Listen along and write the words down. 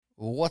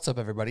What's up,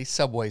 everybody?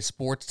 Subway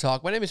Sports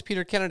Talk. My name is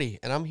Peter Kennedy,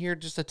 and I'm here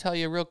just to tell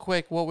you real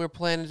quick what we're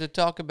planning to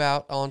talk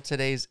about on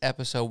today's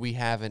episode. We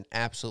have an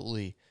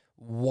absolutely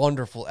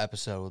wonderful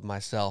episode with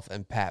myself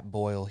and Pat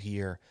Boyle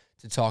here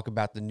to talk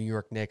about the New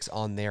York Knicks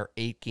on their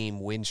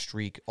 8-game win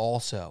streak.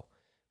 Also,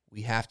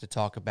 we have to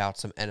talk about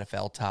some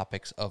NFL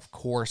topics. Of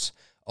course,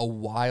 a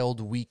wild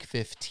Week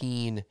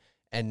 15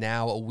 and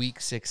now a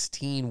Week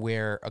 16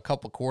 where a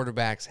couple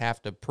quarterbacks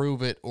have to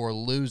prove it or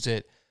lose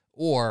it,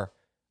 or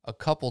a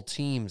couple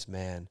teams,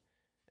 man,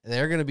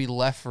 they're going to be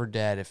left for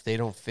dead if they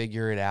don't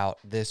figure it out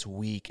this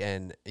week.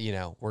 And,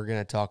 we're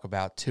going to talk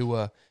about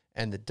Tua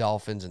and the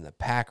Dolphins and the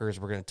Packers.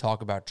 We're going to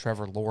talk about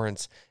Trevor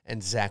Lawrence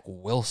and Zach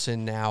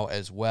Wilson now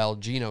as well.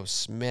 Geno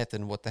Smith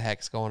and what the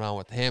heck's going on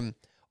with him.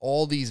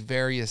 All these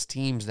various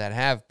teams that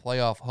have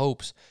playoff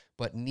hopes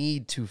but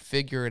need to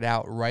figure it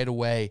out right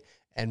away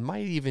and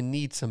might even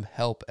need some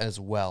help as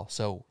well.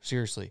 So,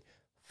 seriously,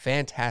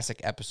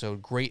 fantastic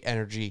episode. Great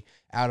energy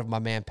out of my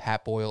man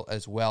Pat Boyle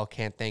as well.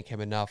 Can't thank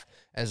him enough,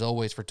 as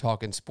always, for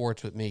talking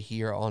sports with me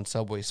here on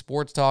Subway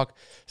Sports Talk.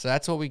 So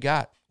that's what we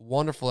got.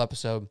 Wonderful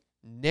episode.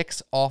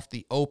 Knicks off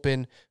the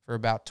open for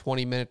about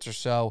 20 minutes or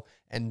so,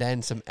 and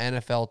then some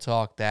NFL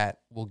talk that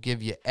will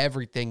give you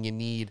everything you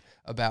need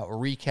about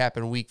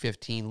recapping Week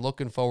 15.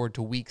 Looking forward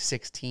to Week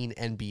 16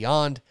 and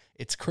beyond.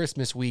 It's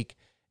Christmas week.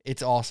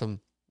 It's awesome.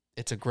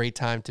 It's a great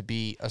time to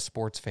be a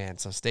sports fan.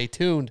 So stay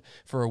tuned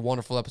for a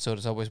wonderful episode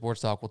of Subway Sports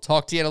Talk. We'll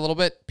talk to you in a little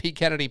bit. Pete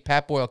Kennedy,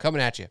 Pat Boyle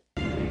coming at you.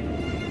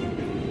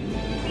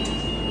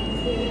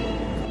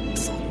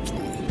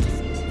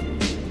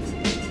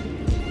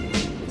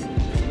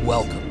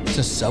 Welcome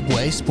to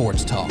Subway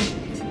Sports Talk.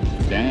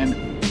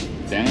 Stand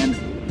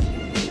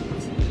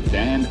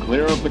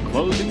clear of the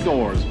closing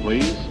doors,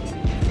 please.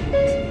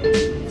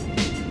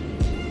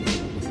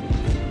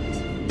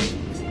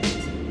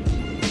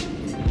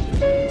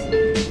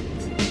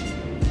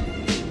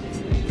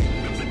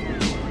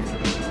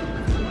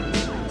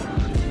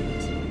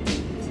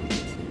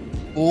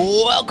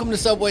 Welcome to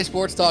Subway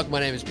Sports Talk. My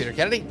name is Peter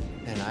Kennedy,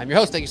 and I'm your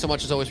host. Thank you so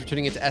much, as always, for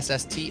tuning into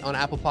SST on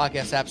Apple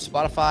Podcasts app,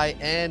 Spotify,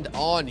 and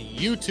on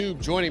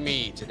YouTube. Joining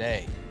me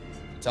today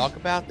to talk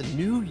about the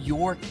New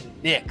York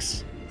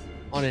Knicks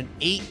on an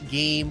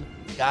 8-game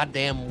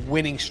goddamn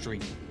winning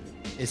streak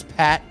is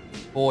Pat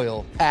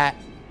Boyle. Pat,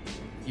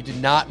 you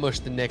did not mush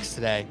the Knicks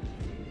today.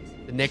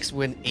 The Knicks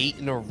win 8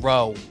 in a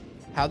row.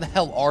 How the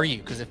hell are you?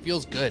 Because it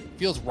feels good. It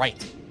feels right.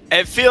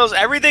 It feels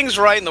everything's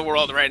right in the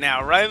world right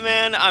now, right,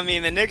 man? I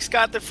mean, the Knicks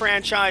got the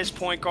franchise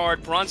point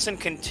guard. Brunson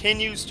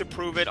continues to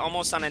prove it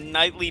almost on a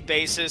nightly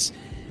basis,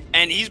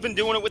 and he's been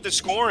doing it with the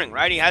scoring,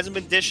 right? He hasn't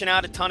been dishing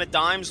out a ton of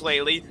dimes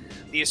lately.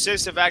 The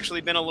assists have actually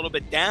been a little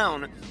bit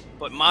down,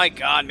 but my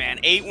God, man,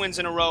 8 wins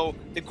in a row.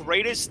 The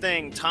greatest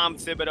thing Tom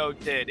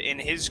Thibodeau did in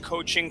his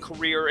coaching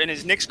career, in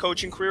his Knicks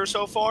coaching career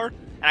so far,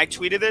 and I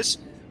tweeted this,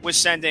 was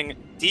sending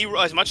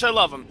as much as I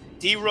love him,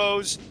 D.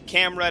 Rose,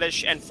 Cam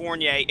Reddish, and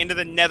Fournier into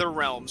the nether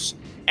realms,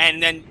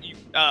 and then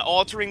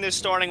altering this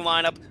starting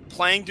lineup,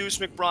 playing Deuce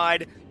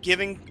McBride,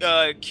 giving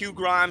Q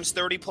Grimes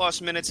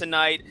 30-plus minutes a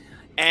night.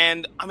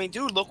 And, I mean,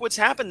 dude, look what's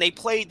happened. They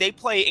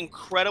play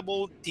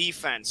incredible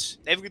defense.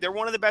 They're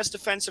one of the best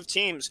defensive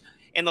teams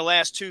in the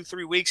last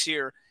 2-3 weeks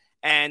here,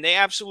 and they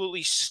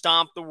absolutely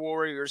stomped the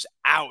Warriors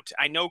out.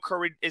 I know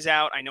Curry is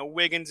out. I know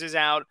Wiggins is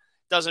out.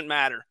 Doesn't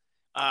matter.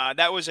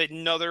 That was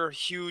another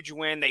huge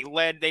win. They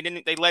led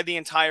the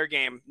entire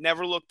game,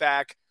 never looked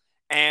back.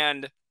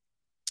 And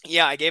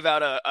yeah, I gave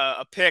out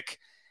a pick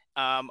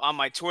on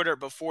my Twitter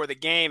before the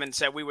game and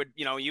said we would,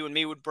 you and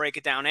me would break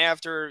it down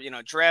after,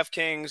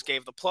 DraftKings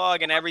gave the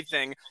plug and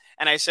everything.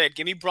 And I said,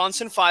 give me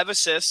Brunson 5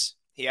 assists.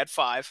 He had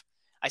 5.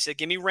 I said,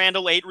 give me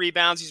Randall 8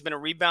 rebounds. He's been a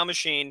rebound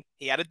machine.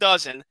 He had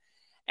 12.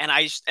 And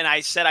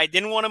I said, I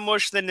didn't want to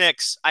mush the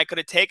Knicks. I could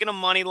have taken a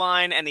money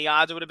line and the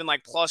odds would have been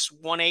like plus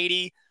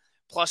 180.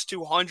 Plus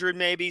 200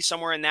 maybe,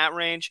 somewhere in that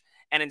range.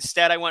 And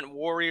instead I went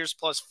Warriors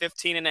plus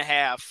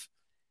 15.5.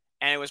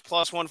 And it was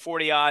plus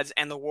 140 odds.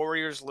 And the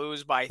Warriors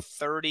lose by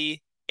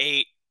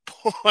 38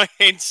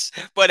 points.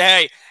 But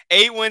hey,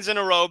 8 wins in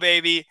a row,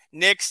 baby.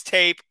 Knicks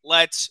tape,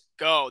 let's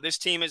go. This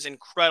team is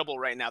incredible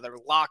right now. They're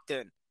locked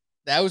in.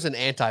 That was an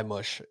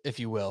anti-mush, if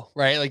you will,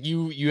 right? Like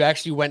you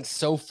actually went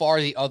so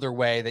far the other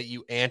way that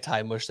you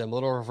anti-mushed them. A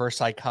little reverse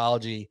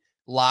psychology,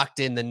 locked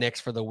in the Knicks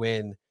for the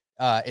win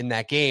in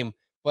that game.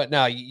 But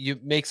no, you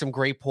make some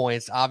great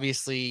points.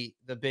 Obviously,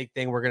 the big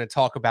thing we're going to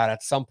talk about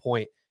at some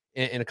point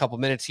in a couple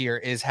minutes here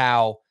is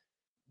how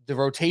the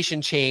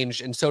rotation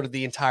changed, and so did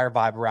the entire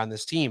vibe around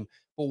this team.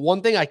 But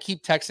one thing I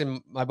keep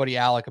texting my buddy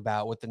Alec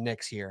about with the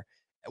Knicks here,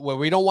 where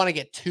we don't want to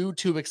get too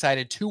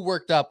excited, too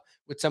worked up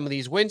with some of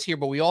these wins here,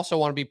 but we also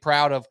want to be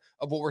proud of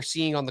what we're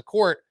seeing on the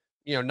court,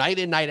 night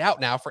in, night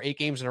out now for 8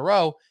 games in a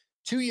row.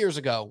 2 years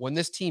ago, when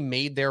this team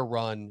made their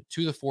run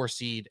to the 4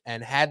 seed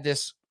and had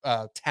this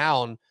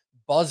town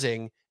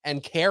buzzing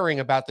and caring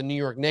about the New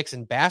York Knicks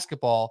and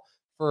basketball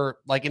for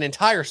like an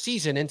entire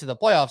season into the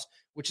playoffs,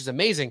 which is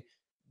amazing.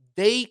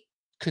 They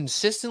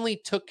consistently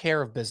took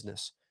care of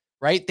business,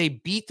 right? They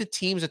beat the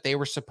teams that they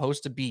were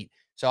supposed to beat.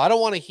 So I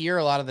don't want to hear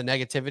a lot of the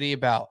negativity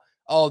about,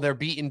 oh, they're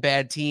beating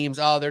bad teams.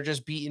 Oh, they're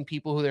just beating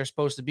people who they're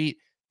supposed to beat.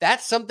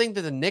 That's something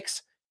that the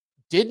Knicks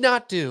did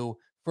not do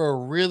for a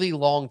really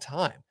long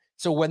time.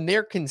 So when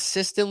they're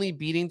consistently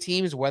beating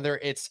teams, whether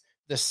it's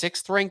the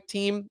 6th ranked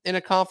team in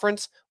a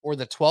conference or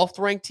the 12th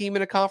ranked team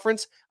in a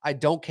conference, I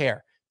don't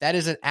care. That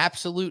is an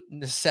absolute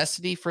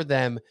necessity for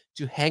them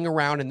to hang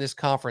around in this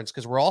conference,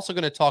 because we're also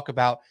going to talk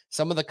about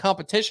some of the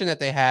competition that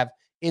they have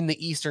in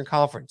the Eastern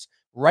Conference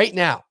right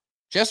now.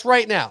 Just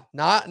right now,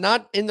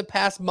 not in the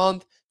past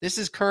month. This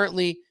is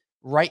currently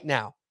right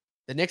now.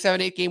 The Knicks have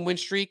an 8-game win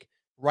streak.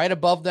 Right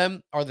above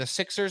them are the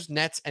Sixers,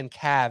 Nets, and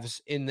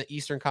Cavs in the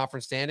Eastern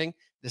Conference standing.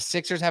 The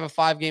Sixers have a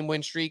 5-game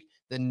win streak.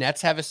 The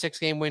Nets have a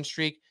 6-game win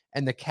streak.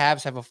 And the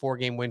Cavs have a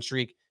 4-game win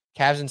streak.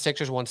 Cavs and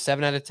Sixers won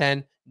 7 out of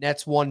 10.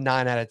 Nets won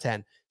 9 out of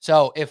 10.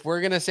 So if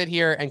we're going to sit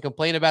here and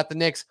complain about the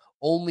Knicks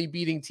only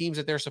beating teams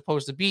that they're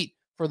supposed to beat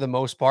for the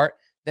most part,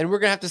 then we're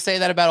going to have to say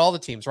that about all the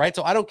teams, right?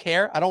 So I don't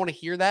care. I don't want to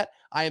hear that.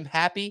 I am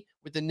happy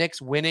with the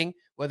Knicks winning,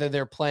 whether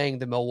they're playing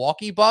the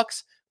Milwaukee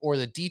Bucks or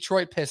the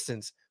Detroit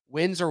Pistons.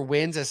 Wins are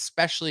wins,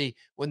 especially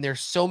when there's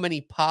so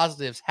many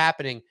positives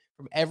happening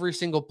from every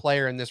single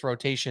player in this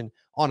rotation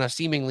on a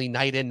seemingly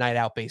night in, night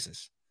out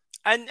basis.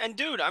 And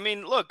dude, I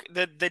mean, look,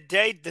 the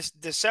day this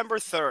December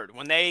 3rd,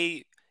 when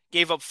they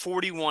gave up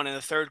 41 in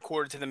the third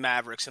quarter to the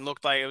Mavericks and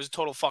looked like it was a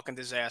total fucking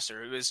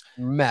disaster. It was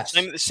Mess.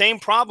 the same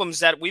problems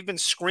that we've been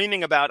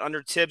screaming about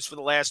under Tibbs for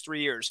the last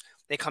 3 years.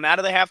 They come out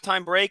of the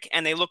halftime break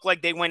and they look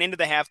like they went into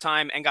the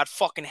halftime and got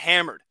fucking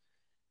hammered,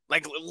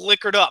 like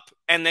liquored up,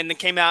 and then they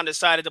came out and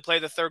decided to play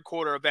the third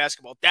quarter of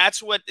basketball.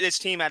 That's what this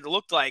team had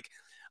looked like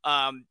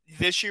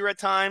this year at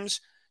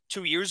times,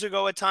 2 years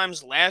ago at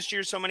times, last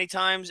year so many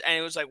times, and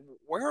it was like,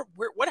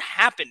 what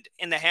happened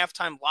in the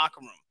halftime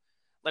locker room?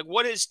 Like,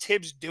 what is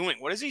Tibbs doing?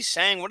 What is he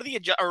saying? What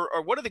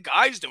are what are the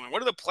guys doing?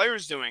 What are the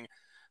players doing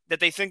that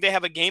they think they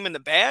have a game in the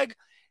bag?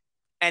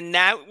 And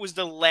that was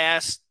the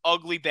last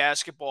ugly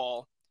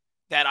basketball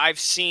that I've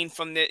seen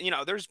from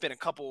there's been a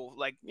couple,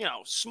 like,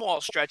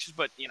 small stretches,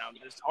 but,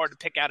 it's hard to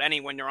pick out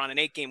any when you're on an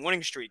 8-game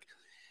winning streak.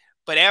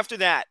 But after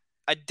that,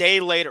 a day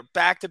later,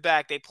 back to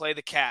back, they play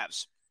the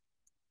Cavs.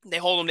 They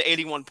hold them to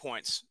 81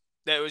 points.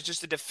 That was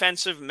just a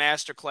defensive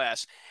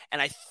masterclass.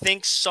 And I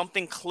think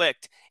something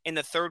clicked in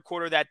the third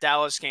quarter of that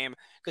Dallas game,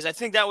 because I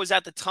think that was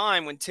at the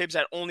time when Tibbs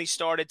had only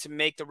started to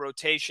make the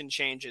rotation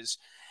changes.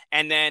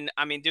 And then,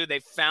 I mean, dude, they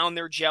found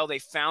their gel. They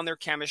found their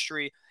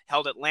chemistry.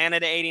 Held Atlanta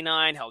to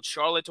 89, held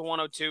Charlotte to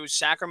 102,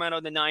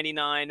 Sacramento to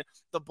 99,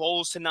 the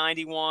Bulls to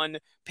 91,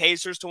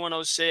 Pacers to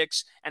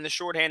 106, and the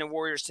shorthanded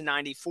Warriors to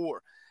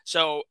 94.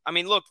 So, I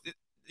mean, look,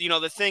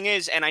 the thing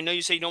is, and I know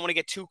you say you don't want to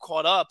get too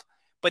caught up,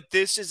 but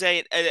this is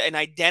an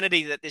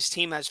identity that this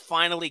team has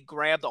finally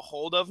grabbed a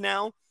hold of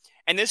now.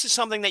 And this is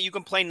something that you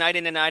can play night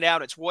in and night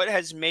out. It's what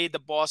has made the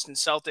Boston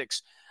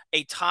Celtics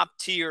a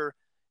top-tier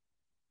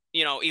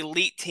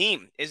elite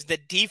team, is the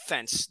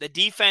defense. The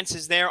defense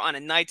is there on a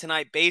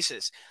night-to-night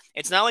basis.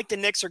 It's not like the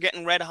Knicks are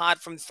getting red hot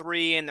from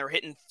three and they're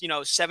hitting,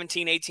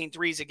 17, 18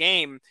 threes a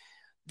game.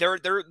 They're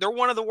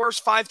one of the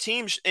worst 5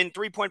 teams in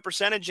three-point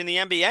percentage in the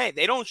NBA.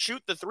 They don't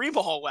shoot the three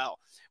ball well.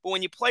 But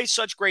when you play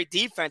such great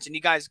defense and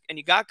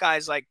you got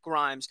guys like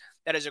Grimes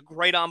that is a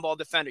great on-ball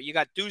defender. You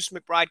got Deuce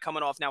McBride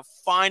coming off now,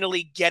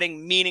 finally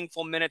getting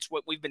meaningful minutes,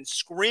 what we've been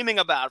screaming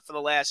about for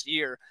the last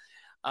year.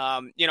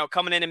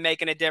 Coming in and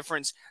making a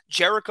difference.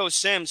 Jericho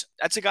Sims,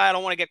 that's a guy I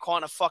don't want to get caught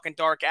in a fucking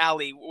dark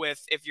alley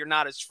with if you're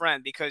not his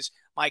friend, because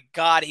my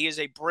God, he is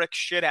a brick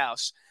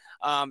shithouse.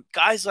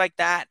 Guys like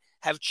that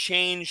have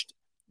changed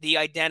the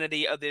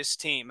identity of this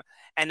team.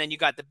 And then you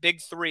got the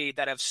big three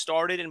that have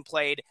started and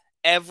played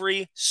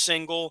every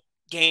single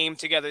game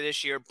together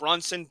this year.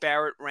 Brunson,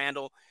 Barrett,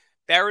 Randall.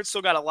 Barrett's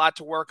still got a lot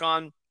to work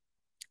on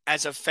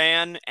as a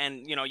fan.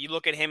 And, you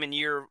look at him in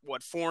year,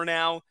 4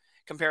 now,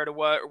 compared to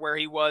where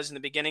he was in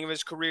the beginning of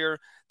his career.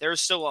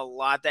 There's still a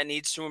lot that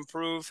needs to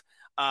improve.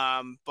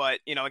 But,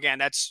 again,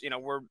 that's,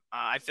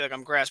 I feel like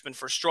I'm grasping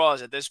for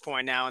straws at this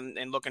point now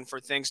and looking for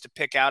things to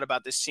pick out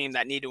about this team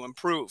that need to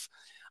improve.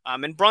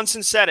 And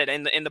Brunson said it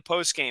in the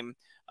post game,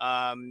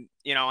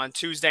 on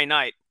Tuesday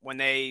night when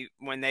they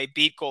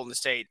beat Golden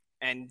State,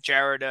 and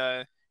Jared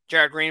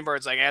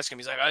Greenberg's like asking him,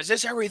 he's like, oh, is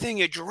this everything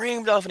you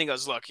dreamed of? And he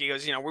goes,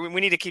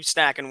 we need to keep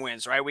stacking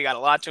wins, right? We got a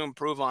lot to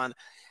improve on.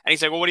 And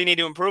he's like, well, what do you need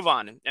to improve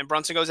on? And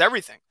Brunson goes,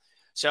 everything.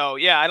 So,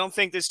 yeah, I don't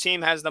think this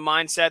team has the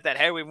mindset that,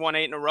 hey, we've won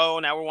 8 in a row.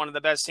 Now we're one of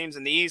the best teams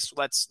in the East.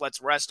 Let's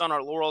rest on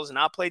our laurels and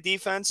not play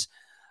defense.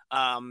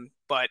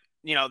 But,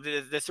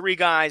 the 3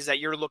 guys that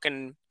you're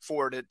looking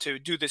for to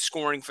do the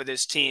scoring for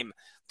this team,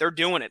 they're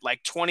doing it,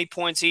 like 20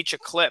 points each a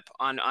clip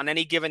on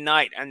any given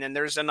night. And then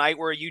there's a night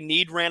where you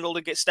need Randall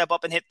to step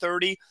up and hit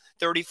 30,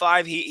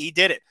 35. He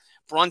did it.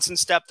 Brunson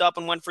stepped up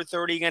and went for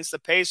 30 against the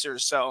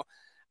Pacers. So,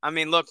 I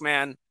mean, look,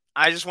 man,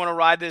 I just want to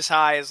ride this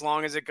high as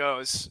long as it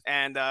goes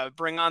and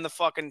bring on the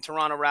fucking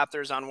Toronto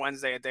Raptors on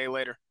Wednesday, a day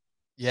later.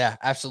 Yeah,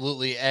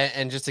 absolutely.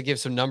 And just to give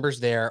some numbers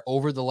there,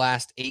 over the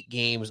last 8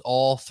 games,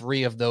 all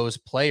 3 of those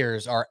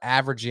players are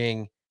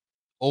averaging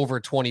over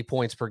 20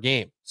 points per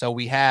game. So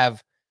we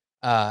have,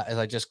 as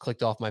I just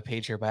clicked off my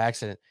page here by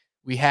accident,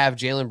 we have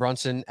Jalen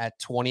Brunson at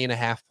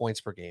 20.5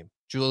 points per game,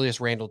 Julius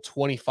Randle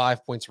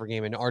 25 points per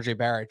game, and RJ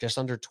Barrett just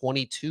under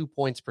 22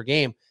 points per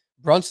game.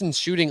 Brunson's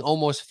shooting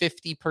almost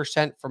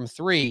 50% from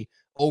three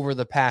over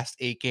the past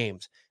 8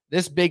 games.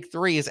 This big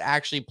three is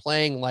actually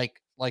playing like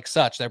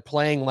such. They're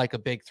playing like a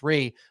big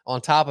three.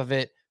 On top of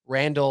it,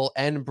 Randall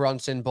and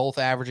Brunson both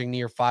averaging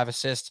near 5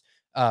 assists.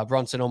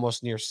 Brunson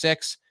almost near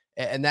 6,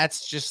 and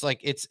that's just like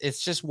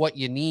it's just what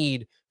you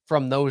need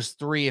from those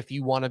three if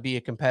you want to be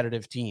a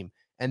competitive team.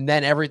 And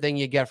then everything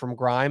you get from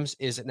Grimes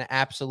is an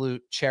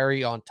absolute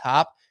cherry on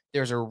top.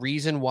 There's a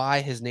reason why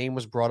his name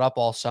was brought up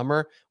all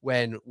summer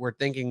when we're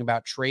thinking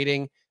about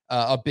trading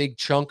a big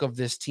chunk of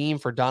this team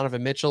for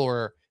Donovan Mitchell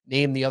or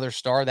name the other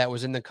star that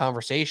was in the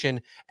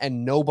conversation,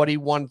 and nobody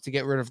wanted to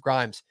get rid of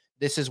Grimes.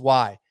 This is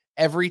why.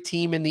 Every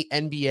team in the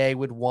NBA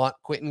would want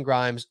Quentin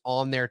Grimes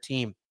on their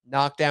team.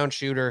 Knockdown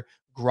shooter,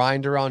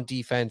 grinder on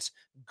defense,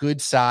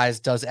 good size,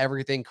 does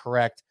everything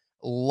correct.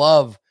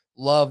 Love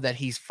that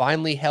he's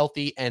finally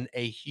healthy and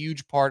a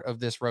huge part of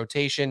this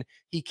rotation.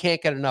 He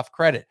can't get enough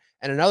credit.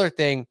 And another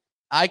thing,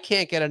 I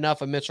can't get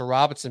enough of Mitchell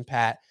Robinson,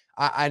 Pat.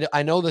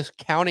 I know the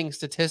counting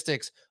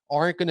statistics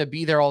aren't going to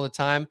be there all the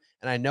time.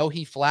 And I know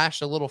he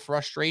flashed a little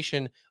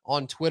frustration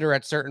on Twitter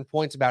at certain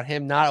points about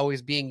him not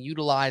always being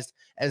utilized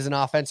as an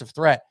offensive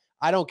threat.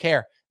 I don't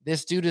care.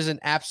 This dude is an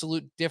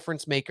absolute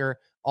difference maker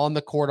on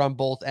the court on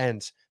both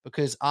ends,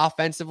 because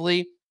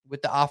offensively,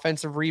 with the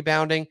offensive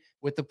rebounding,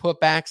 with the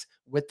putbacks,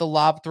 with the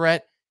lob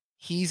threat,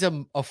 he's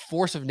a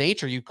force of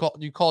nature. You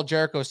call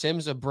Jericho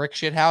Sims a brick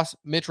shit house.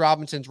 Mitch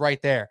Robinson's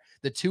right there.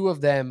 The two of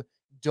them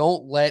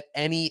don't let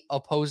any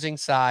opposing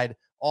side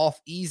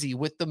off easy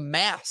with the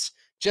mass,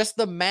 just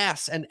the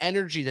mass and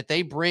energy that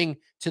they bring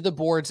to the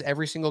boards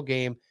every single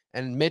game.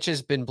 And Mitch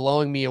has been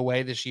blowing me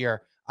away this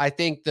year. I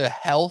think the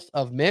health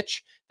of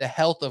Mitch, the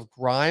health of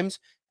Grimes,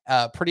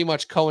 pretty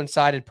much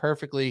coincided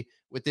perfectly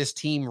with this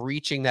team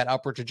reaching that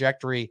upward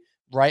trajectory,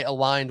 right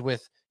aligned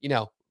with,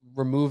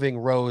 removing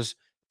Rose,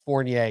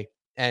 Fournier,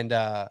 and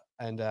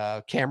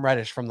Cam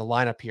Reddish from the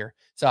lineup here.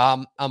 So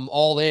I'm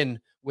all in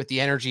with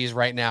the energies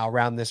right now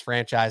around this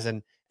franchise,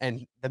 and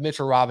the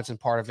Mitchell Robinson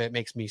part of it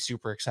makes me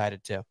super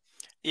excited too.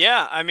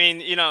 Yeah, I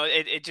mean,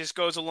 it just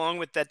goes along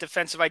with that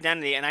defensive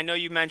identity. And I know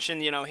you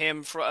mentioned,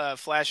 him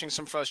flashing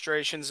some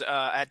frustrations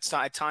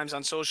at times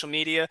on social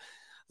media.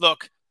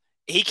 Look,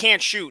 he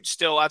can't shoot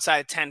still outside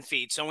of 10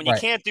 feet. So when you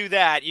Right. can't do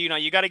that,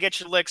 you got to get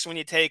your licks when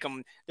you take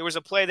them. There was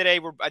a play today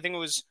where I think it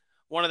was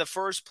one of the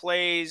first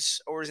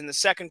plays, or it was in the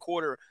second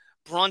quarter.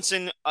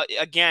 Brunson,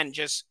 again,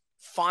 just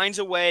finds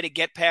a way to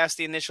get past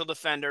the initial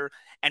defender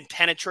and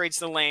penetrates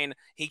the lane.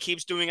 He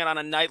keeps doing it on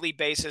a nightly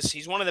basis.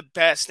 He's one of the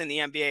best in the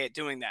NBA at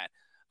doing that.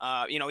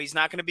 He's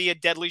not going to be a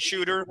deadly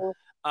shooter,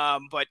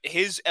 but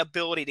his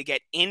ability to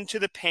get into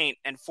the paint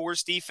and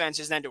force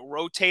defenses then to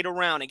rotate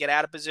around and get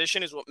out of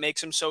position is what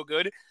makes him so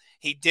good.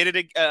 He did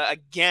it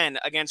again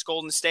against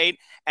Golden State,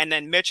 and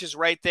then Mitch is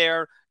right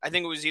there. I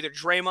think it was either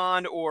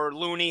Draymond or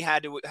Looney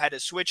had to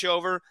switch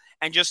over,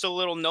 and just a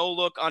little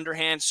no-look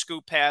underhand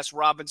scoop pass.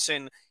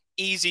 Robinson,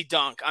 easy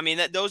dunk. I mean,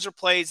 those are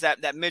plays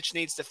that Mitch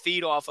needs to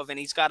feed off of, and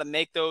he's got to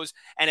make those.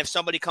 And if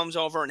somebody comes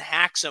over and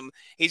hacks him,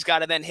 he's got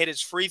to then hit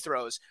his free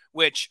throws,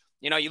 which,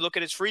 you look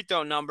at his free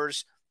throw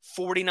numbers,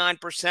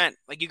 49%.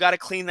 Like, you got to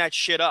clean that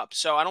shit up.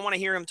 So I don't want to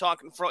hear him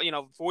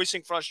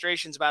voicing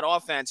frustrations about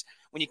offense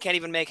when you can't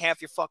even make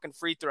half your fucking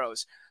free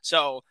throws.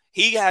 So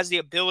he has the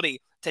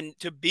ability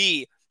to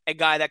be a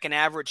guy that can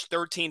average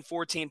 13,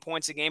 14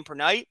 points a game per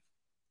night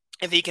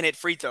if he can hit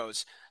free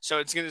throws.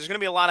 So there's going to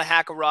be a lot of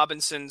Hacker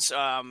Robinson's,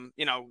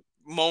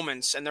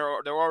 moments, and there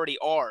already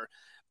are.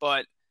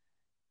 But,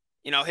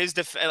 his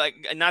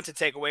not to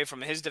take away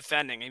from his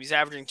defending, he's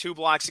averaging 2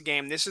 blocks a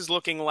game. This is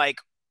looking like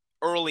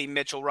early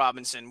Mitchell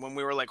Robinson, when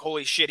we were like,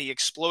 holy shit, he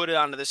exploded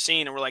onto the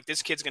scene, and we're like,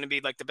 this kid's going to be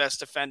like the best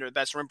defender, the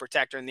best rim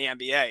protector in the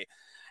NBA.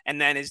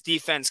 And then his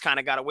defense kind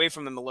of got away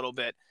from him a little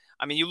bit.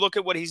 I mean, you look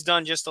at what he's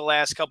done just the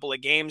last couple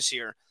of games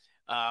here.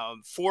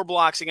 4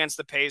 blocks against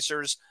the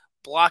Pacers,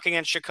 block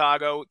against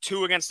Chicago,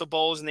 2 against the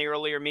Bulls in the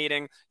earlier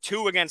meeting,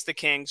 2 against the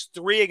Kings,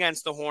 3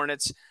 against the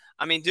Hornets.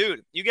 I mean,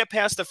 dude, you get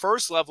past the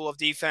first level of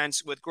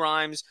defense with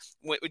Grimes,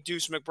 with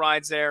Deuce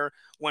McBride's there,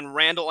 when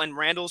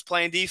Randall's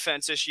playing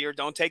defense this year.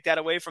 Don't take that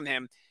away from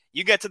him.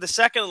 You get to the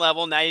second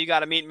level, now you got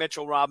to meet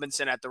Mitchell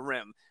Robinson at the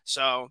rim.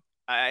 So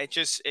it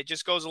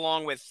just goes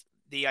along with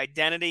the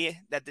identity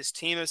that this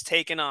team has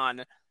taken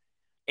on.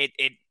 It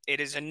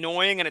is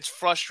annoying and it's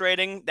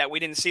frustrating that we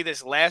didn't see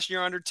this last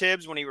year under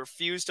Tibbs when he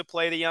refused to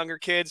play the younger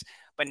kids.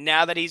 But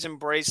now that he's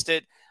embraced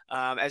it,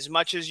 as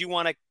much as you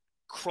want to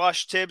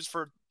crush Tibbs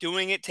for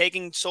doing it,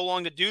 taking so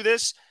long to do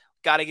this,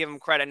 got to give him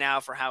credit now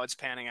for how it's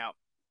panning out.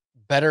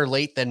 Better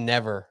late than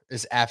never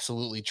is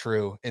absolutely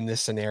true in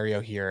this scenario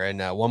here.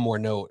 And one more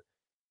note,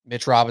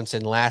 Mitch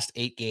Robinson last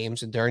 8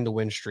 games and during the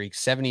win streak,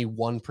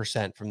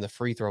 71% from the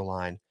free throw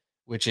line,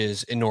 which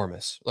is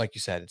enormous. Like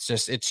you said,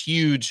 it's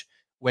huge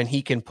when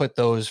he can put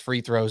those free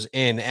throws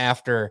in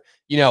after,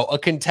 a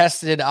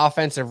contested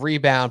offensive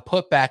rebound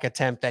putback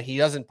attempt that he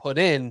doesn't put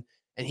in,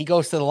 and he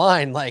goes to the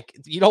line. Like,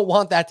 you don't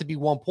want that to be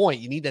 1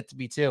 point. You need that to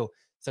be 2.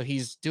 So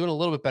he's doing a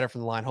little bit better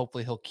from the line.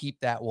 Hopefully he'll keep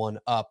that one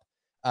up.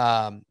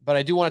 But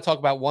I do want to talk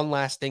about one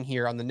last thing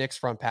here on the Knicks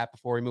front, Pat,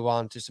 before we move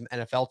on to some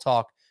NFL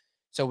talk.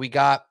 So we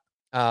got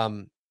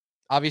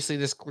obviously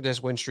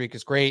this win streak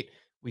is great.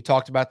 We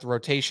talked about the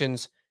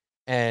rotations,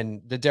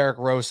 and the Derrick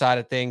Rose side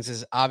of things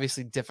is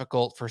obviously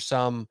difficult for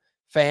some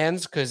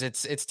fans because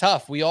it's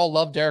tough. We all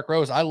love Derrick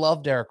Rose. I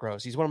love Derrick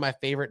Rose. He's one of my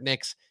favorite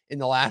Knicks in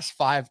the last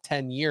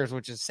 5-10 years,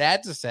 which is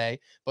sad to say,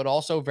 but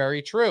also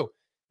very true.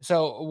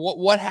 So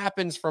what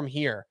happens from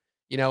here?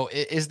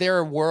 Is there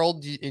a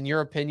world, in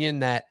your opinion,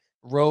 that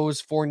Rose,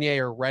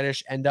 Fournier, or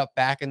Reddish end up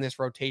back in this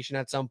rotation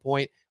at some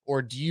point?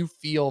 Or do you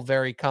feel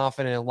very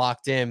confident and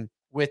locked in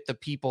with the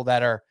people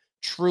that are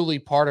truly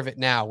part of it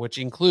now, which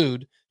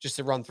include, just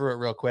to run through it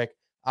real quick,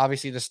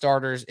 obviously the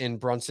starters in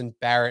Brunson,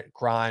 Barrett,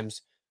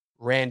 Grimes,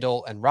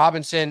 Randall, and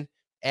Robinson.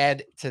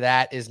 Add to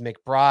that is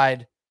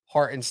McBride,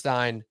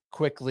 Hartenstein,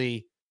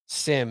 Quickly,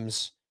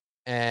 Sims,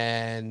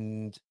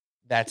 and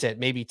that's it.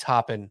 Maybe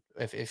Toppin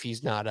if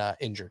he's not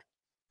injured.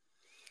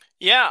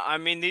 Yeah, I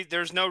mean,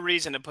 there's no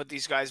reason to put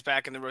these guys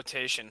back in the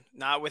rotation,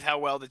 not with how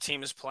well the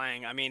team is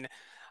playing. I mean,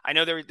 I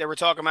know they were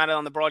talking about it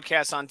on the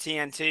broadcast on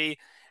TNT,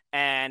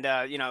 and,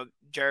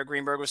 Jared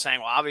Greenberg was saying,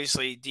 well,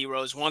 obviously D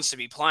Rose wants to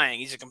be playing.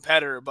 He's a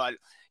competitor, but,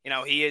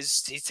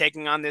 he's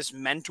taking on this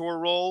mentor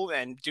role,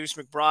 and Deuce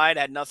McBride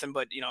had nothing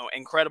but,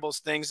 incredible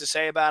things to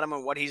say about him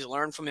and what he's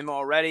learned from him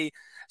already.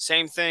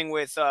 Same thing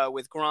with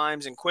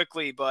Grimes and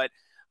Quickly, but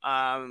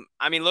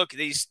I mean, look,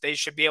 they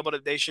should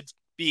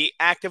be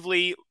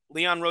actively.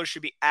 Leon Rose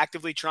should be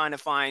actively trying to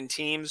find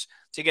teams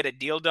to get a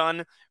deal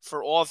done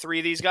for all three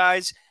of these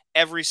guys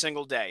every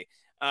single day.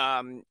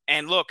 And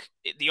look,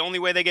 the only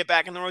way they get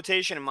back in the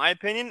rotation, in my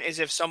opinion, is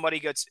if somebody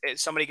gets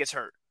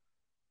hurt.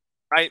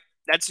 Right?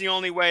 That's the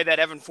only way that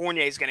Evan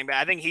Fournier is getting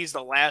back. I think he's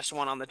the last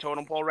one on the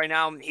totem pole right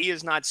now. He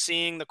is not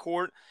seeing the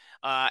court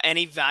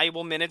any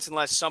valuable minutes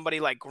unless somebody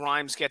like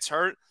Grimes gets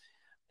hurt.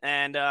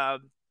 And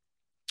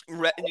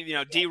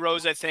D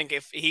Rose, I think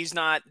if he's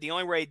not, the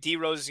only way D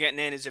Rose is getting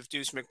in is if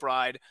Deuce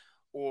McBride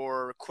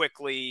or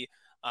Quickly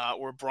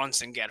or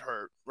Brunson get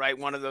hurt, right?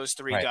 One of those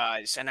three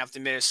guys and have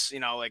to miss,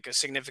 like a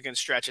significant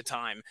stretch of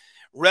time.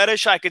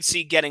 Reddish, I could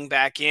see getting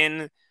back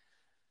in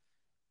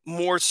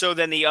more so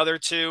than the other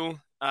two.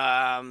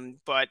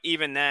 But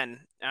even then,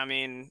 I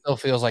mean, still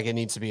feels like it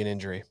needs to be an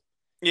injury.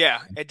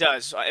 Yeah, it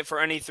does for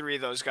any three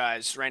of those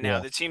guys right now. Yeah.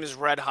 The team is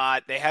red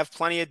hot. They have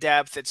plenty of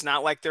depth. It's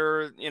not like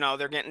they're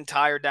getting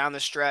tired down the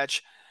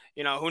stretch.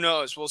 Who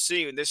knows? We'll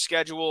see. This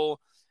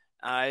schedule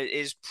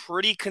is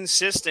pretty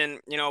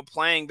consistent,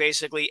 playing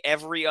basically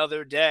every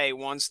other day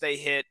once they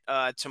hit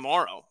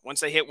tomorrow, once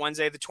they hit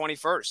Wednesday the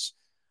 21st.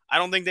 I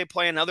don't think they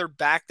play another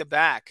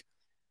back-to-back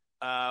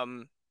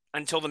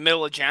until the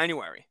middle of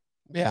January.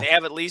 Yeah. They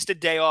have at least a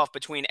day off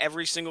between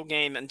every single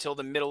game until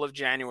the middle of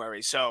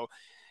January. So,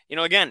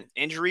 again,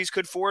 injuries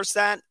could force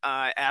that.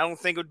 I don't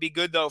think it would be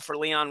good, though, for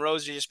Leon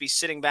Rose to just be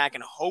sitting back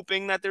and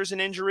hoping that there's an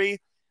injury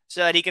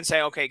so that he can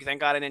say, okay, thank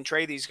God I didn't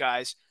trade these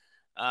guys.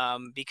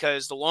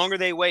 Because the longer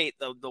they wait,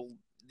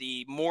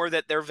 the more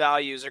that their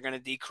values are going to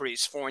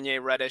decrease,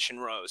 Fournier, Reddish,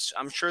 and Rose.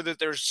 I'm sure that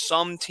there's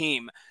some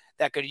team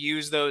that could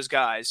use those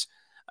guys,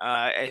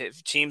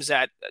 teams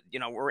that,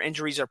 where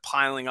injuries are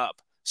piling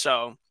up.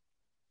 So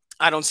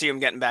I don't see them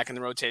getting back in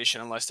the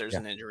rotation unless there's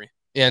an injury.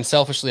 Yeah, and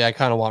selfishly, I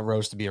kind of want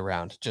Rose to be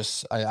around.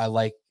 Just I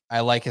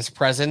like his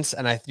presence,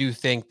 and I do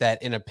think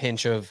that in a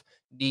pinch of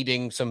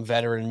needing some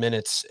veteran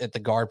minutes at the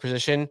guard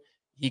position,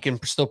 he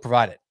can still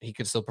provide it. He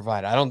could still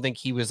provide it. I don't think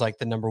he was like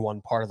the number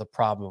one part of the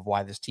problem of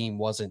why this team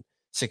wasn't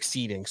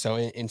succeeding. So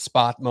in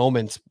spot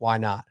moments, why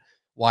not?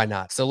 Why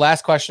not? So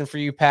last question for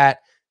you, Pat.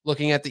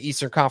 Looking at the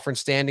Eastern Conference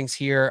standings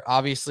here,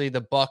 obviously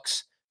the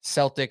Bucks,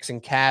 Celtics,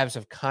 and Cavs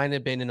have kind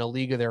of been in a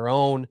league of their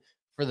own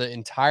for the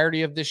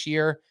entirety of this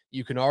year.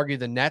 You can argue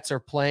the Nets are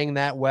playing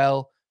that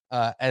well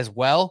as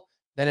well.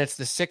 Then it's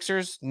the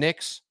Sixers,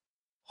 Knicks,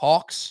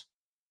 Hawks,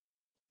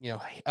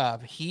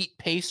 Heat,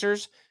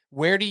 Pacers.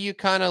 Where do you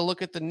kind of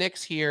look at the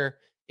Knicks here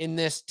in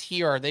this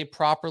tier? Are they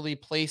properly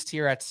placed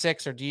here at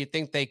 6, or do you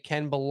think they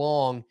can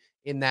belong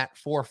in that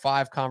 4 or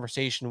 5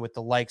 conversation with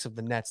the likes of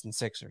the Nets and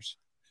Sixers?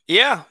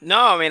 Yeah, no,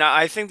 I mean,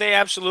 I think they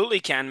absolutely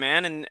can,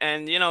 man.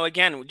 And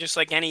again, just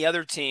like any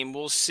other team,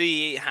 we'll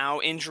see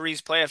how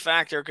injuries play a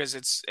factor because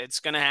it's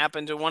going to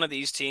happen to one of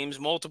these teams,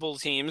 multiple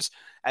teams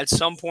at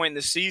some point in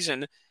the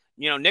season.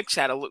 Knicks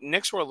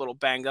were a little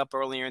banged up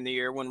earlier in the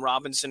year when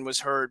Robinson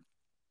was hurt.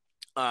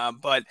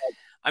 But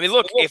I mean,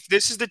 look, if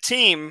this is the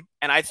team,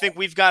 and I think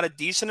we've got a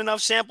decent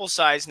enough sample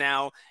size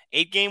now,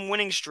 8-game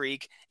winning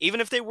streak,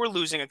 even if they were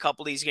losing a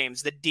couple of these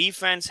games, the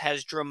defense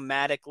has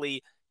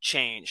dramatically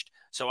changed.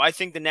 So I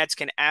think the Nets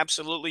can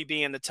absolutely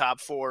be in the top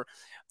 4.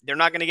 They're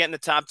not going to get in the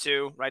top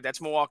 2, right? That's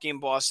Milwaukee and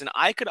Boston.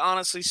 I could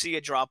honestly see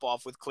a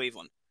drop-off with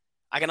Cleveland.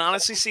 I can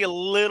honestly see a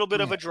little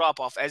bit of a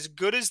drop-off. As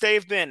good as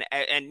they've been,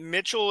 and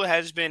Mitchell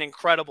has been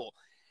incredible,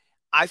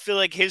 I feel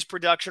like his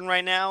production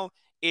right now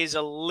is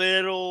a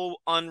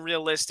little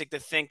unrealistic to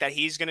think that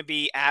he's going to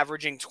be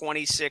averaging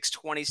 26,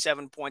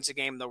 27 points a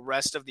game the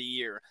rest of the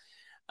year.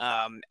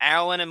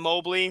 Allen and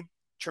Mobley,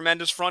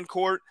 tremendous front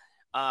court.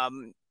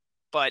 Um,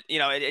 but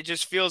it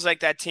just feels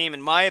like that team,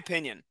 in my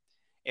opinion,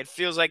 it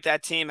feels like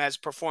that team has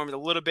performed a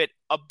little bit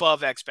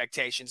above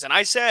expectations. And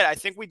I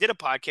think we did a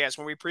podcast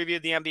when we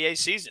previewed the NBA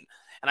season,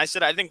 and I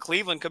said I think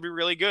Cleveland could be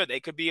really good. They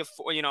could be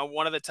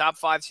one of the top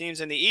 5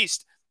 teams in the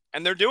East,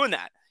 and they're doing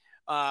that.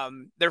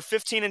 They're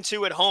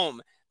 15-2 at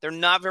home. They're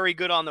not very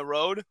good on the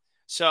road.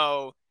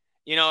 So,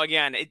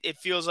 again, it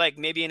feels like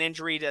maybe an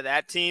injury to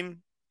that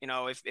team.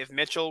 If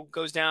Mitchell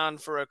goes down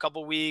for a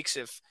couple weeks,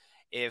 if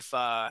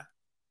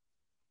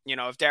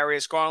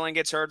Darius Garland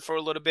gets hurt for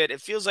a little bit,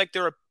 it feels like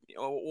they're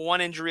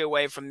one injury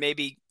away from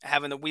maybe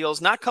having the wheels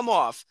not come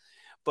off,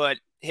 but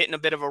hitting a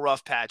bit of a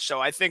rough patch. So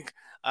I think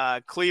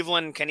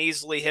Cleveland can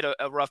easily hit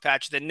a rough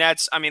patch. The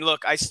Nets, I mean,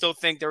 look, I still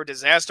think they're a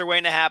disaster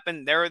waiting to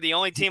happen. They're the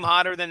only team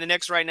hotter than the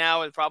Knicks right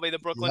now is probably the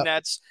Brooklyn Yep.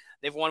 Nets.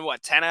 They've won,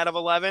 10 out of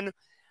 11?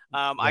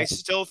 I Yep.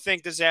 still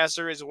think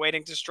disaster is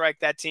waiting to strike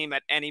that team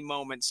at any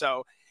moment.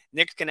 So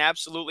Knicks can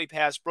absolutely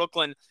pass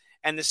Brooklyn.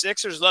 And the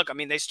Sixers, look, I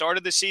mean, they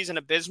started the season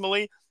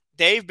abysmally.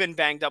 They've been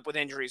banged up with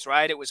injuries,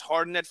 right? It was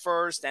Harden at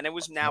first, and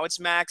now it's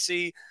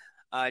Maxey.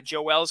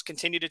 Joel's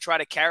continued to try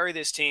to carry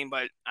this team,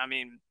 but I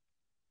mean,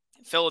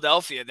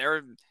 Philadelphia,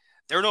 they're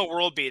no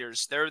world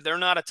beaters. They're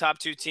not a top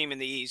 2 team in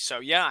the East. So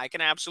yeah, I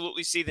can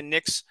absolutely see the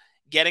Knicks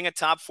getting a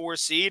top 4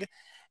 seed,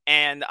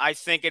 and I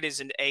think it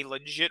is a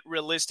legit,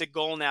 realistic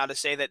goal now to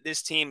say that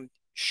this team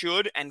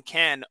should and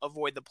can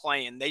avoid the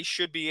play-in. They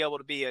should be able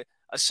to be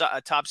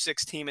a top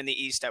 6 team in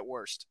the East at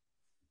worst.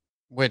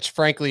 Which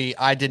frankly,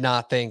 I did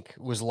not think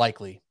was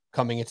likely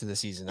coming into the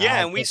season.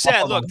 Yeah, and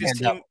I'll put my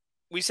hand up.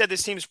 we said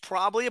this team's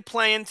probably a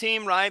playing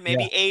team, right? Yeah.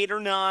 Maybe 8 or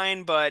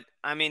 9, but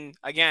I mean,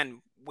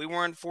 again, we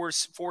weren't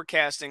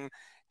forecasting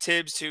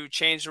Tibbs to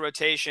change the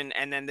rotation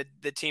and then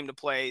the team to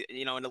play,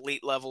 an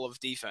elite level of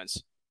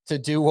defense. To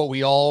do what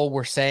we all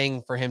were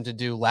saying for him to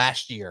do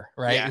last year,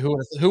 right? Yeah.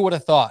 Who would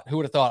have thought? Who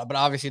would have thought? But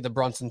obviously the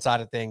Brunson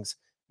side of things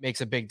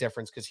makes a big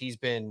difference because he's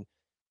been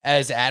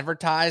as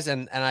advertised,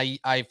 and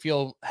I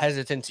feel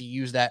hesitant to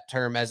use that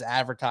term as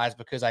advertised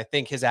because I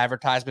think his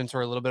advertisements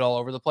are a little bit all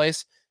over the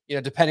place.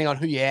 Depending on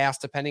who you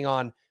ask, depending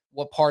on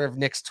what part of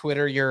Nick's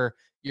Twitter you're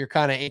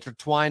kind of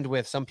intertwined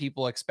with. Some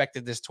people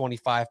expected this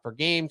 25 per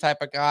game type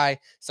of guy.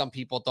 Some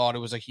people thought it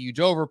was a huge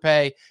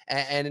overpay.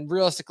 And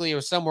realistically, it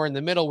was somewhere in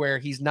the middle where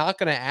he's not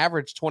going to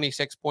average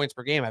 26 points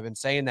per game. I've been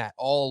saying that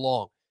all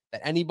along,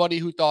 that anybody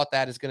who thought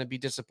that is going to be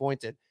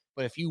disappointed.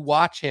 But if you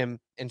watch him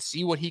and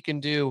see what he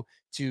can do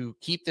to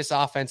keep this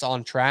offense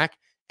on track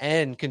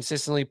and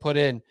consistently put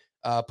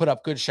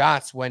up good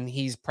shots when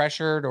he's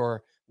pressured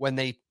or when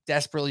they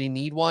desperately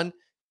need one,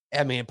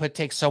 I mean, it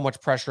takes so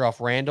much pressure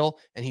off Randall,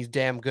 and he's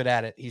damn good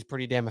at it. He's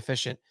pretty damn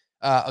efficient.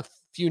 A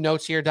few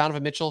notes here.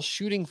 Donovan Mitchell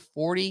shooting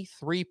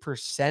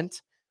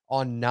 43%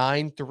 on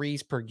 9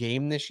 threes per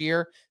game this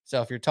year.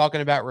 So if you're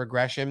talking about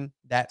regression,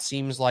 that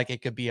seems like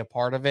it could be a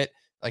part of it.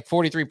 Like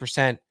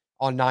 43%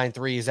 on 9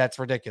 threes, that's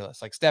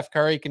ridiculous. Like Steph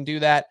Curry can do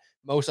that.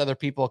 Most other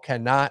people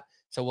cannot.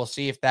 So we'll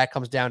see if that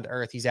comes down to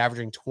earth. He's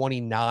averaging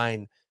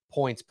 29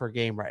 points per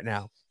game right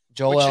now.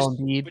 Joel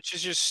Embiid, which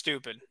is just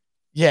stupid.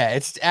 Yeah,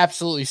 it's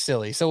absolutely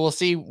silly. So we'll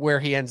see where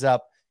he ends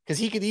up because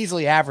he could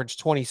easily average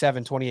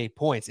 27, 28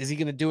 points. Is he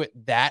going to do it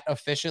that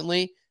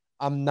efficiently?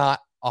 I'm not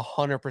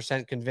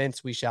 100%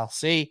 convinced. We shall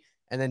see.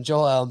 And then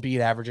Joel Embiid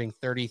averaging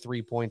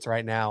 33 points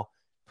right now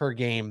per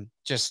game,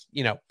 just,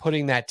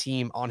 putting that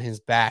team on his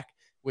back,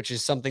 which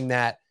is something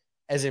that,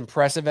 as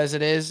impressive as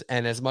it is,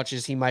 and as much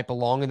as he might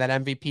belong in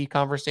that MVP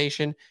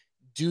conversation,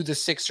 do the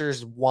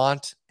Sixers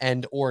want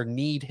and or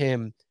need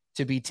him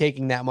to be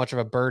taking that much of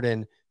a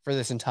burden for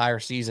this entire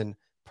season?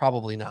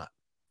 Probably not.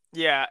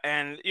 Yeah,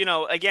 and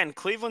again,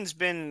 Cleveland's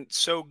been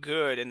so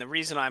good, and the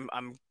reason I'm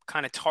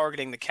kind of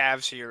targeting the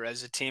Cavs here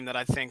as a team that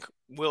I think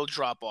will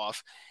drop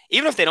off,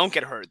 even if they don't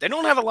get hurt, they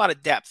don't have a lot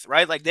of depth,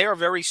 right? Like they are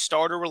very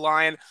starter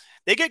reliant.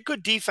 They get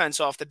good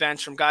defense off the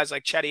bench from guys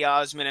like Chetty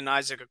Osman and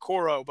Isaac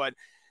Okoro, but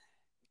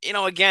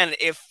again,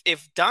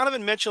 if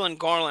Donovan Mitchell and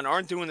Garland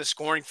aren't doing the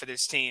scoring for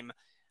this team,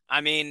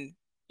 I mean,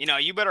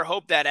 you better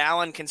hope that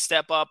Allen can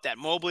step up, that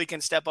Mobley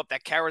can step up,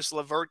 that Karis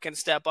LeVert can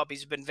step up.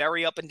 He's been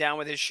very up and down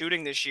with his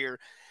shooting this year.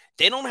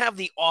 They don't have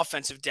the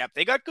offensive depth.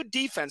 They got good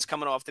defense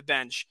coming off the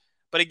bench.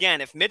 But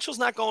again, if Mitchell's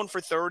not going for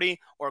 30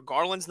 or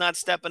Garland's not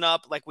stepping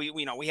up, like we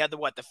had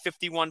the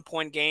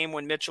 51-point game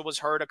when Mitchell was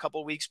hurt a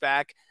couple weeks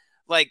back.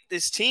 Like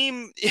this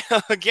team,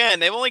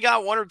 again, they've only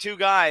got 1 or 2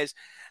 guys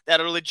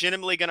that are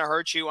legitimately going to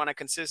hurt you on a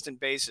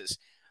consistent basis.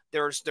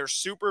 They're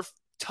super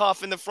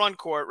tough in the front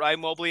court, right?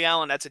 Mobley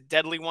Allen, that's a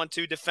deadly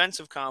 1-2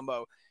 defensive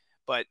combo.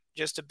 But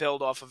just to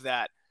build off of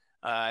that,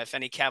 if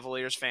any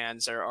Cavaliers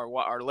fans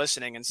are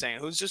listening and saying,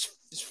 who's this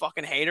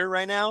fucking hater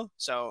right now?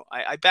 So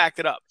I backed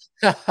it up.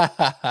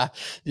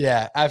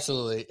 Yeah,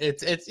 absolutely.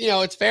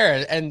 It's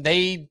fair. And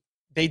they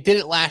did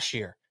it last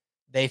year.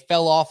 They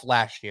fell off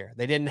last year.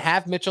 They didn't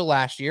have Mitchell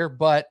last year,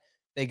 but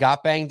they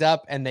got banged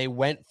up and they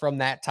went from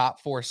that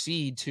top 4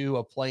 seed to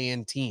a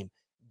play-in team.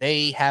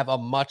 They have a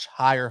much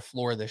higher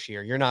floor this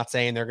year. You're not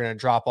saying they're going to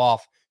drop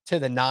off to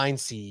the 9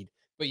 seed,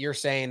 but you're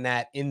saying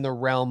that in the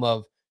realm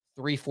of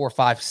 3, 4,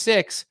 5,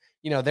 6,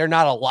 they're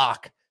not a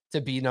lock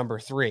to be number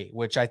 3,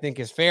 which I think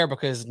is fair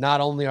because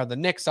not only are the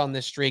Knicks on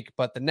this streak,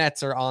 but the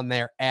Nets are on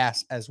their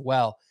ass as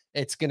well.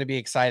 It's going to be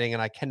exciting,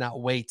 and I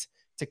cannot wait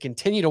to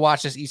continue to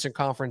watch this Eastern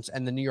Conference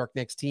and the New York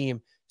Knicks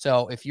team.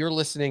 So if you're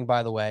listening,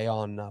 by the way,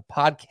 on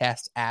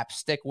podcast apps,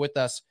 stick with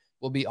us.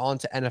 We'll be on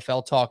to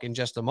NFL talk in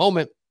just a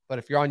moment. But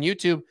if you're on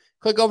YouTube,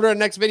 click over to the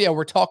next video.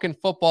 We're talking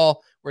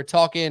football. We're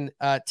talking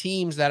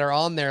teams that are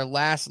on their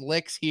last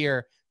licks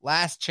here,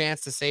 last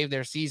chance to save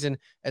their season,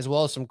 as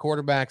well as some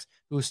quarterbacks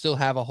who still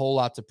have a whole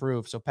lot to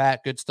prove. So,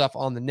 Pat, good stuff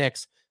on the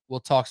Knicks. We'll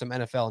talk some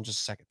NFL in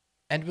just a second.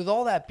 And with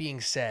all that being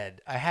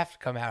said, I have to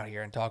come out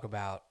here and talk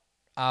about,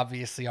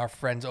 obviously, our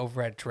friends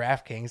over at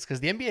DraftKings,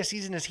 because the NBA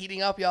season is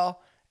heating up,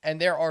 y'all,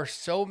 and there are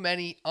so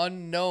many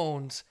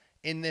unknowns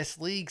in this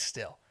league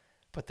still.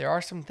 But there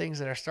are some things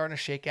that are starting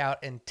to shake out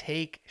and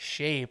take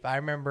shape. I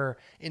remember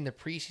in the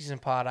preseason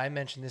pod, I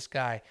mentioned this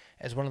guy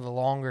as one of the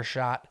longer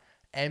shot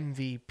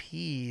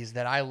MVPs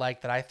that I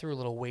like, that I threw a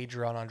little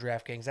wager on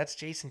DraftKings. That's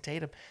Jason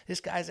Tatum. This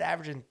guy's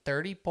averaging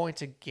 30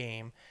 points a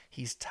game.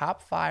 He's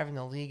top 5 in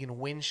the league in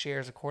win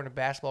shares according to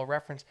Basketball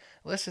Reference.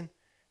 Listen,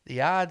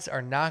 the odds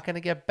are not going to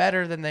get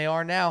better than they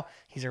are now.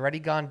 He's already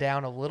gone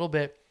down a little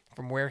bit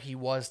from where he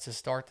was to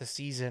start the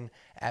season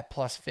at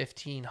plus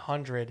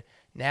 1,500.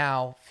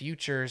 Now,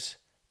 futures,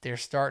 they're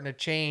starting to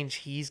change.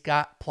 He's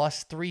got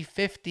plus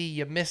 350.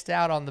 You missed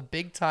out on the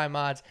big time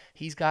odds.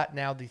 He's got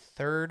now the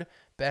third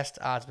best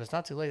odds, but it's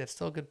not too late. That's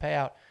still a good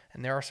payout.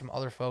 And there are some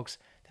other folks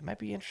that might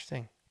be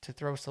interesting to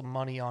throw some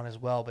money on as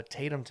well. But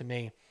Tatum, to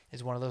me,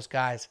 is one of those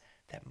guys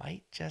that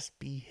might just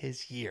be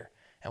his year.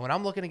 And when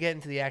I'm looking to get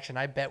into the action,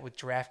 I bet with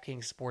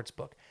DraftKings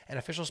Sportsbook, an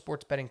official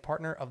sports betting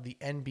partner of the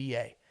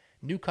NBA.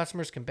 New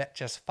customers can bet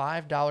just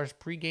 $5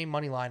 pregame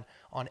moneyline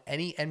on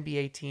any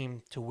NBA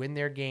team to win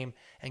their game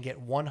and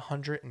get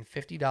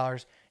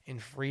 $150 in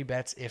free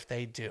bets if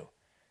they do.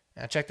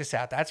 Now check this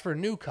out. That's for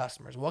new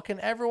customers. What can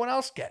everyone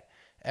else get?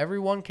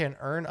 Everyone can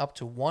earn up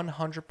to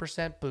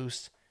 100%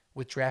 boost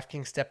with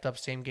DraftKings stepped up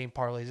same game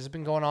parlays. This has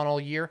been going on all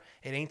year.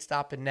 It ain't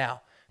stopping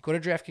now. Go to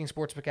DraftKings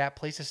Sportsbook app,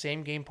 place a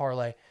same game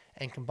parlay,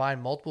 and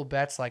combine multiple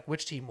bets like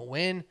which team will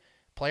win,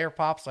 player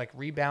props like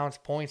rebounds,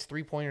 points,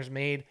 3-pointers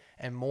made,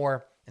 and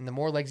more. And the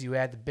more legs you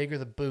add, the bigger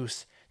the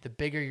boost, the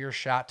bigger your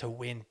shot to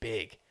win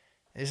big.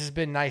 This has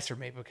been nice for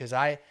me because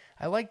I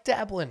like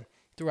dabbling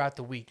throughout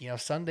the week. You know,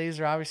 Sundays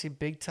are obviously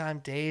big time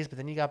days, but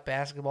then you got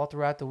basketball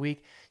throughout the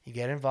week. You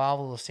get involved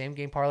with a little same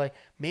game parlay.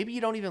 Maybe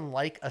you don't even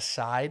like a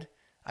side.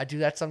 I do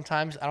that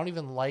sometimes. I don't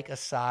even like a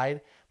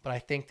side, but I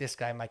think this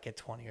guy might get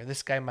 20 or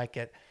this guy might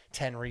get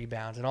 10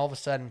 rebounds. And all of a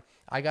sudden,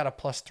 I got a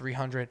plus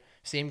 300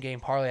 same game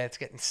parlay that's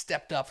getting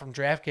stepped up from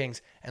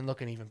DraftKings and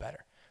looking even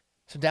better.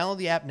 So download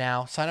the app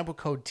now, sign up with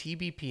code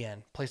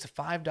TBPN, place a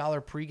 $5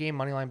 pregame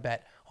moneyline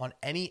bet on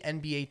any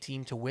NBA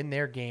team to win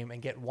their game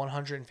and get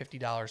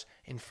 $150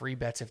 in free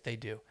bets if they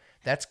do.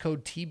 That's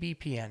code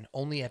TBPN,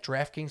 only at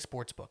DraftKings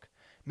Sportsbook.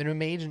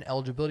 Minimum age and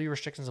eligibility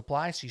restrictions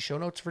apply. See show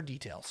notes for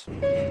details.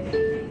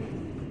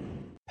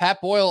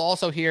 Pat Boyle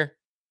also here,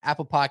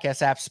 Apple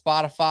Podcast app,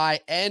 Spotify,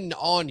 and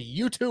on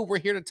YouTube. We're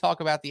here to talk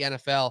about the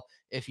NFL.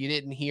 If you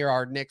didn't hear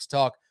our Knicks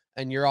talk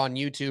and you're on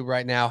YouTube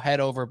right now,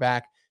 head over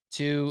back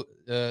to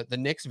the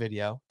Knicks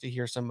video to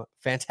hear some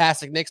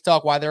fantastic Knicks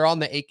talk while they're on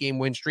the 8-game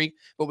win streak.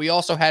 But we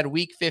also had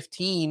week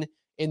 15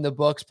 in the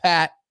books.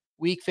 Pat,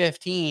 week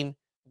 15,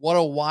 what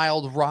a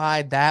wild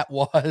ride that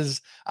was.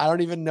 I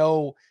don't even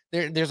know.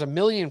 There's a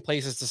million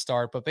places to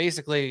start, but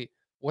basically,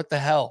 what the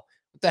hell?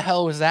 What the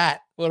hell was that?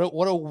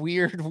 What a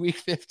weird week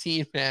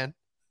 15, man.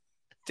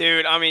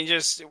 Dude, I mean,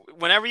 just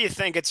whenever you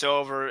think it's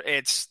over,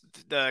 it's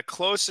the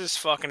closest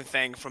fucking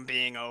thing from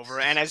being over.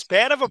 And as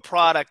bad of a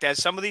product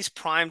as some of these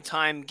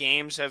primetime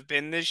games have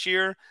been this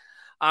year,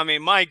 I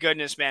mean, my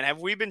goodness, man, have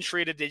we been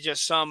treated to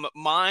just some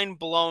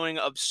mind-blowing,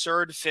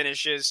 absurd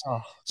finishes?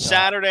 Oh,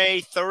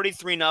 Saturday,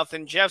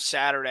 33-0, Jeff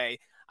Saturday.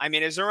 I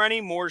mean, is there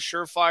any more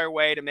surefire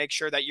way to make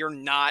sure that you're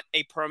not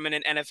a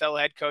permanent NFL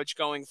head coach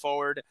going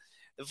forward?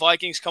 The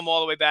Vikings come all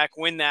the way back,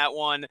 win that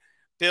one.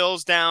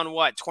 Bills down,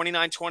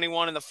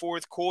 29-21 in the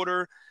fourth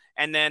quarter,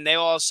 and then they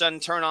all of a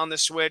sudden turn on the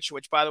switch,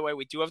 which, by the way,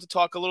 we do have to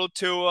talk a little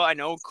Tua. I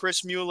know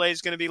Chris Muley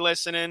is going to be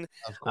listening.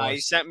 Of course. He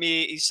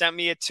sent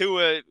me a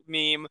Tua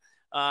meme.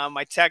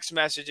 My text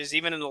messages,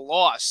 even in the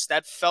loss,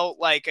 that felt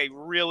like a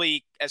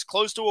really as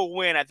close to a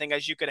win, I think,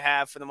 as you could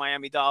have for the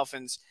Miami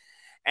Dolphins.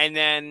 And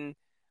then,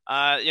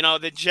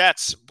 the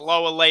Jets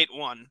blow a late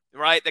one,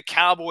 right? The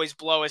Cowboys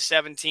blow a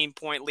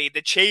 17-point lead.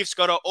 The Chiefs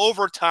go to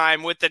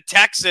overtime with the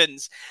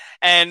Texans,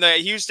 and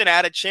Houston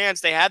had a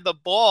chance. They had the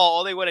ball.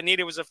 All they would have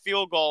needed was a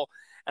field goal.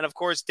 And, of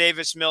course,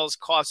 Davis Mills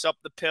coughs up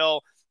the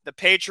pill. The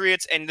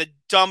Patriots, and the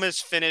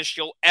dumbest finish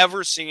you'll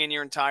ever see in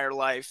your entire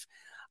life.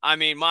 I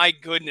mean, my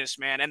goodness,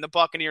 man. And the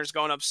Buccaneers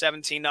going up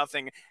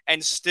 17-0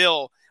 and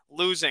still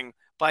losing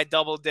by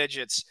double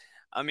digits.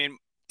 I mean,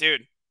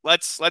 dude,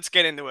 let's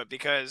get into it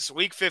because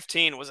week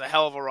 15 was a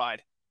hell of a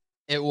ride.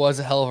 It was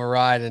a hell of a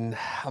ride, and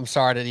I'm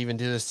sorry to even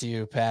do this to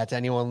you, Pat. To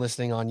anyone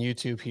listening on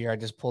YouTube here, I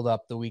just pulled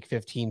up the week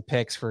 15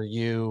 picks for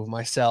you,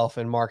 myself,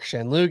 and Mark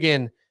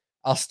Shanlugan.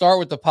 I'll start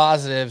with the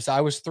positives.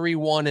 I was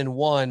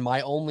 3-1-1.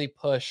 My only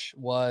push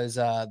was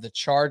the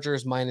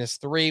Chargers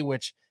 -3,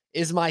 which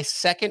is my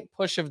second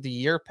push of the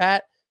year,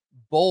 Pat.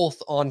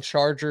 Both on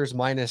Chargers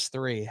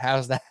 -3.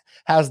 How's that?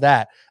 How's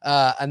that?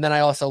 And then I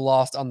also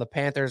lost on the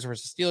Panthers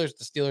versus Steelers.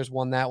 The Steelers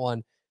won that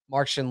one.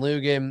 Mark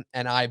Shinlugan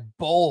and I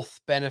both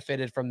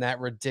benefited from that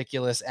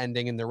ridiculous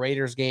ending in the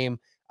Raiders game.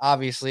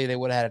 Obviously, they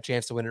would have had a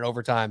chance to win in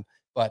overtime,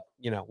 but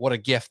what a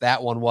gift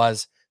that one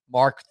was.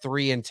 Mark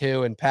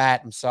 3-2, and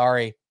Pat, I'm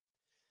sorry,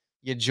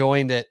 you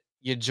joined it.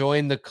 You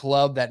joined the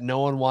club that no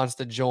one wants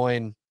to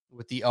join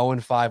with the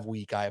 0-5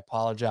 week. I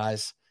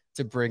apologize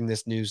to bring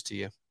this news to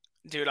you.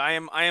 Dude, I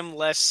am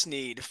less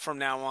Sneed from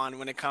now on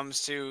when it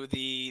comes to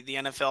the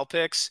NFL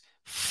picks.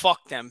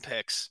 Fuck them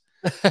picks.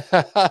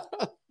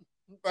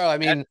 Bro, I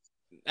mean,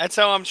 That's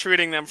how I'm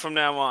treating them from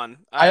now on.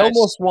 I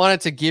almost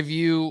wanted to give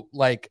you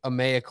like a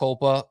mea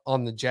culpa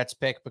on the Jets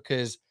pick,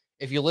 because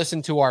if you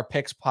listen to our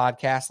picks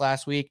podcast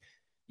last week,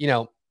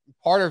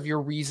 part of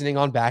your reasoning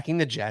on backing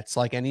the Jets,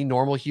 like any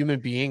normal human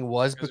being,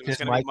 was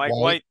because Mike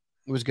White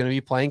was going to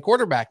be playing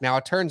quarterback. Now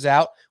it turns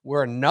out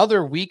we're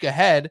another week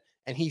ahead,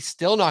 and he's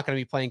still not going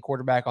to be playing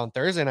quarterback on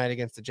Thursday night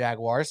against the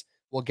Jaguars.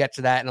 We'll get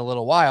to that in a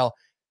little while.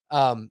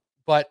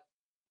 But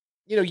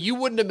you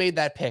wouldn't have made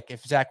that pick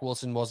if Zach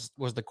Wilson was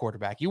the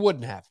quarterback. You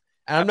wouldn't have.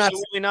 And I'm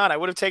Absolutely not. I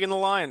would have taken the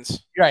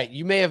Lions. Right.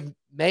 You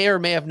may or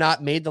may have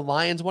not made the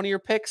Lions one of your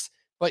picks,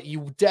 but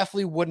you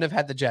definitely wouldn't have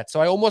had the Jets. So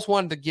I almost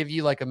wanted to give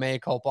you like a mea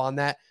culpa on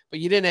that, but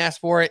you didn't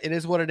ask for it. It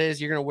is what it is.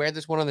 You're going to wear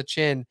this one on the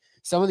chin.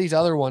 Some of these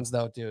other ones,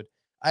 though, dude,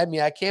 I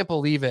mean, I can't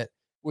believe it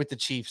with the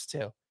Chiefs,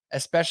 too,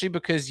 especially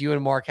because you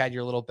and Mark had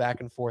your little back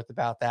and forth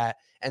about that.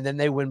 And then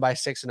they win by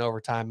 6 in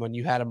overtime when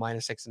you had a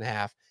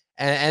 -6.5.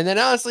 And then,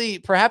 honestly,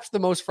 perhaps the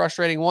most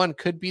frustrating one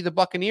could be the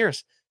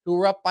Buccaneers, who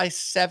were up by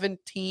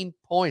 17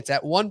 points.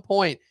 At one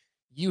point,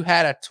 you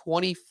had a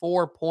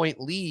 24-point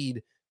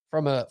lead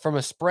from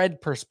a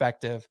spread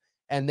perspective,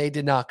 and they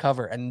did not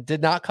cover, and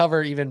did not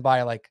cover even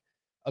by like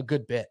a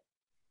good bit.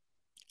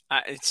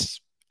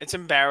 It's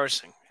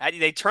embarrassing.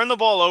 They turned the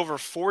ball over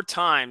 4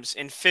 times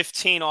in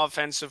 15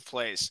 offensive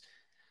plays.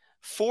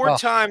 4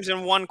 times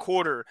in one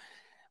quarter.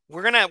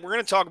 We're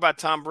gonna talk about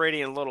Tom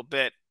Brady in a little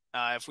bit.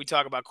 If we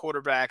talk about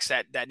quarterbacks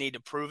that need to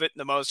prove it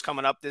the most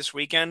coming up this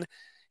weekend,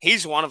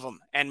 he's one of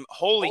them. And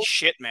holy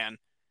shit, man.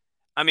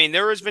 I mean,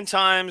 there has been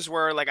times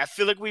where like I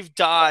feel like we've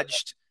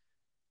dodged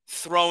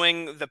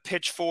throwing the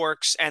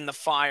pitchforks and the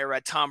fire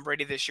at Tom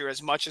Brady this year as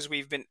much as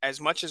we've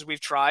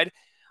tried.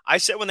 I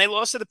said when they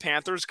lost to the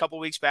Panthers a couple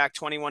weeks back,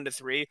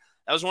 21-3,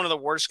 that was one of the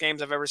worst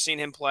games I've ever seen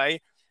him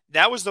play.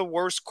 That was the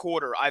worst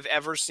quarter I've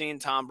ever seen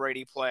Tom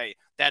Brady play,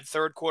 that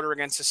third quarter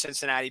against the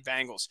Cincinnati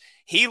Bengals.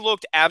 He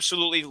looked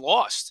absolutely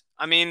lost.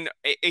 I mean,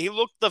 he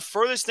looked the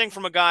furthest thing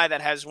from a guy that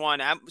has won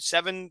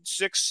 7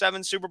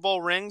 Super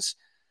Bowl rings.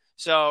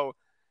 So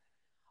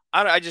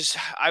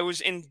I was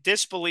in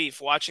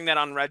disbelief watching that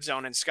on Red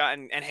Zone, and Scott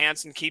and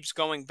Hansen keeps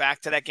going back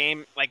to that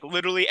game like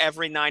literally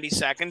every 90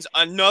 seconds.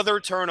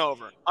 Another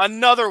turnover,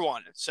 another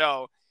one.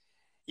 So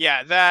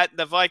yeah, that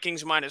the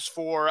Vikings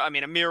 -4. I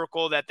mean, a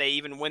miracle that they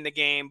even win the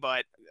game,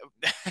 but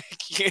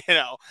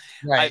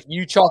right.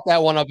 You chalk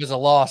that one up as a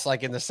loss,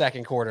 like in the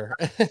second quarter.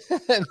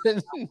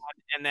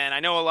 And then I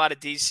know a lot of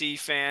DC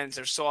fans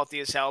are salty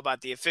as hell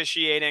about the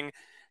officiating.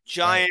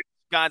 Giants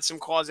got some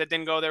calls that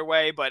didn't go their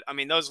way, but I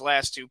mean, those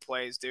last 2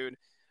 plays, dude.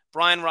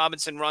 Brian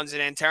Robinson runs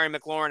it in. Terry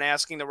McLaurin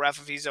asking the ref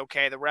if he's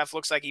okay. The ref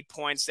looks like he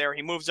points there.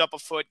 He moves up a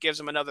foot, gives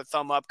him another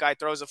thumb up. Guy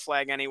throws a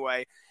flag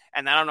anyway.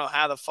 And I don't know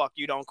how the fuck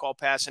you don't call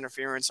pass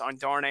interference on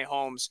Darnay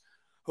Holmes,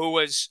 who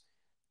was,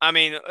 I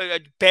mean,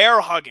 bear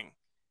hugging.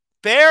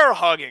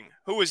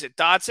 Who was it?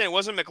 Dotson? It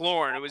wasn't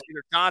McLaurin. It was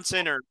either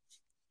Dotson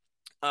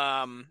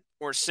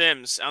or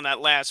Sims on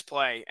that last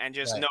play, and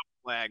just no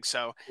flag.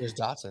 So here's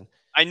Dotson.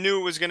 I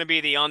knew it was going to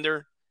be the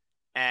under,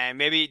 and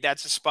maybe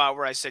that's a spot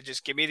where I said,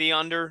 just give me the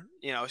under,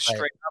 straight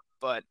up.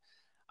 But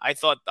I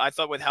thought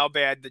with how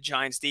bad the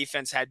Giants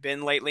defense had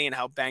been lately and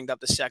how banged up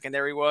the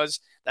secondary was,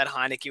 that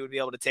Heineke would be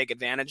able to take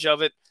advantage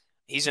of it.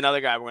 He's another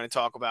guy we're going to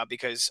talk about,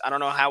 because I don't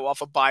know how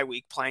off a bye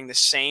week playing the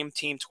same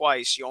team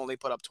twice, you only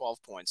put up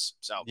 12 points.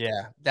 So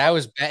yeah, that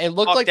was bad. It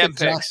looked like them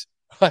picks.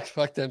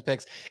 Fuck them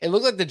picks. It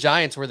looked like the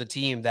Giants were the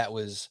team that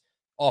was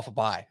off a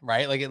bye,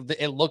 right? Like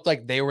it looked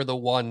like they were the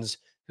ones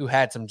who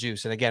had some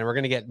juice. And again, we're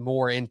going to get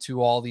more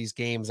into all these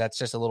games. That's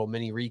just a little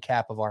mini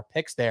recap of our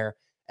picks there.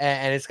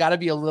 And it's got to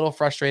be a little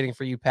frustrating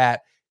for you,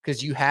 Pat,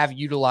 because you have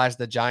utilized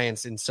the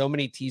Giants in so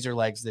many teaser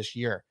legs this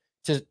year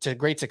to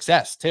great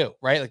success too,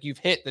 right? Like you've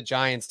hit the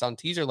Giants on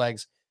teaser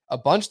legs a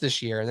bunch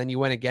this year, and then you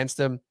went against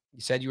them.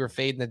 You said you were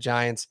fading the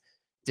Giants,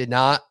 did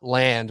not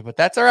land, but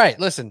that's all right.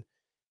 Listen,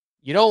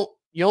 you don't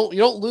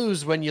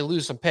lose when you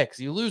lose some picks.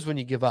 You lose when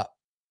you give up.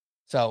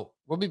 So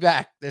we'll be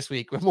back this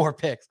week with more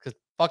picks, because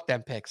fuck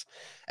them picks.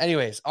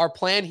 Anyways, our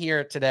plan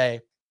here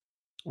today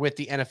with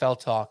the NFL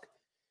talk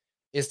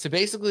is to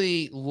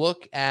basically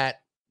look at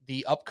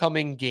the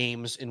upcoming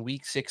games in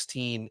week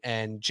 16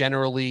 and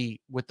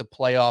generally with the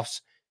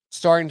playoffs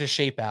starting to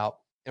shape out.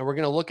 And we're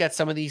going to look at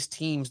some of these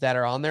teams that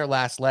are on their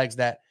last legs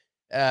that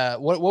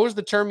What was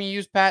the term you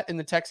used, Pat, in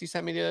the text you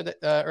sent me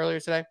earlier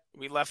today?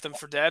 We left them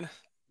for dead.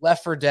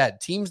 Left for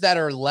dead. Teams that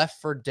are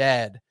left for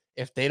dead,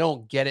 if they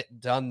don't get it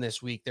done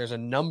this week, there's a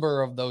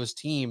number of those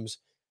teams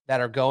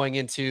that are going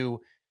into,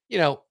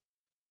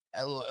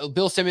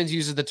 Bill Simmons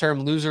uses the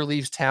term loser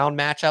leaves town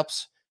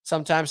matchups.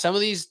 Sometimes some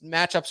of these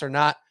matchups are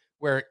not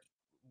where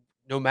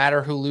no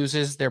matter who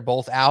loses, they're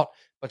both out.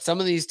 But some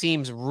of these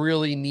teams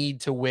really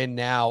need to win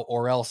now,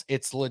 or else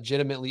it's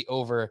legitimately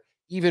over.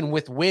 Even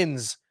with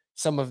wins,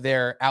 some of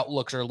their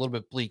outlooks are a little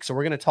bit bleak. So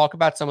we're going to talk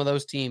about some of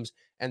those teams.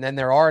 And then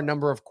there are a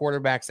number of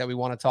quarterbacks that we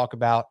want to talk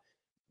about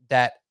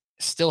that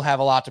still have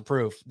a lot to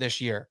prove this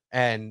year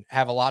and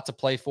have a lot to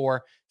play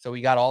for. So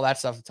we got all that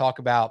stuff to talk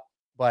about.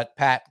 But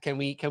Pat, can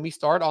we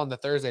start on the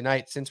Thursday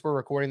night? Since we're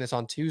recording this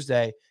on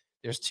Tuesday,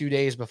 there's 2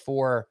 days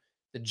before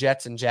the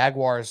Jets and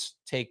Jaguars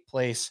take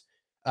place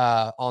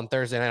on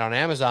Thursday night on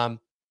Amazon.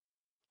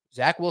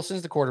 Zach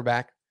Wilson's the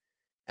quarterback.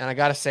 And I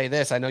got to say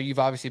this. I know you've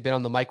obviously been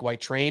on the Mike White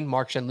train.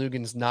 Mark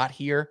Shenlugan's not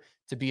here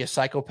to be a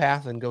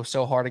psychopath and go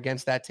so hard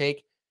against that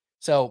take.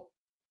 So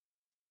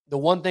the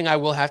one thing I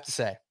will have to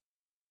say,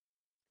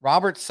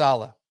 Robert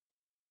Saleh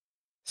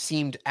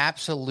seemed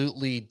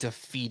absolutely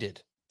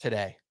defeated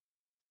today,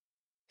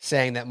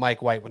 saying that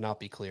Mike White would not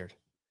be cleared.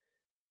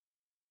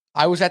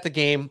 I was at the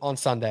game on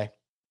Sunday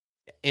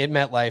in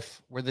MetLife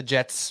where the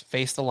Jets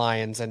faced the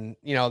Lions, and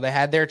they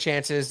had their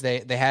chances.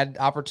 They had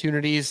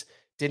opportunities,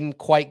 didn't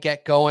quite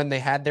get going. They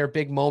had their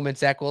big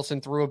moments. Zach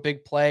Wilson threw a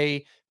big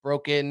play,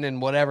 broke in,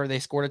 and whatever. They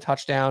scored a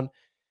touchdown.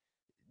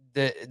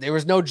 There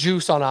was no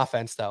juice on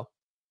offense, though.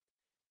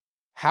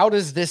 How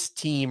does this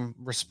team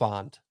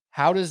respond?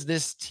 How does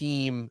this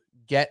team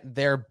get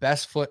their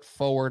best foot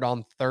forward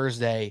on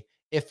Thursday,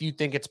 if you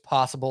think it's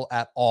possible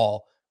at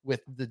all,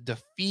 with the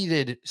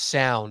defeated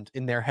sound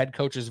in their head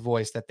coach's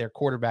voice that their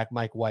quarterback,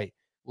 Mike White,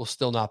 will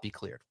still not be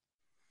cleared?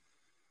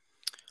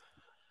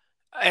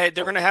 They're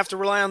going to have to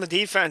rely on the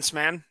defense,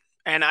 man.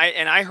 And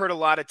I heard a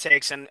lot of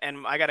takes, and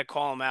I got to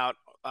call him out.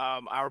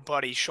 Our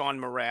buddy Sean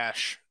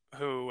Marash,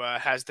 who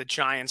has the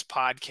Giants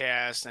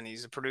podcast, and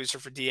he's a producer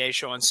for DA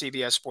Show on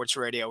CBS Sports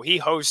Radio. He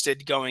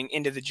hosted going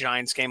into the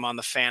Giants game on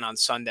The Fan on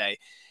Sunday.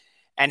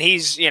 And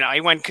he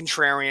went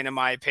contrarian, in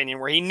my opinion,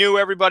 where he knew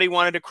everybody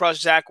wanted to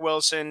crush Zach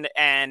Wilson,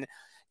 and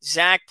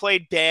Zach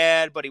played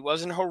bad, but he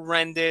wasn't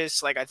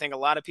horrendous. Like I think a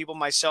lot of people,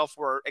 myself,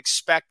 were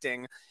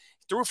expecting.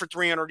 He threw for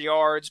 300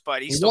 yards,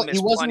 but he still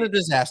missed wasn't plenty. a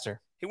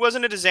disaster. He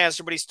wasn't a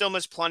disaster, but he still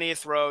missed plenty of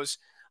throws.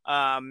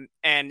 And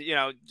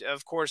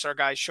of course, our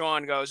guy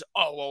Sean goes,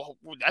 "Oh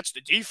well, that's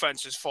the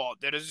defense's fault.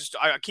 That is,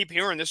 I keep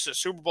hearing this is a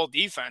Super Bowl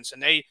defense,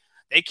 and they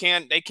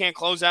can't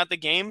close out the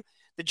game."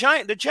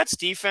 The Jets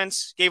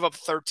defense gave up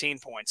 13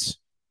 points.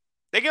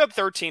 They gave up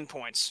 13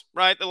 points,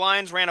 right? The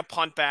Lions ran a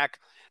punt back.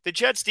 The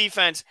Jets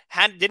defense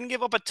didn't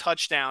give up a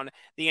touchdown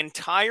the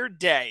entire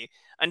day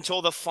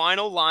until the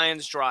final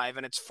Lions drive,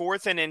 and it's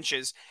 4th and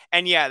inches.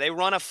 And yeah, they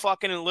run a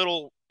fucking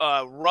little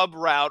rub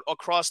route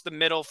across the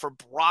middle for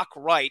Brock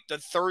Wright, the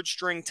 3rd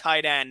string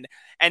tight end,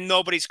 and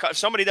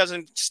somebody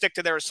doesn't stick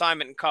to their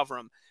assignment and cover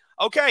him.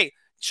 Okay.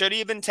 Should he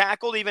have been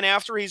tackled even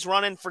after he's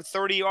running for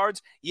 30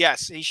 yards?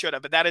 Yes, he should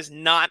have. But that is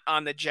not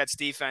on the Jets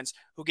defense,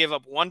 who gave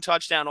up 1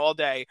 touchdown all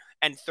day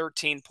and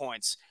 13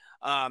 points.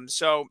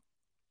 So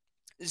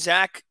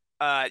Zach,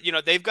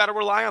 they've got to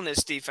rely on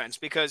this defense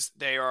because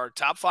they are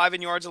top 5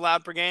 in yards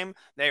allowed per game.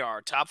 They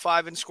are top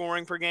 5 in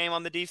scoring per game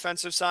on the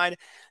defensive side.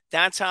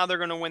 That's how they're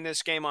going to win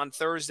this game on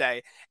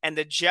Thursday. And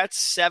the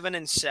Jets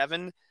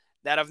 7-7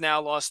 that have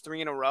now lost 3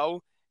 in a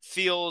row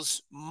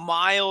feels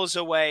miles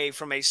away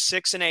from a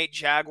 6-8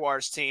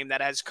 Jaguars team that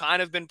has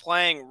kind of been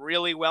playing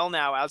really well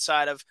now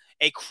outside of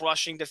a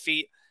crushing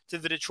defeat to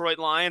the Detroit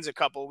Lions a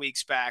couple of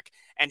weeks back.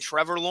 And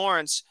Trevor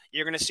Lawrence,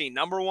 you're going to see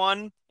number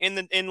 1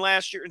 in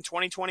last year in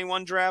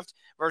 2021 draft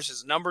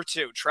versus number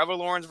 2. Trevor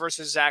Lawrence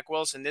versus Zach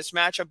Wilson. This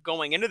matchup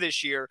going into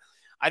this year,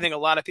 I think a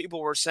lot of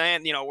people were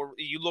saying,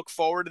 you look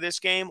forward to this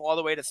game all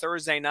the way to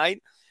Thursday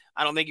night.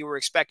 I don't think you were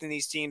expecting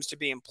these teams to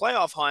be in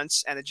playoff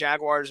hunts, and the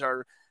Jaguars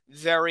are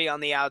very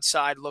on the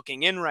outside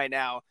looking in right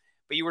now.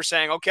 But you were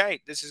saying,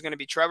 okay, this is going to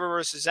be Trevor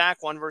versus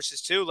Zach, 1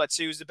 versus 2. Let's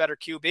see who's the better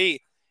QB.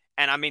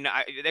 And I mean,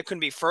 that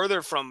couldn't be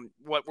further from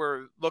what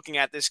we're looking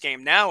at this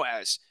game now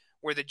as,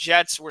 where the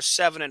Jets were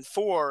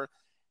 7-4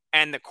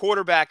 and the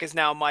quarterback is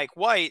now Mike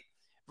White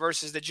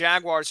versus the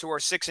Jaguars, who are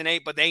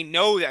 6-8, but they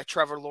know that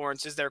Trevor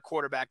Lawrence is their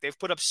quarterback. They've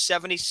put up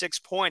 76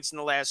 points in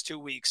the last 2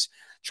 weeks.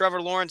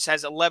 Trevor Lawrence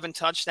has 11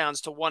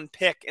 touchdowns to 1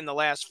 pick in the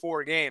last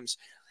 4 games.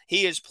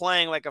 He is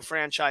playing like a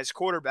franchise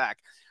quarterback.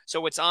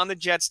 So it's on the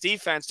Jets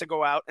defense to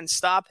go out and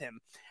stop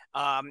him.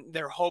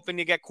 They're hoping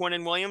to get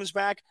Quinnen Williams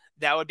back.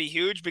 That would be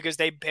huge because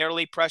they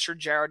barely pressured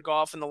Jared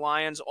Goff and the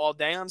Lions all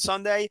day on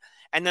Sunday.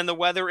 And then the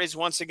weather is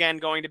once again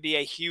going to be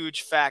a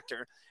huge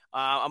factor.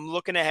 I'm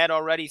looking ahead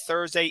already.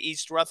 Thursday,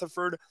 East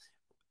Rutherford.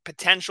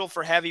 Potential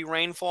for heavy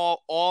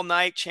rainfall all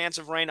night. Chance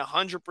of rain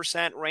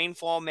 100%.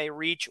 Rainfall may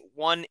reach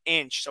 1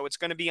 inch. So it's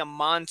going to be a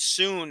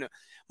monsoon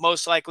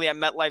most likely at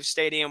MetLife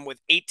Stadium with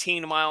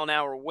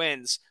 18-mile-an-hour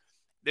winds.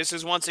 this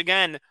is once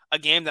again a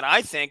game that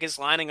I think is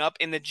lining up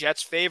in the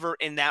Jets' favor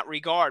in that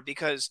regard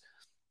because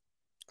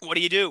what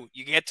do?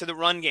 You get to the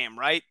run game,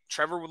 right?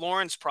 Trevor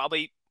Lawrence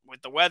probably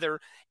with the weather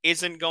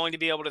isn't going to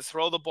be able to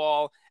throw the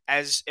ball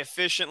as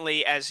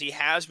efficiently as he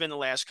has been the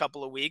last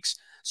couple of weeks.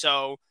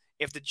 So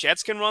if the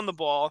Jets can run the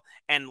ball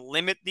and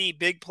limit the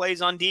big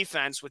plays on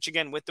defense, which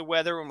again, with the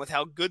weather and with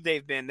how good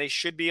they've been, they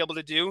should be able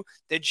to do,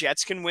 the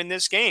Jets can win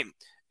this game.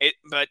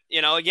 But,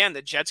 again,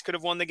 the Jets could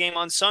have won the game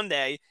on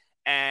Sunday,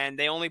 and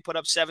they only put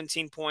up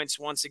 17 points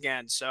once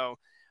again. So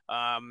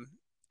um,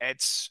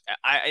 this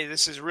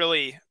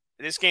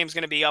game's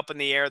going to be up in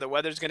the air. The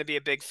weather's going to be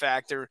a big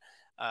factor,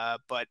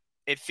 but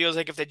it feels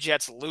like if the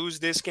Jets lose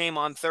this game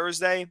on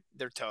Thursday,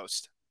 they're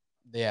toast.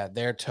 Yeah,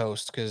 they're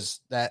toast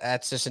because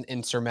that's just an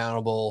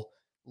insurmountable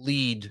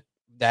lead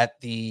that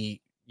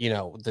the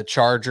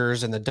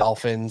Chargers and the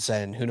Dolphins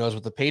and who knows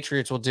what the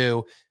Patriots will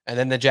do, and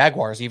then the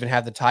Jaguars even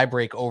have the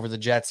tiebreak over the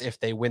Jets if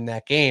they win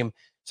that game.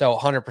 So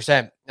 100%.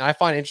 And I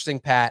find interesting,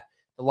 Pat,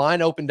 the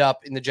line opened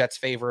up in the Jets'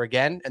 favor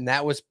again, and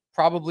that was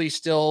probably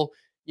still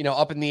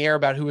up in the air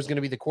about who was going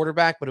to be the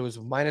quarterback, but it was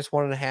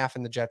 -1.5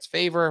 in the Jets'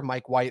 favor,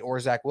 Mike White or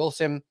Zach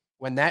Wilson.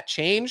 When that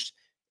changed,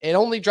 it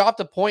only dropped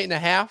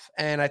 1.5,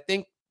 and I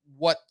think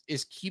what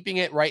is keeping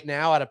it right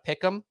now at a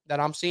pick 'em that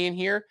I'm seeing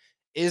here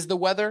is the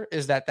weather,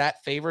 is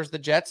that favors the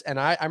Jets. And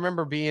I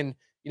remember being,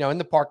 in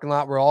the parking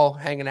lot, we're all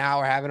hanging out,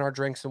 we're having our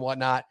drinks and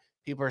whatnot.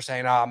 People are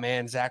saying, oh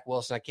man, Zach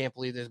Wilson, I can't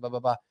believe this, blah, blah,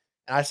 blah.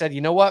 And I said,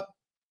 you know what?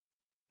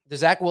 The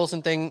Zach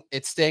Wilson thing,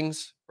 it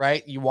stings,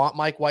 right? You want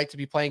Mike White to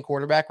be playing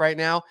quarterback right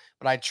now,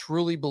 but I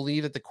truly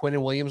believe that the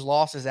Quinnen Williams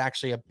loss is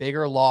actually a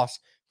bigger loss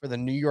for the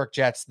New York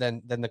Jets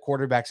than the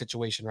quarterback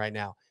situation right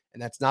now.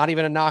 And that's not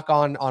even a knock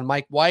on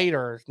Mike White,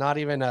 or it's not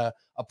even a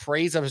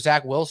praise of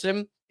Zach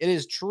Wilson. It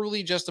is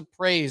truly just a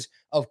praise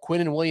of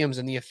Quinnen Williams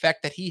and the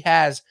effect that he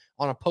has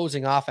on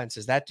opposing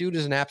offenses. That dude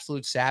is an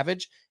absolute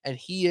savage, and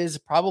he is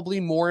probably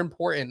more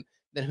important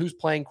than who's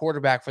playing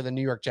quarterback for the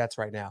New York Jets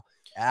right now.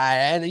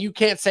 And you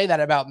can't say that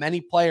about many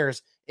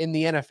players in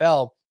the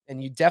NFL,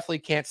 and you definitely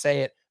can't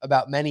say it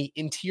about many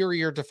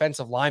interior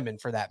defensive linemen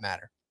for that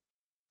matter.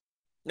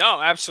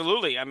 No,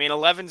 absolutely. I mean,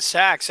 11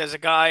 sacks as a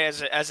guy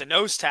as a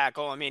nose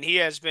tackle. I mean, he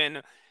has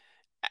been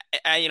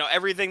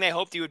everything they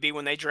hoped he would be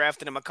when they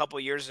drafted him a couple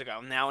years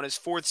ago. Now in his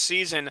fourth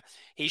season,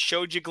 he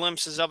showed you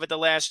glimpses of it the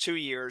last 2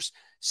 years.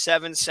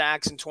 7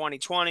 sacks in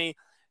 2020,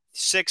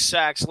 6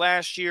 sacks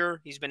last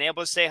year. He's been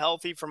able to stay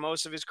healthy for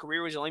most of his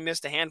career. He's only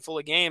missed a handful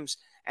of games.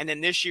 And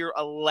then this year,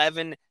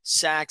 11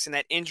 sacks. And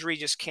that injury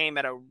just came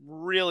at a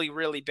really,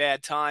 really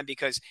bad time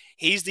because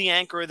he's the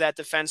anchor of that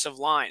defensive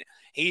line.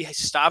 He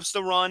stops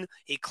the run,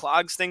 he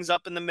clogs things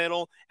up in the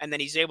middle, and then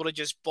he's able to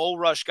just bull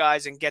rush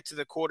guys and get to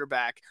the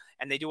quarterback.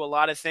 And they do a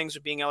lot of things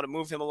with being able to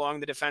move him along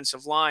the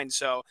defensive line.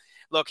 So,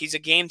 look, he's a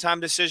game time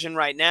decision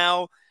right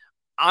now.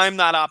 I'm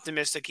not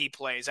optimistic he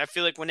plays. I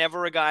feel like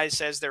whenever a guy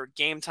says they're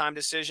game time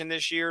decision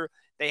this year,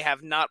 they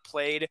have not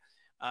played.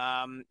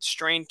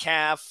 Strained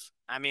calf.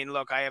 I mean,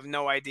 look, I have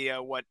no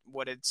idea what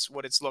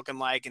it's looking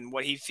like and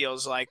what he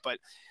feels like, but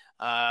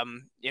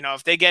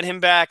if they get him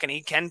back and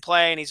he can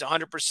play and he's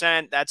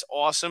 100%, that's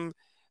awesome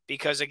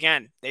because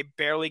again, they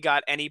barely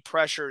got any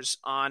pressures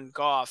on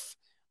Goff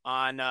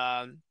on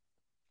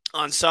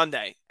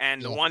Sunday.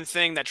 And the one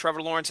thing that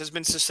Trevor Lawrence has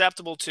been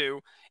susceptible to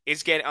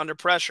is get under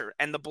pressure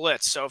and the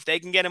blitz. So if they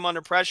can get him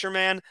under pressure,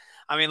 man,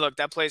 I mean, look,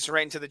 that plays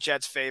right into the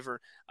Jets' favor.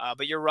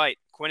 But you're right.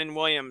 Quinnen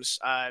Williams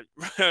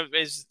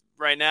is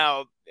right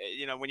now,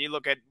 when you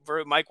look at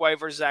Mike White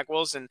versus Zach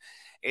Wilson,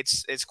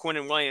 it's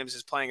Quinnen Williams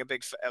is playing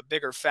a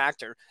bigger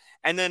factor.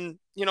 And then,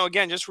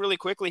 again, just really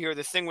quickly here,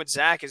 the thing with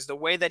Zach is the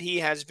way that he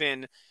has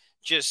been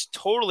just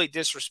totally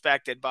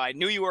disrespected by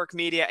New York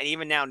media and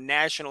even now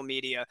national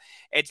media.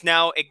 It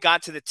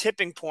got to the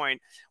tipping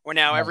point where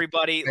now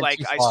everybody I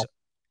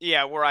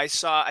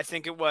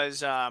think it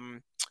was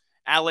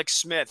Alex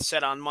Smith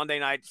said on Monday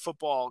Night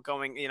Football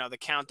going, the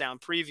countdown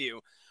preview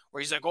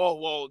where he's like, oh,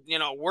 well,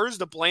 where's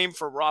the blame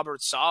for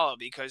Robert Saleh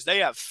because they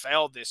have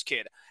failed this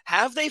kid.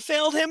 Have they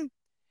failed him?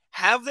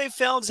 Have they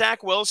failed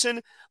Zach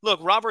Wilson? Look,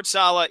 Robert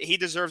Saleh, he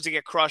deserves to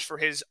get crushed for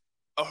his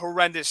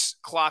horrendous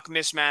clock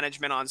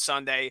mismanagement on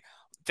Sunday,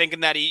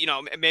 thinking that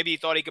maybe he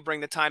thought he could bring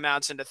the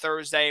timeouts into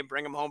Thursday and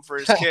bring them home for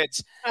his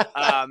kids.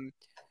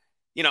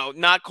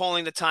 Not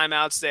calling the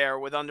timeouts there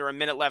with under a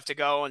minute left to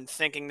go and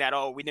thinking that,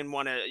 we didn't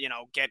want to,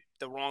 get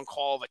the wrong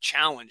call of a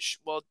challenge.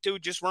 Well,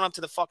 dude, just run up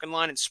to the fucking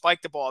line and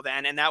spike the ball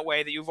then. And that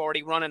way that you've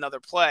already run another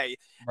play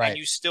and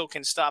you still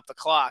can stop the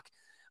clock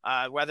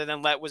rather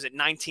than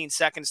 19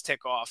 seconds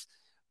tick off.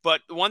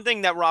 But one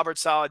thing that Robert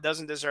Saleh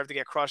doesn't deserve to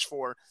get crushed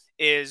for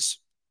is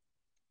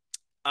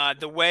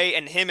the way,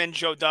 and him and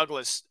Joe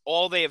Douglas,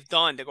 all they have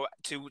done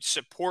to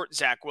support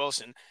Zach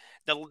Wilson.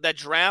 That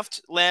draft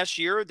last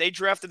year, they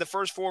drafted the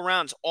first 4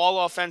 rounds,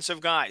 all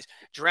offensive guys,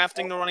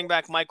 drafting the running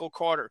back Michael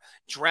Carter,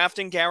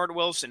 drafting Garrett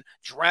Wilson,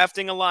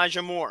 drafting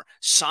Elijah Moore,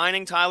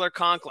 signing Tyler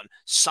Conklin,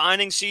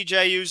 signing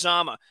C.J.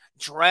 Uzama,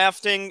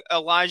 drafting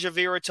Elijah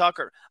Vera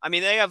Tucker. I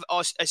mean, they have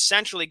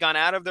essentially gone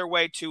out of their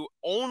way to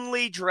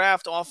only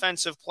draft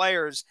offensive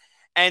players,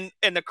 And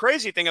the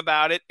crazy thing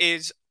about it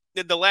is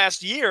that the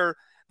last year,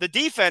 the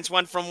defense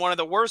went from one of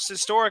the worst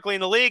historically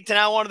in the league to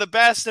now one of the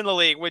best in the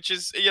league, which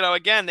is,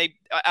 again, they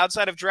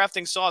outside of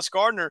drafting Sauce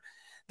Gardner,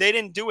 they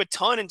didn't do a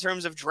ton in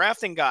terms of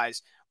drafting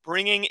guys.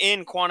 Bringing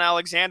in Quan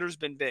Alexander's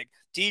been big.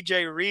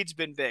 DJ Reed's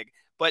been big.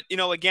 But,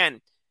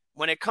 again,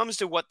 when it comes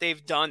to what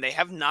they've done, they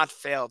have not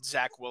failed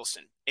Zach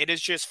Wilson. It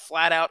is just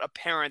flat out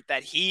apparent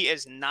that he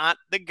is not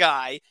the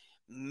guy.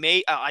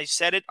 I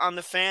said it on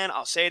the fan.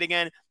 I'll say it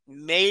again.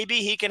 Maybe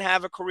he can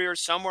have a career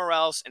somewhere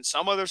else in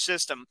some other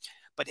system.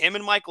 But him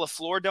and Mike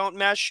LaFleur don't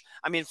mesh.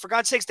 I mean, for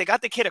God's sakes, they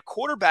got the kid a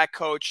quarterback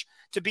coach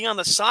to be on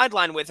the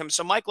sideline with him,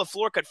 so Mike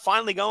LaFleur could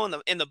finally go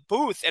in the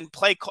booth and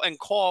play and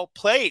call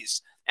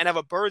plays and have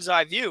a bird's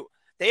eye view.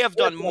 They have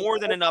done more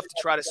than enough to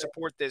try to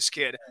support this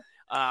kid.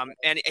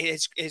 And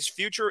his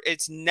future,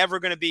 it's never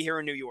going to be here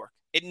in New York.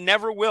 It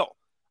never will.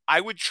 I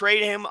would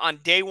trade him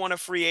on day one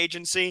of free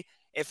agency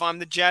if I'm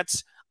the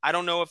Jets. I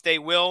don't know if they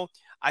will.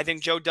 I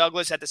think Joe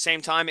Douglas at the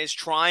same time is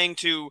trying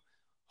to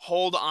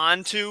hold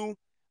on to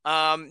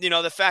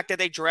the fact that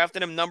they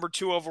drafted him number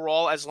 2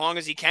 overall as long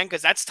as he can,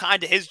 because that's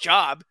tied to his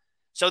job.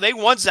 So they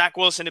want Zach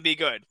Wilson to be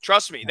good.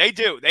 Trust me, they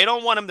do. They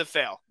don't want him to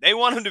fail. They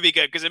want him to be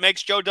good because it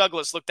makes Joe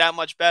Douglas look that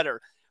much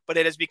better. But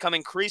it has become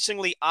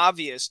increasingly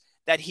obvious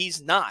that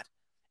he's not.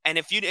 And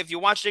if you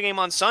watch the game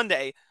on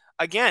Sunday,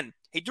 again,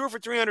 he threw for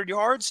 300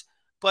 yards,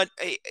 but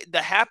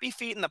the happy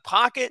feet in the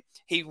pocket,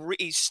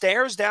 he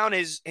stares down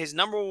his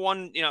number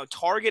one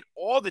target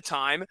all the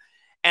time.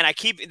 And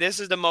this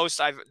is the most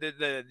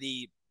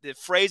the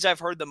phrase I've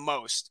heard the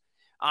most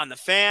on the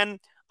fan,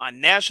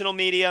 on national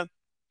media,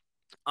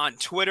 on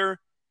Twitter,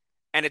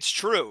 and it's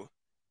true.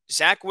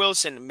 Zach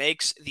Wilson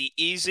makes the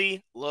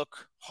easy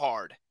look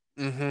hard.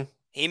 Mm-hmm.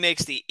 He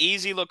makes the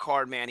easy look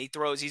hard, man.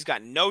 He's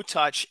got no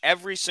touch.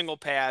 Every single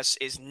pass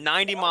is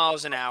 90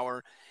 miles an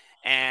hour,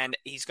 and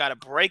he's got to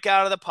break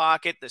out of the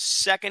pocket the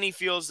second he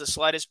feels the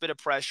slightest bit of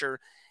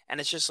pressure, and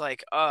it's just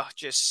like,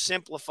 just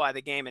simplify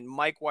the game, and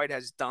Mike White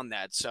has done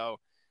that. So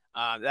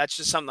that's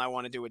just something I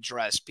wanted to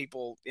address.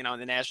 People, in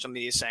the national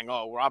media saying,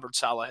 Robert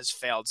Saleh has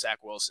failed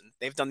Zach Wilson.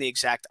 They've done the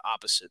exact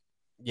opposite.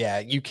 Yeah,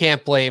 you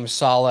can't blame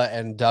Saleh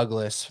and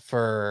Douglas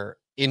for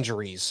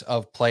injuries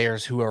of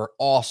players who are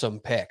awesome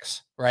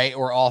picks, right?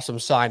 Or awesome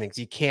signings.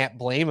 You can't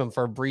blame him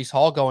for Breece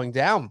Hall going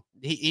down.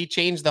 He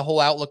changed the whole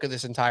outlook of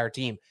this entire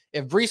team.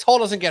 If Breece Hall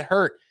doesn't get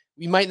hurt,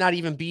 we might not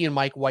even be in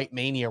Mike White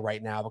mania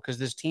right now because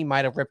this team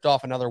might have ripped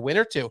off another win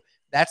or two.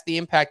 That's the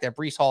impact that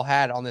Breece Hall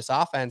had on this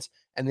offense,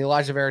 and the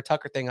Elijah Vera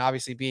Tucker thing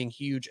obviously being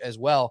huge as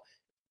well.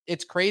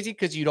 It's crazy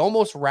because you'd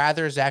almost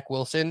rather Zach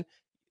Wilson,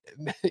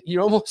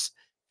 you'd almost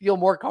feel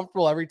more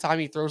comfortable every time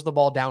he throws the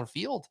ball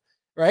downfield,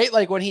 right?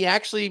 Like when he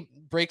actually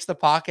breaks the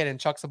pocket and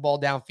chucks the ball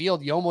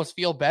downfield, you almost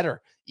feel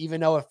better, even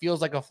though it feels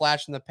like a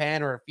flash in the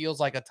pan or it feels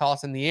like a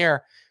toss in the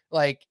air.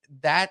 Like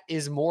that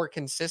is more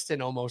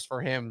consistent almost for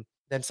him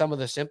than some of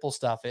the simple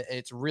stuff.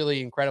 It's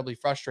really incredibly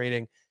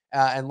frustrating.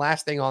 And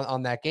last thing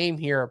on that game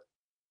here,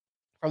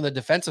 from the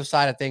defensive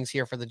side of things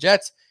here for the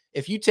Jets,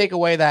 if you take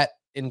away that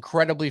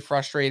incredibly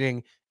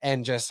frustrating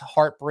and just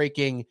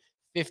heartbreaking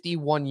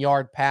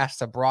 51-yard pass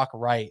to Brock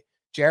Wright,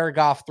 Jared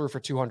Goff threw for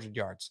 200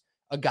 yards.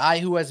 A guy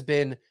who has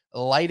been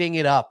lighting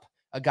it up,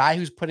 a guy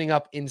who's putting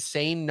up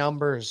insane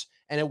numbers.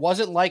 And it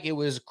wasn't like it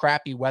was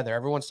crappy weather.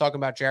 Everyone's talking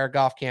about Jared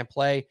Goff can't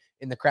play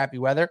in the crappy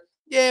weather.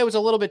 Yeah, it was a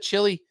little bit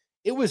chilly.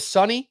 It was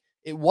sunny.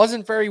 It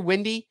wasn't very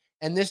windy.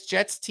 And this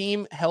Jets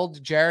team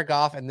held Jared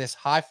Goff and this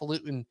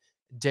highfalutin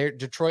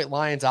Detroit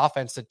Lions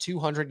offense to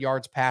 200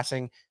 yards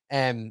passing.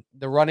 And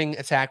the running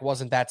attack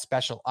wasn't that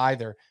special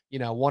either.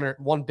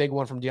 One big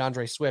one from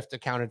DeAndre Swift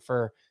accounted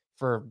for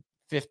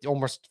 50,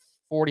 almost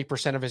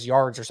 40% of his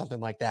yards or something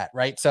like that,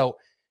 right? So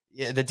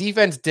yeah, the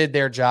defense did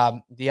their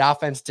job. The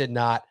offense did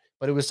not,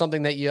 but it was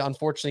something that you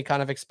unfortunately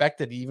kind of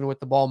expected. Even with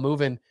the ball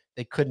moving,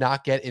 they could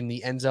not get in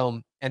the end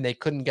zone, and they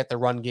couldn't get the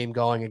run game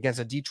going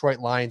against a Detroit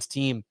Lions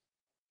team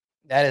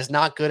that is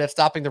not good at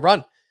stopping the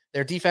run.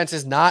 Their defense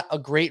is not a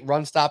great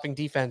run-stopping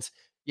defense,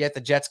 yet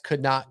the Jets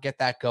could not get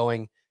that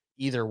going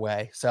either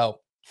way. So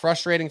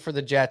frustrating for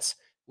the Jets.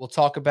 We'll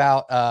talk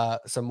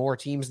about some more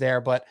teams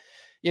there, but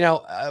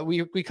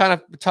we kind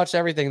of touched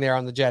everything there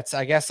on the Jets.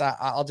 I guess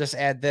I'll just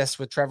add this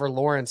with Trevor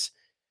Lawrence.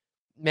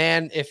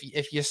 Man,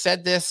 if you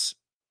said this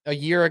a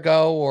year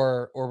ago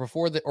or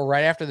before or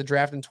right after the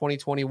draft in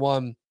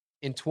 2021,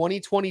 in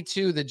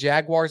 2022, the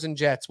Jaguars and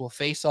Jets will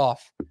face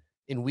off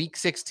in week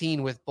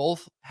 16 with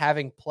both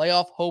having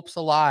playoff hopes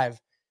alive,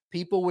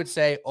 people would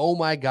say, oh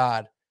my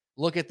God,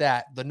 look at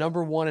that. The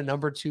number 1 and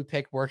number 2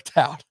 pick worked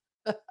out.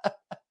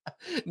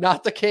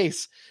 Not the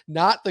case.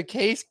 Not the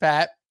case,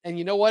 Pat. And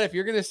you know what? If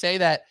you're going to say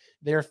that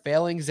they're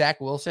failing Zach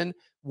Wilson,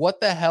 what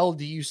the hell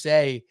do you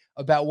say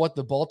about what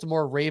the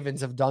Baltimore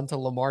Ravens have done to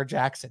Lamar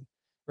Jackson,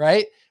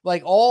 right?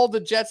 Like all the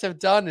Jets have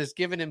done is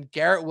given him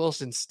Garrett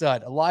Wilson,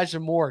 stud, Elijah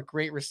Moore,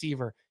 great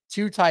receiver,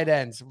 2 tight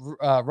ends,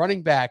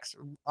 running backs,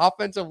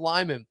 offensive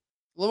linemen.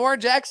 Lamar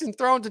Jackson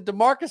thrown to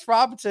Demarcus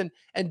Robinson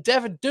and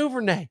Devin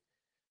Duvernay.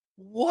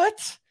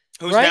 What?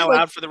 Who's now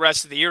out for the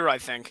rest of the year, I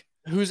think.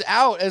 Who's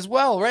out as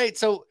well, right?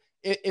 So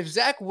if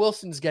Zach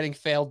Wilson's getting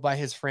failed by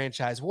his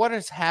franchise, what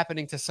is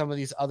happening to some of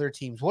these other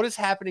teams? What is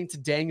happening to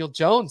Daniel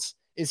Jones?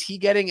 Is he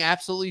getting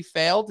absolutely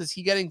failed? Is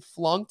he getting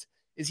flunked?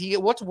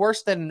 What's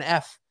worse than an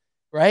F,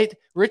 right?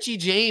 Richie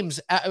James,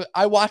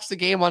 I watched the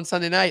game on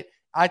Sunday night.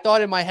 I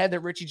thought in my head that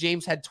Richie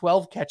James had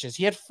 12 catches.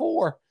 He had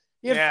 4.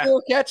 He had Yeah.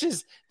 4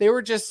 catches. They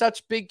were just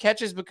such big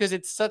catches because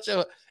it's such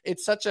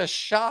a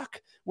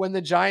shock when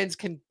the Giants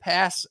can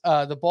pass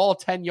the ball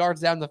 10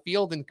 yards down the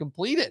field and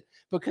complete it,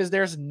 because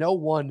there's no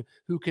one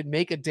who can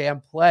make a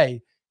damn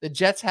play. The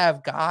Jets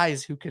have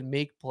guys who can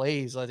make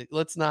plays.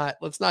 Let's not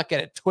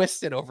get it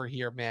twisted over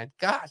here, man.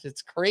 Gosh,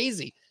 it's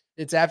crazy.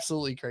 It's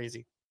absolutely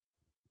crazy.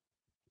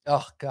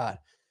 Oh God.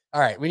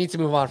 All right, we need to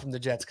move on from the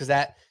Jets because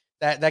that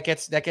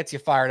gets you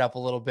fired up a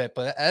little bit,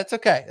 but that's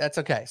okay. That's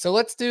okay. So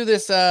let's do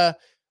this.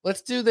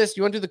 Let's do this.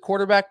 You want to do the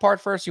quarterback part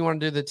first? You want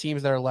to do the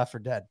teams that are left for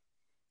dead?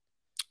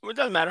 It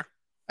doesn't matter.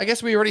 I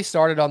guess we already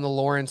started on the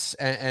Lawrence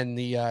and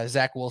the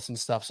Zach Wilson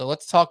stuff. So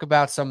let's talk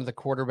about some of the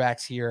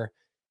quarterbacks here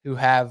who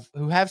have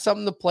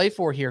something to play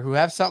for here, who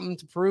have something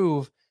to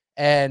prove.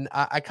 And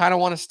I kind of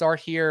want to start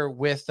here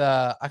with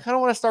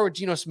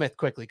Geno Smith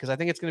quickly because I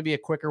think it's going to be a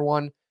quicker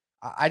one.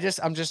 I'm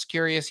just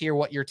curious here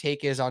what your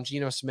take is on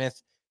Geno Smith.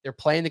 They're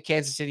playing the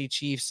Kansas City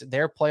Chiefs.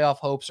 Their playoff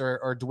hopes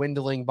are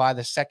dwindling by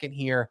the second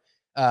here.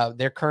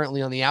 They're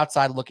currently on the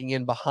outside looking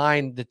in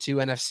behind the 2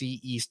 NFC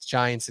East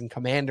Giants and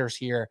Commanders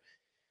here.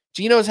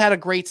 Geno's had a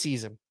great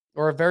season,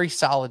 or a very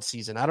solid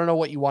season. I don't know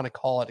what you want to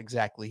call it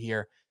exactly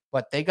here,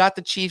 but they got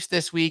the Chiefs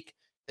this week.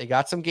 They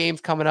got some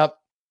games coming up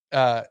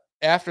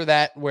after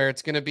that where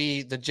it's going to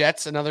be the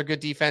Jets, another good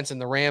defense, and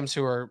the Rams,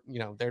 who are,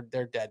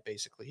 they're dead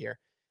basically here.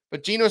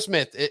 But Geno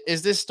Smith,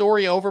 is this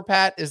story over,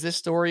 Pat? Is this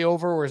story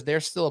over, or is there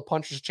still a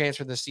puncher's chance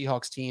for the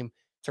Seahawks team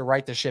to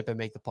right the ship and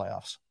make the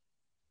playoffs?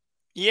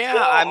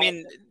 Yeah, I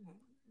mean,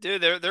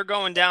 dude, they're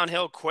going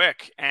downhill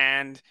quick,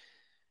 and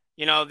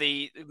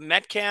the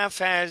Metcalf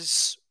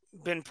has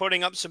been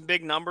putting up some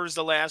big numbers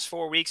the last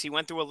 4 weeks. He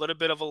went through a little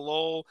bit of a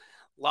lull.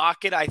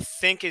 Lockett, I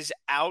think, is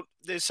out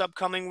this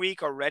upcoming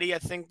week already. I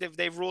think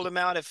they've ruled him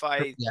out.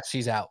 Yes,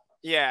 he's out.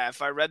 Yeah,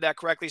 if I read that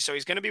correctly. So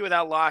he's going to be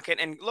without Lockett.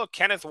 And look,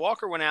 Kenneth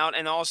Walker went out,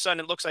 and all of a sudden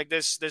it looks like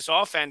this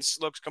offense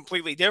looks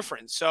completely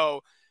different.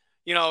 So,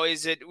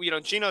 is it,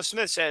 Geno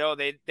Smith said, oh,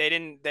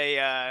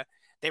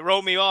 they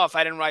wrote me off.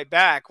 I didn't write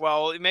back.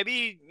 Well,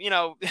 maybe,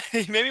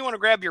 maybe you want to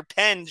grab your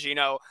pen,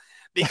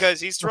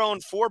 because he's thrown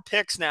 4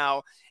 picks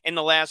now in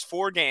the last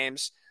 4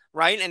 games,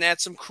 right? And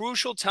at some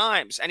crucial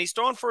times. And he's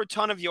thrown for a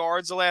ton of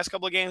yards the last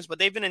couple of games, but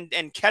they've been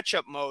in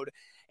catch-up mode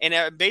in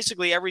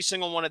basically every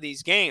single one of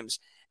these games.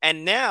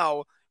 And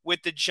now,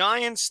 with the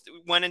Giants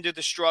went into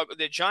the struggle,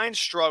 the Giants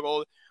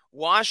struggled.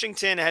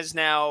 Washington has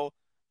now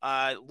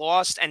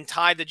lost and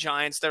tied the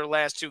Giants their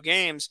last 2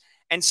 games.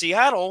 And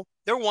Seattle,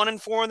 they're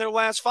 1-4 in their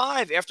last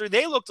 5 after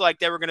they looked like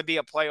they were going to be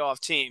a playoff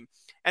team.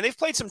 And they've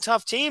played some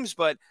tough teams,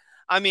 but,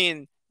 I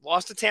mean,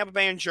 lost to Tampa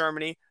Bay in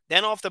Germany.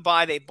 Then off the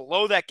bye, they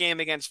blow that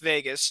game against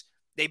Vegas.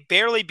 They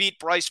barely beat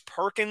Bryce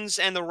Perkins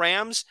and the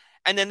Rams.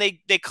 And then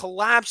they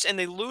collapse and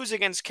they lose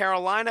against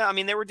Carolina. I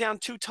mean, they were down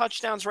 2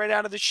 touchdowns right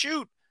out of the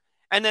chute.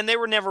 And then they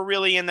were never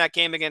really in that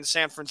game against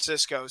San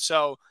Francisco.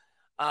 So,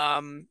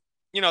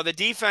 the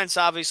defense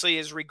obviously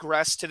has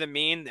regressed to the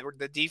mean.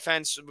 The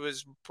defense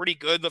was pretty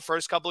good the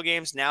first couple of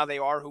games. Now they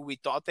are who we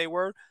thought they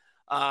were.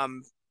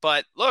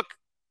 But look,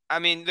 I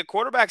mean, the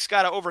quarterback's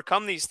got to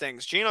overcome these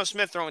things. Geno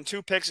Smith throwing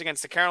 2 picks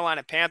against the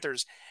Carolina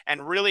Panthers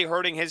and really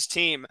hurting his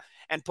team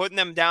and putting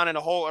them down in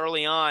a hole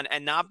early on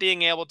and not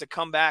being able to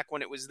come back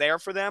when it was there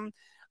for them.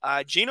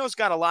 Geno's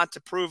got a lot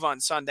to prove on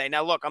Sunday.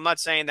 Now, look, I'm not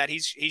saying that he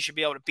should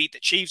be able to beat the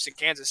Chiefs in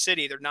Kansas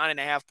City. They're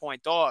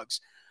 9.5-point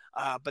dogs,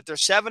 but they're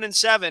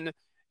 7-7,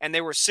 and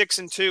they were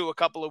 6-2 a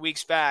couple of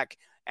weeks back.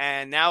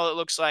 And now it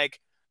looks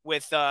like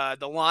with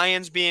the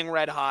Lions being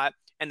red hot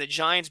and the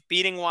Giants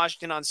beating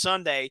Washington on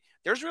Sunday,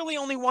 there's really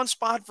only one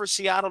spot for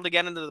Seattle to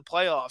get into the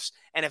playoffs.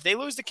 And if they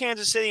lose to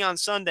Kansas City on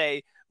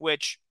Sunday,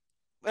 which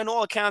in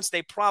all accounts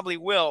they probably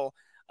will,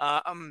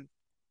 they're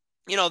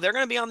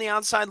going to be on the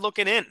outside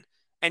looking in.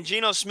 And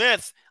Geno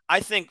Smith, I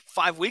think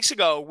 5 weeks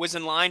ago, was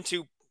in line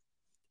to,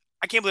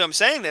 I can't believe I'm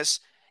saying this,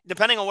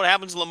 depending on what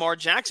happens to Lamar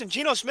Jackson,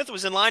 Geno Smith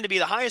was in line to be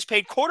the highest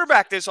paid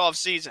quarterback this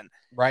offseason.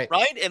 Right.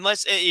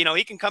 Unless,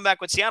 he can come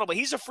back with Seattle, but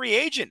he's a free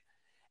agent.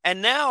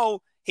 And now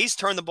he's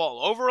turned the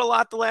ball over a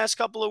lot the last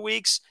couple of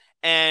weeks,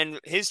 and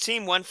his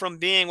team went from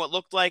being what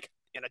looked like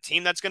a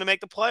team that's going to make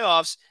the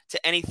playoffs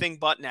to anything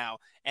but now.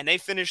 And they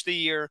finished the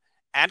year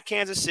at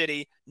Kansas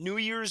City, New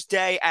Year's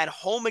Day at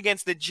home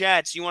against the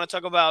Jets. You want to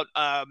talk about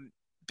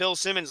Bill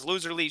Simmons,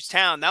 loser leaves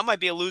town. That might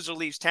be a loser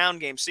leaves town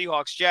game,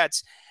 Seahawks,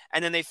 Jets.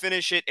 And then they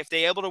finish it. If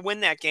they're able to win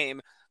that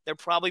game, they're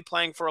probably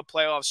playing for a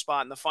playoff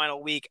spot in the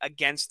final week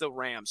against the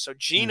Rams. So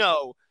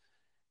Geno,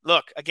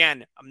 look,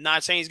 again, I'm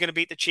not saying he's going to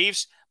beat the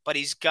Chiefs, but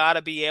he's got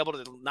to be able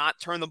to not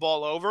turn the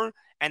ball over.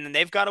 And then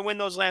they've got to win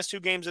those last 2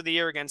 games of the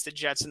year against the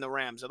Jets and the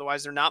Rams.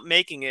 Otherwise, they're not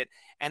making it.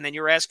 And then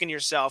you're asking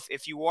yourself,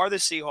 if you are the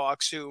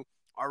Seahawks who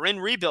are in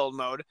rebuild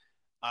mode,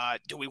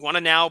 do we want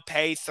to now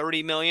pay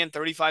 $30 million,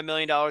 $35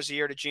 million a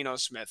year to Geno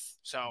Smith?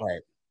 So,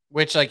 right.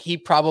 which like he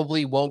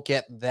probably won't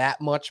get that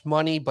much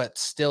money, but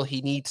still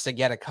he needs to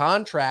get a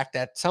contract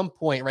at some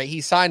point, right? He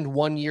signed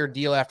 1 year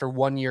deal after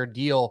 1 year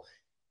deal.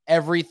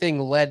 Everything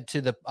led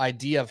to the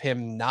idea of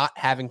him not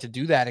having to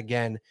do that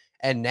again.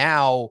 And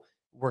now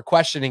we're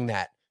questioning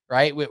that,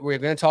 right? We're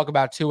going to talk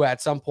about Tua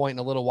at some point in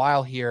a little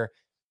while here.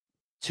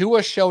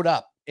 Tua showed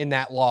up in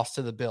that loss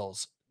to the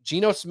Bills.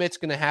 Geno Smith's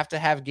going to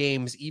have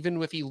games,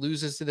 even if he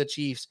loses to the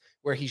Chiefs,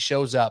 where he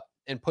shows up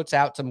and puts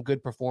out some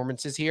good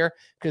performances here,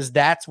 because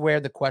that's where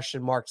the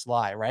question marks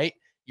lie, right?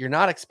 You're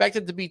not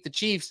expected to beat the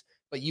Chiefs,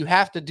 but you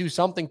have to do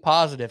something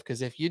positive,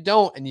 because if you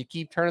don't and you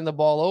keep turning the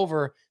ball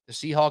over, the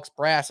Seahawks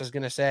brass is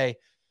going to say,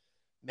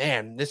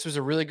 man, this was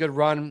a really good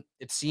run.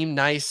 It seemed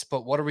nice,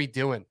 but what are we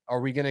doing? Are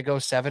we going to go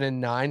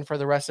 7-9 for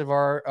the rest of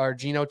our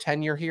Geno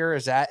tenure here?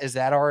 Is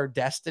that our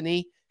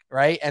destiny?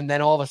 Right. And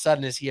then all of a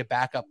sudden, is he a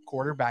backup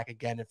quarterback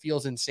again? It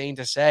feels insane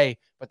to say,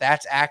 but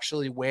that's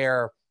actually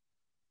where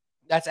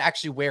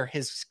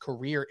his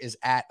career is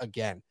at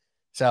again.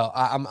 So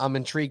I'm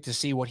intrigued to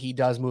see what he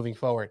does moving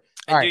forward.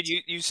 All And right.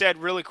 dude, you said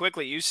really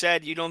quickly, you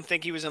said you don't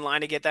think he was in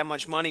line to get that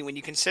much money. When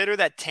you consider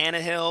that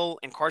Tannehill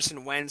and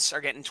Carson Wentz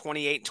are getting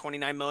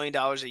 $28-29 million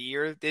a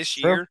year this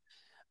True. year,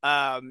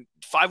 5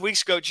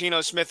 weeks ago, Geno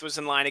Smith was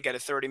in line to get a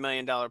 $30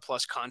 million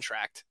plus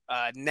contract.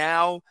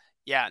 Now,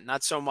 yeah,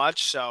 not so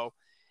much. So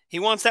he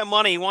wants that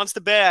money. He wants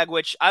the bag,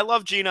 which I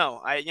love Geno.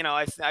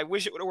 I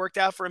wish it would have worked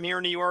out for him here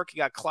in New York. He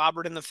got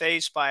clobbered in the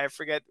face by, I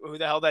forget who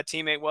the hell that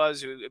teammate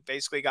was, who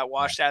basically got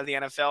washed out of the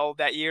NFL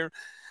that year.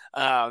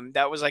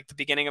 That was like the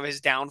beginning of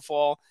his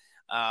downfall.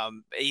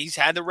 He's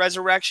had the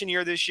resurrection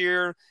year this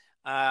year,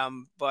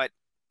 but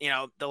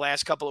the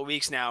last couple of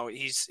weeks now,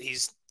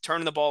 he's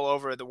turning the ball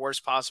over at the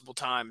worst possible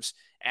times.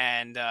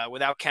 And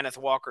without Kenneth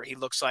Walker, he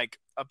looks like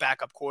a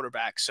backup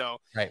quarterback. So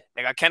Right.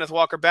 they got Kenneth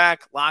Walker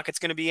back. Lockett's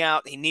going to be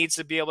out. He needs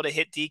to be able to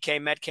hit DK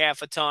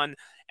Metcalf a ton,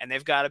 and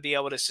they've got to be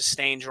able to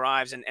sustain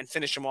drives and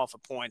finish them off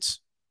of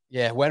points.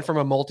 Yeah, went from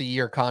a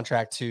multi-year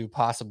contract to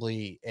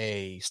possibly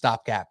a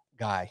stopgap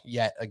guy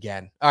yet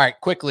again. All right,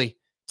 quickly,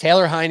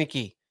 Taylor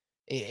Heineke.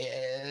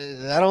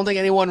 I don't think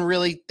anyone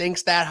really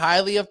thinks that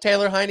highly of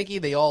Taylor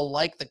Heineke. They all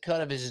like the cut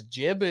of his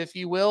jib, if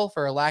you will,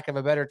 for a lack of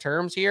a better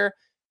terms here.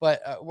 But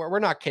we're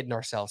not kidding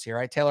ourselves here,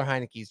 right? Taylor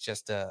Heineke's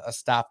just a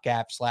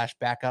stopgap slash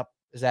backup.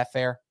 Is that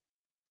fair?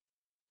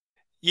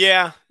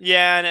 Yeah,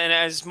 and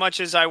as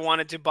much as I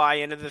wanted to buy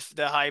into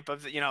the hype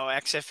of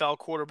XFL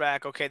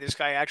quarterback, okay, this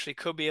guy actually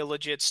could be a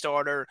legit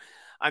starter.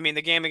 I mean,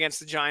 the game against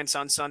the Giants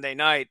on Sunday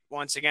night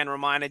once again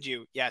reminded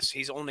you, yes,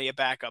 he's only a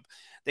backup.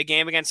 The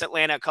game against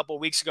Atlanta a couple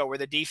of weeks ago, where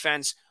the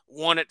defense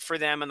won it for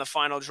them in the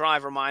final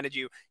drive, reminded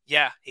you,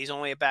 yeah, he's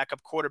only a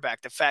backup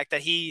quarterback. The fact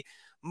that he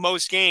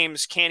most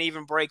games can't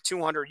even break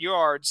 200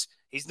 yards.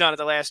 He's done it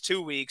the last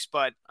 2 weeks,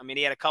 but I mean,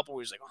 he had a couple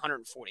where he was like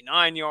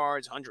 149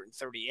 yards,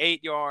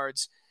 138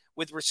 yards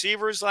with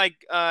receivers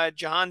like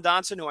Jahan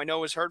Dotson, who I know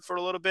was hurt for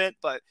a little bit,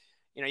 but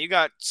you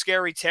got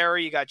Scary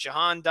Terry, you got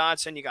Jahan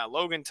Dotson, you got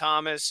Logan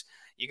Thomas,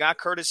 you got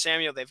Curtis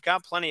Samuel. They've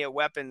got plenty of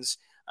weapons,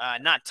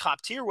 not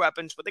top tier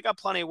weapons, but they got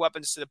plenty of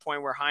weapons to the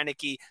point where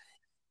Heineke,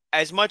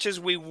 as much as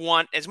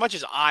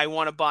I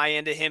want to buy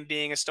into him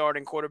being a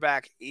starting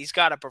quarterback, he's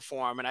got to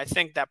perform. And I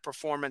think that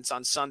performance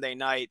on Sunday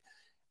night,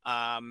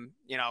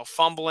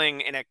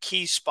 fumbling in a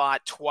key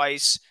spot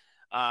twice,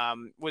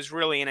 was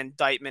really an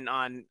indictment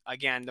on,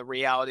 again, the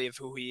reality of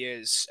who he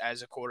is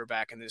as a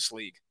quarterback in this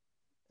league.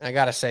 I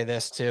got to say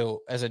this too.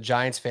 As a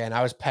Giants fan,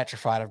 I was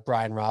petrified of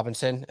Brian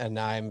Robinson, and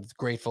I'm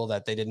grateful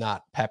that they did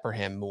not pepper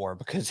him more,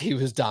 because he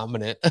was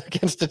dominant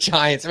against the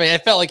Giants. I mean, I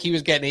felt like he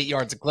was getting 8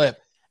 yards a clip.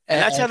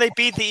 And that's how they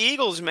beat the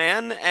Eagles,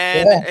 man.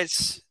 And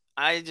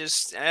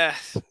Yeah.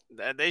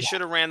 they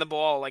should have ran the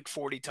ball like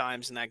 40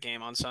 times in that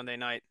game on Sunday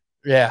night.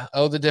 Yeah.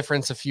 Oh, the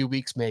difference a few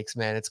weeks makes,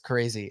 man. It's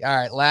crazy. All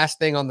right. Last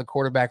thing on the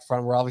quarterback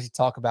front. We'll obviously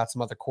talk about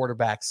some other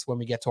quarterbacks when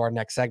we get to our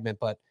next segment,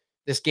 but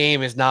this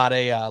game is not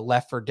a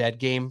left for dead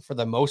game for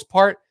the most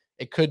part.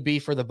 It could be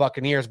for the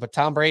Buccaneers, but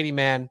Tom Brady,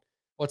 man,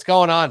 what's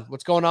going on?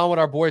 What's going on with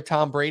our boy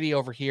Tom Brady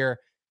over here?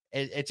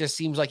 It just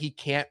seems like he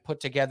can't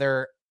put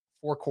together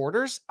 4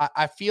 quarters.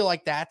 I feel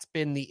like that's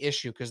been the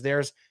issue, because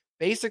there's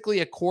basically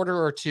a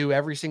quarter or two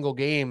every single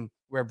game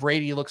where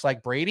Brady looks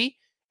like Brady.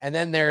 And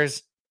then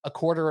there's a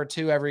quarter or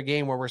two every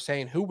game where we're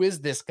saying, who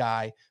is this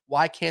guy?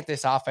 Why can't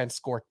this offense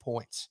score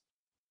points?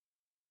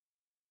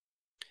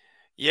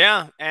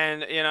 Yeah.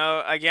 And,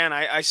 again,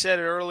 I said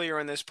it earlier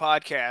in this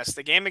podcast.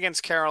 The game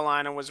against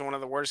Carolina was one of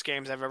the worst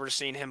games I've ever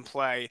seen him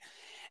play.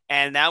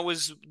 And that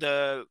was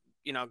because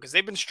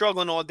they've been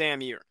struggling all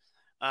damn year.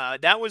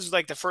 That was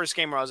like the first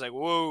game where I was like,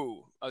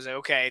 whoa. I was like,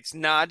 okay, it's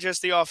not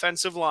just the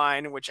offensive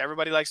line, which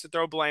everybody likes to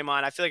throw blame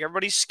on. I feel like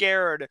everybody's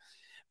scared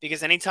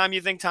because anytime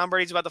you think Tom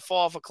Brady's about to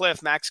fall off a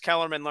cliff, Max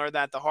Kellerman learned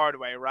that the hard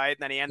way, right? And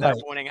then he ended up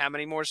Right. winning how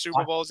many more Super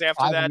Five, Bowls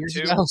after five that, years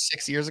too? ago,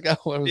 6 years ago.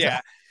 What was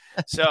Yeah.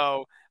 that?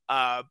 So,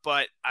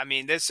 but I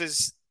mean, this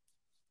is,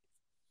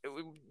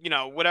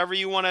 whatever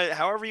you want to,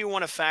 however you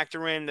want to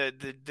factor in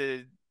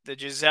the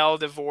Giselle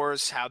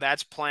divorce, how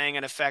that's playing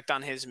an effect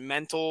on his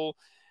mental,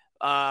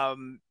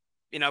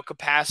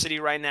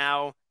 capacity right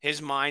now, his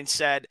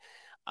mindset.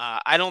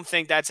 I don't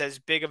think that's as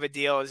big of a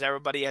deal as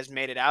everybody has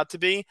made it out to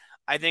be.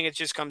 I think it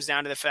just comes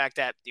down to the fact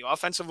that the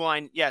offensive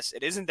line, yes,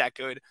 it isn't that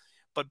good,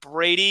 but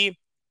Brady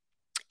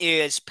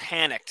is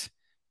panicked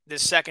the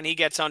second he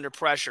gets under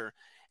pressure,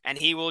 and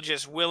he will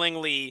just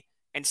willingly,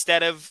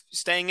 instead of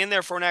staying in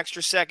there for an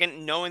extra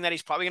second, knowing that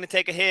he's probably going to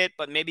take a hit,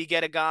 but maybe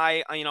get a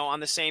guy, on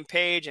the same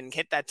page and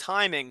hit that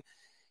timing,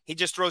 he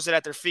just throws it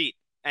at their feet,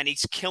 and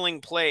he's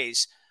killing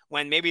plays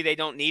when maybe they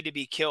don't need to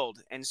be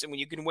killed. And so when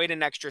you can wait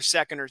an extra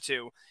second or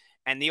two,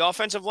 and the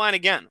offensive line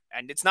again,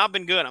 and it's not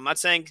been good. I'm not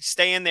saying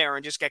stay in there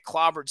and just get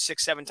clobbered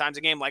 6-7 times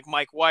a game like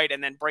Mike White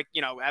and then break,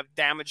 have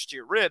damage to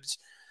your ribs.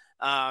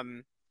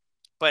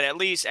 But at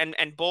least,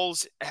 and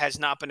Bowles has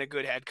not been a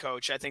good head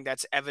coach. I think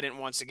that's evident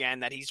once again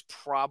that he's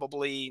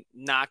probably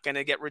not going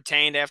to get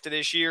retained after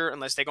this year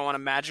unless they go on a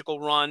magical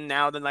run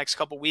now the next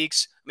couple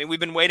weeks. I mean, we've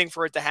been waiting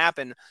for it to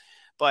happen,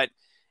 but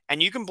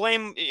and you can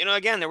blame,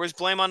 again, there was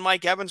blame on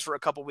Mike Evans for a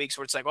couple weeks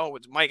where it's like, oh,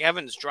 it's Mike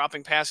Evans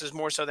dropping passes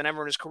more so than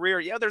ever in his career.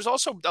 Yeah, there's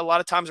also a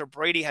lot of times where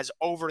Brady has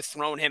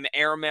overthrown him,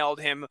 airmailed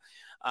him.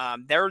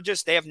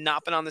 They have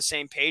not been on the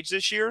same page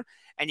this year,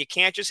 and you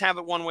can't just have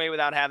it one way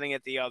without having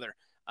it the other.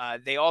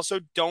 They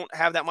also don't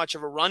have that much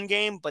of a run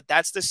game, but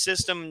that's the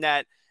system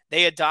that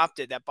they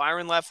adopted, that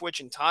Byron Leftwich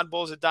and Todd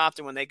Bowles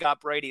adopted when they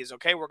got Brady is,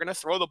 okay, we're going to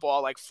throw the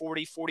ball like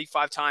 40,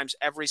 45 times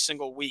every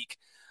single week.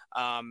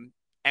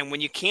 And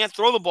when you can't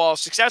throw the ball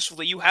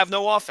successfully, you have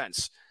no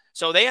offense.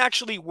 So they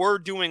actually were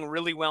doing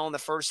really well in the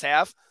first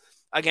half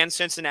against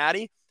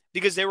Cincinnati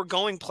because they were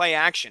going play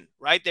action,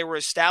 right? They were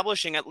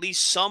establishing at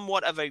least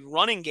somewhat of a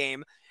running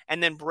game.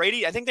 And then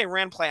Brady, I think they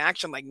ran play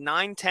action like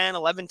 9, 10,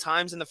 11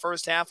 times in the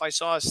first half. I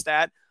saw a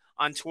stat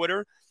on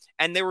Twitter,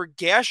 and they were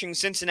gashing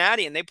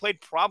Cincinnati, and they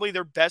played probably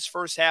their best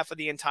first half of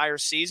the entire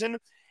season.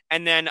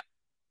 And then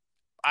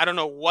I don't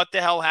know what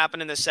the hell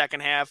happened in the second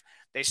half.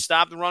 They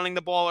stopped running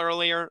the ball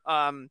earlier.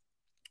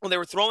 They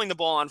were throwing the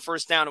ball on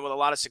first down with a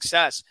lot of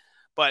success,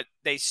 but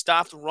they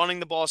stopped running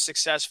the ball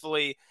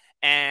successfully.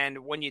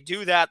 And when you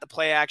do that, the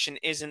play action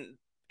isn't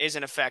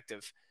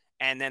effective.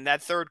 And then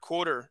that third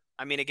quarter,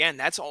 I mean, again,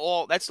 that's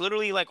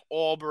literally like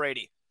all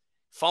Brady.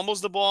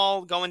 Fumbles the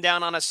ball going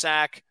down on a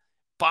sack,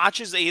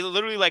 botches. He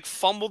literally like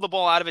fumbled the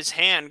ball out of his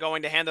hand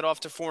going to hand it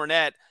off to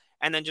Fournette,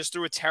 and then just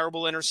threw a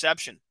terrible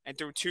interception and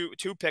threw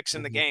two picks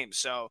in the game.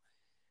 So,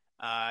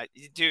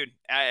 dude,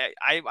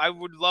 I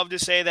would love to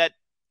say that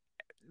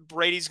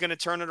Brady's going to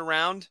turn it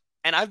around.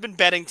 And I've been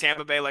betting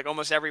Tampa Bay like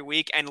almost every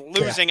week and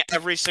losing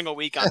every single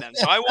week on them.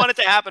 So I want it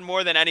to happen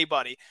more than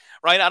anybody,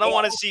 right?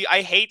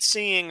 I hate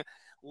seeing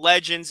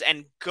legends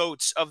and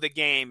goats of the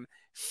game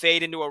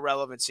fade into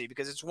irrelevancy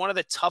because it's one of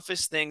the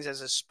toughest things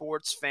as a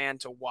sports fan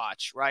to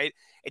watch, right?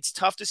 It's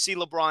tough to see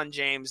LeBron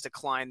James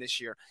decline this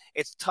year.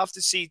 It's tough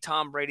to see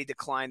Tom Brady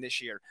decline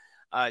this year.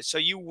 So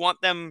you want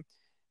them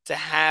to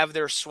have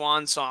their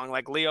swan song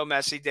like Leo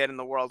Messi did in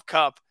the World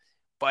Cup.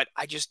 But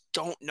I just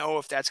don't know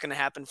if that's going to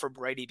happen for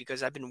Brady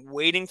because I've been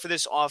waiting for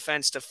this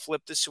offense to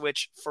flip the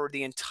switch for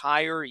the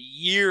entire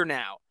year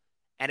now,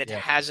 and it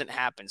hasn't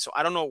happened. So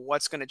I don't know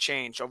what's going to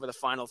change over the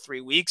final 3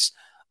 weeks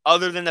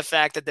other than the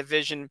fact that the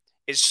division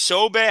is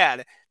so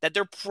bad that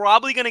they're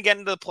probably going to get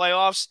into the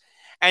playoffs,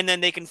 and then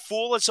they can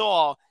fool us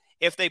all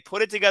if they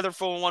put it together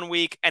for 1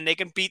 week and they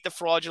can beat the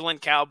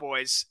fraudulent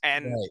Cowboys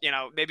and,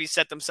 maybe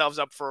set themselves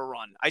up for a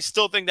run. I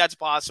still think that's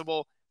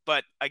possible,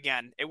 but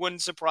again, it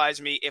wouldn't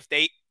surprise me if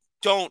they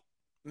don't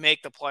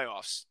make the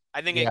playoffs.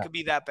 I think it could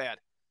be that bad.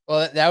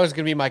 Well, that was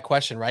going to be my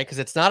question, right? Because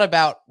it's not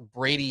about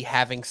Brady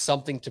having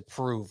something to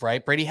prove,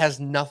 right? Brady has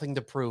nothing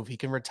to prove. He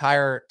can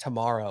retire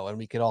tomorrow, and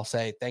we could all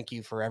say, thank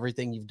you for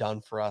everything you've done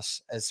for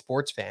us as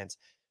sports fans.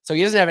 So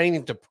he doesn't have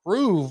anything to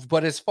prove.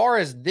 But as far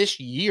as this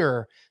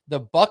year, the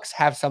Bucks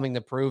have something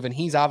to prove, and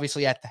he's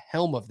obviously at the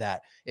helm of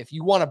that. If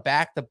you want to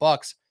back the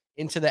Bucks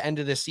into the end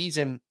of the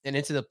season and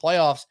into the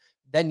playoffs,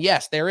 then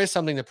yes, there is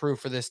something to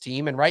prove for this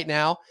team. And right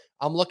now,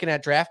 I'm looking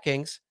at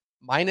DraftKings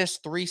minus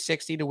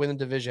 360 to win the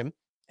division,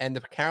 and the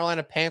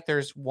Carolina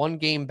Panthers 1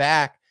 game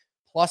back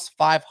plus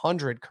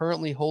 500,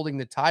 currently holding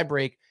the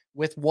tiebreak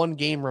with 1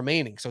 game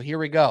remaining. So here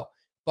we go.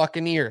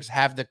 Buccaneers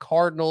have the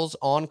Cardinals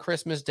on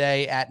Christmas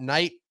Day at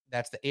night.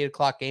 That's the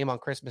 8:00 game on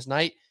Christmas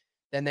night.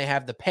 Then they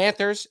have the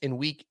Panthers in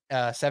week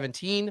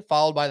 17,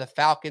 followed by the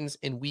Falcons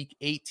in week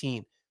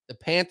 18. The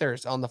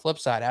Panthers on the flip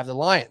side have the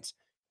Lions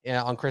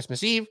on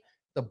Christmas Eve,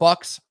 the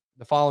Bucks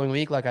the following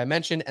week, like I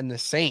mentioned, and the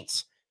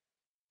Saints.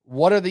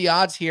 What are the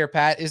odds here,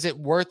 Pat? Is it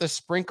worth a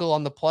sprinkle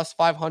on the plus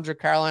 500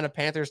 Carolina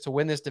Panthers to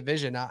win this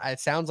division? It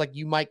sounds like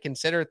you might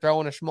consider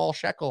throwing a small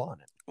shekel on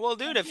it. Well,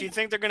 dude, if you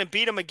think they're going to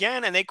beat them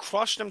again, and they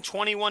crushed them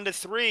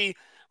 21-3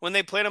 when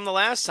they played them the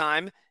last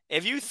time,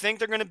 if you think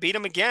they're going to beat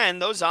them again,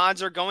 those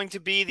odds are going to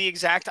be the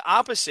exact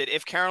opposite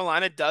if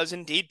Carolina does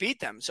indeed beat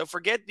them. So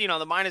forget,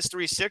 the minus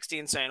 360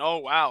 and saying, oh,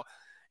 wow,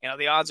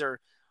 the odds are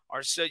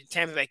so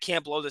Tampa Bay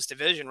can't blow this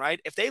division, right?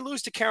 If they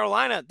lose to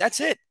Carolina, that's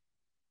it.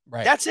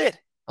 Right. That's it.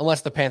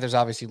 Unless the Panthers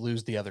obviously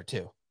lose the other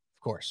two, of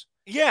course.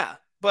 Yeah,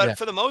 but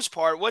for the most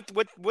part,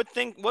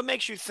 what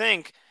makes you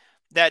think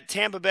that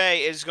Tampa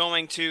Bay is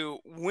going to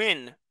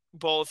win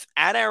both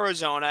at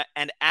Arizona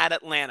and at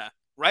Atlanta?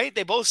 right?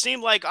 They both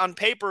seem like on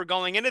paper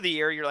going into the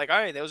year, you're like, all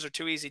right, those are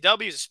two easy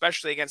W's,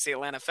 especially against the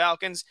Atlanta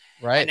Falcons.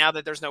 And Right. now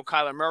that there's no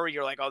Kyler Murray,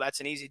 you're like, oh, that's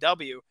an easy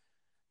W.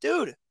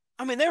 Dude,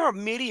 I mean, they're a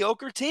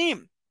mediocre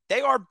team.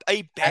 They are a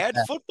At bad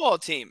that. football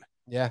team.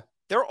 Yeah.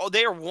 They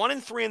are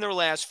 1-3 in their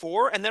last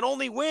four, and that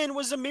only win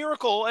was a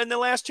miracle in the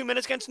last 2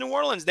 minutes against New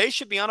Orleans. They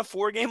should be on a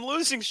 4-game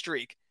losing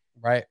streak.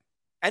 Right.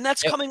 And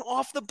that's Yep. coming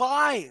off the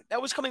bye.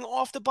 That was coming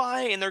off the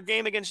bye in their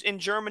game in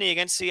Germany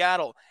against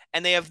Seattle.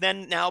 And they have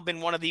then now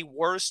been one of the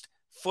worst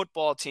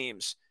football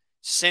teams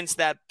since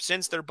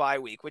their bye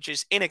week, which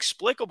is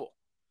inexplicable.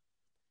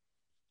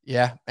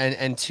 Yeah.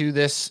 And to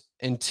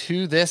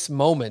this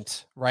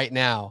moment right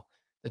now,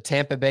 the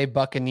Tampa Bay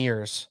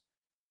Buccaneers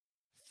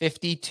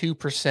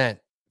 52%,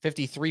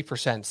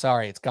 53%,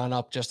 sorry, it's gone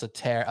up just a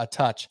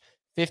touch.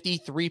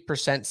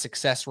 53%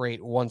 success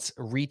rate once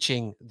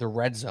reaching the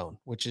red zone,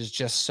 which is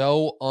just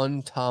so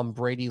un-Tom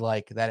Brady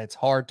like that it's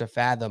hard to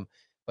fathom,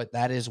 but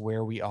that is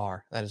where we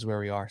are. That is where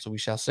we are. So we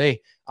shall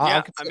see.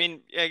 Yeah, I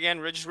mean,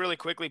 again, just really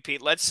quickly,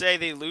 Pete. Let's say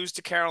they lose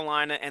to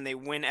Carolina and they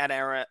win at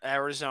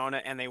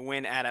Arizona and they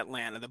win at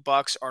Atlanta. The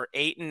Bucks are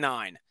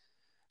 8-9.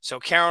 So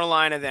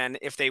Carolina, then,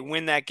 if they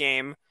win that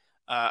game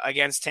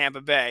against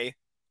Tampa Bay,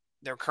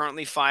 they're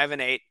currently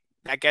 5-8.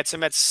 That gets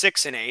them at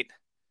 6-8.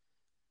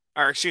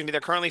 Or excuse me,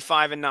 they're currently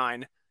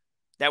 5-9.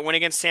 That win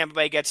against Tampa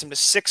Bay gets them to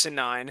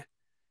 6-9.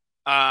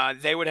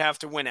 They would have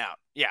to win out.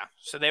 Yeah,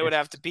 so they would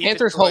have to beat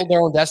Panthers Detroit. hold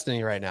their own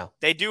destiny right now.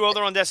 They do hold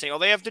their own destiny. All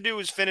they have to do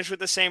is finish with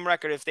the same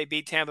record if they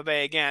beat Tampa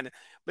Bay again,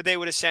 but they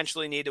would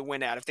essentially need to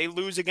win out. If they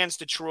lose against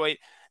Detroit,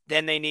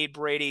 then they need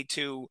Brady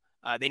to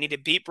they need to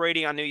beat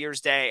Brady on New Year's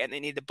Day, and they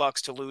need the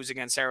Bucks to lose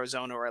against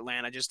Arizona or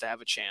Atlanta just to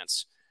have a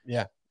chance.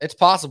 Yeah, it's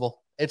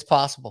possible. It's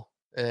possible.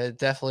 It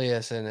definitely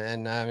is.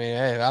 And I mean,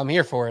 hey, I'm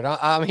here for it.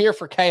 I'm here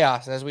for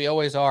chaos, as we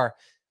always are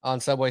on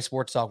Subway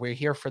Sports Talk. We're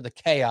here for the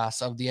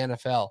chaos of the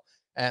NFL.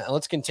 And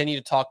let's continue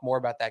to talk more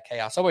about that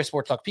chaos. Subway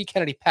Sports Talk, Pete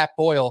Kennedy, Pat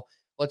Boyle.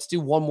 Let's do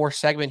one more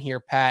segment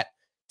here, Pat.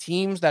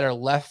 Teams that are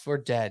left for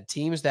dead,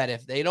 teams that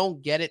if they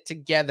don't get it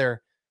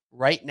together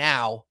right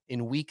now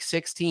in week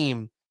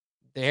 16,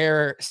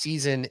 their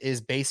season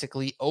is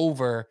basically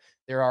over.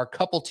 There are a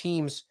couple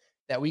teams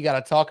that we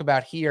got to talk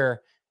about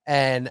here.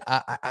 And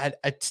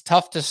it's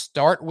tough to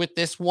start with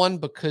this one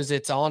because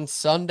it's on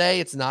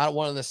Sunday. It's not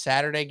one of the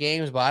Saturday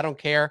games, but I don't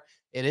care.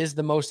 It is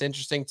the most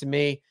interesting to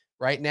me.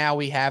 Right now,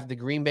 we have the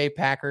Green Bay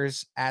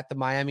Packers at the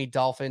Miami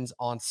Dolphins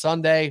on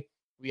Sunday.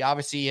 We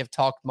obviously have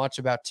talked much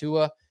about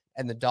Tua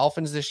and the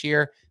Dolphins this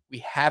year. We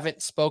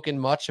haven't spoken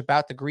much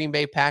about the Green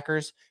Bay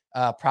Packers,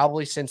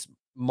 probably since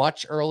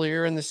much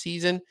earlier in the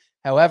season.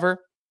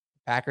 However,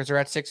 Packers are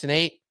at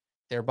 6-8.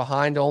 They're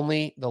behind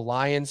only the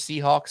Lions,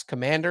 Seahawks,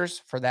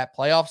 Commanders for that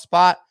playoff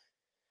spot.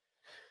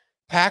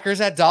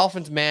 Packers at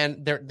Dolphins,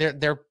 man,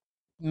 they're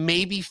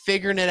maybe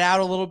figuring it out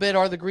a little bit.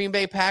 Are the Green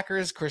Bay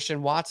Packers?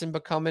 Christian Watson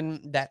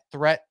becoming that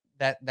threat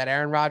that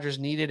Aaron Rodgers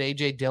needed.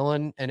 AJ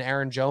Dillon and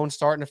Aaron Jones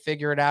starting to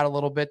figure it out a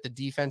little bit. The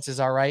defense is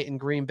all right in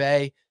Green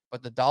Bay,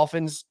 but the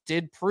Dolphins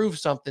did prove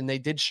something. They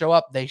did show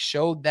up. They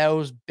showed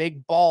those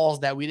big balls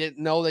that we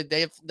didn't know that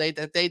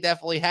they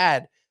definitely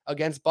had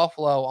against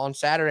Buffalo on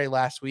Saturday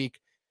last week.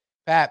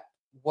 Pat,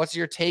 what's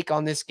your take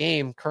on this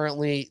game?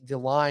 Currently, the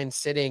line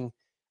sitting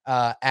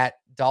at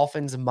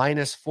Dolphins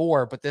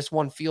 -4, but this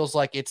one feels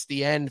like it's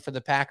the end for the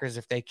Packers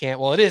if they can't.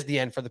 Well, it is the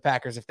end for the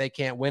Packers if they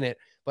can't win it,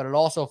 but it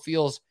also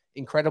feels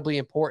incredibly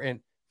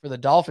important for the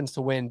Dolphins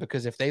to win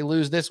because if they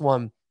lose this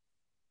one,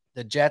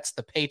 the Jets,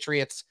 the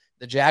Patriots,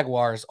 the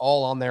Jaguars,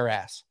 all on their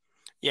ass.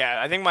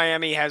 Yeah, I think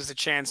Miami has the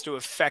chance to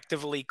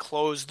effectively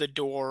close the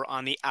door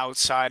on the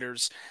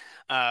outsiders,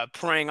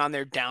 preying on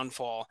their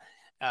downfall.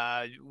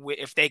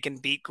 If they can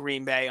beat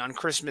Green Bay on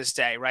Christmas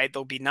Day, right?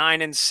 They'll be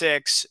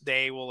 9-6.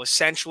 They will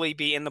essentially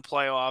be in the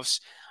playoffs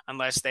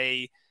unless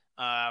they,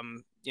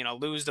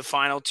 lose the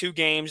final two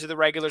games of the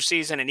regular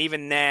season. And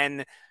even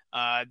then,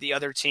 the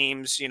other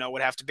teams,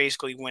 would have to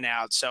basically win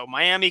out. So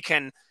Miami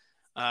can,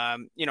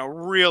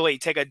 really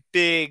take a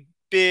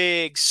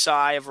big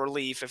sigh of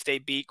relief if they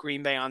beat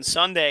Green Bay on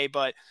Sunday.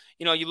 But,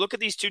 you look at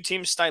these two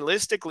teams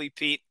stylistically,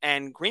 Pete,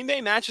 and Green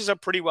Bay matches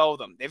up pretty well with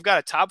them. They've got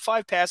a top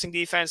 5 passing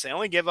defense. They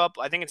only give up,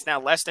 I think it's now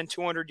less than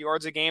 200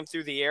 yards a game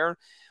through the air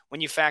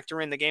when you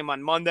factor in the game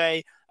on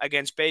Monday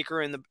against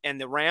Baker and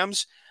the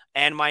Rams.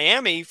 And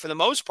Miami, for the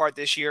most part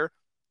this year,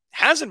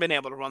 hasn't been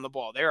able to run the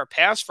ball. They're a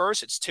pass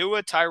first. It's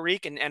Tua,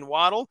 Tyreek, and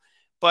Waddle.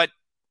 But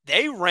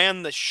they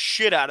ran the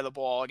shit out of the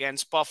ball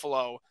against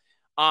Buffalo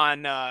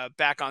on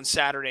back on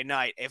Saturday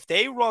night. If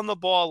they run the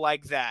ball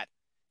like that,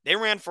 they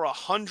ran for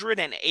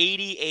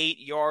 188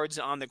 yards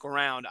on the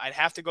ground. I'd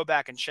have to go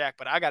back and check,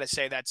 but I got to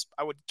say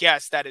I would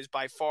guess that is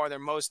by far their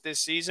most this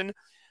season.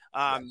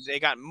 Yes. They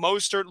got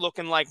Mostert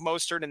looking like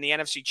Mostert in the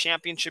NFC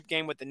Championship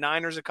game with the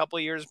Niners a couple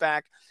of years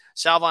back.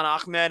 Salvon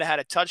Ahmed had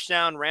a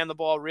touchdown, ran the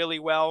ball really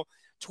well.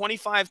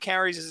 25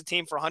 carries as a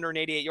team for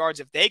 188 yards.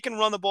 If they can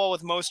run the ball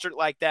with Mostert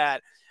like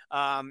that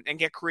and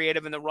get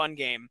creative in the run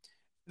game,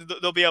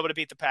 they'll be able to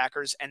beat the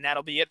Packers, and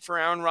that'll be it for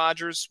Aaron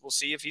Rodgers. We'll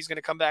see if he's going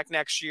to come back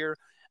next year.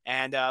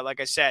 And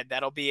like I said,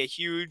 that'll be a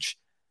huge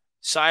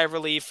sigh of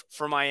relief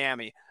for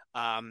Miami.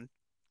 Um,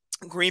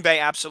 Green Bay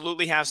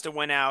absolutely has to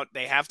win out.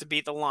 They have to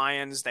beat the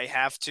Lions. They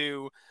have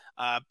to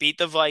beat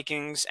the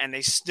Vikings, and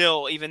they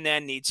still, even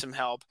then, need some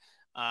help.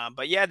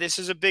 But yeah, this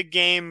is a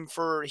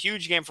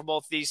huge game for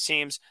both these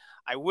teams.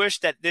 I wish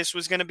that this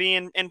was going to be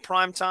in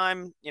prime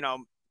time,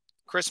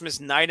 Christmas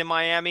night in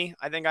Miami.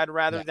 I think I'd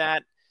rather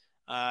Yeah.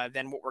 that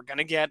than what we're going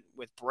to get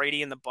with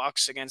Brady and the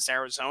Bucks against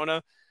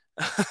Arizona.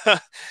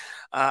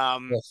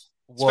 um, Woof.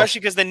 Especially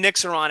Woof. because the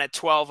Knicks are on at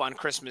 12 on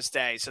Christmas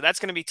Day. So that's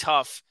going to be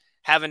tough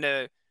having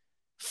to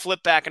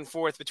flip back and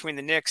forth between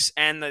the Knicks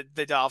and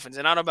the Dolphins.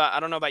 And I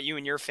don't know about you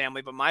and your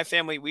family, but my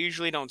family, we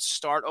usually don't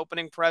start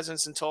opening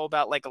presents until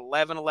about like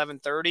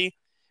 11:30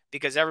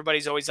 because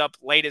everybody's always up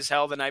late as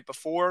hell the night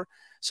before.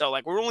 So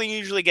like we only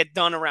usually get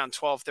done around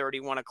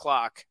 12:30, 1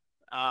 o'clock.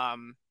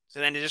 So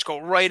then to just go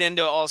right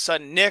into all of a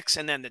sudden Knicks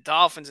and then the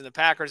Dolphins and the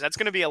Packers, that's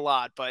going to be a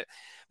lot. But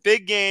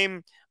big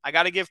game. I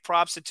got to give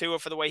props to Tua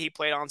for the way he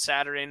played on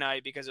Saturday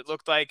night because it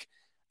looked like,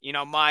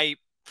 my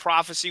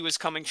prophecy was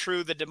coming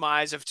true, the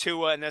demise of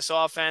Tua in this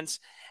offense.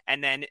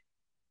 And then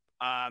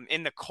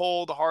in the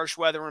cold, harsh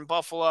weather in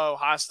Buffalo,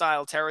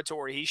 hostile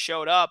territory, he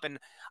showed up. And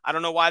I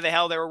don't know why the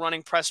hell they were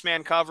running press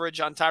man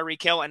coverage on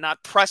Tyreek Hill and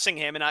not pressing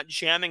him and not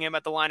jamming him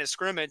at the line of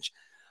scrimmage.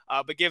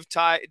 But give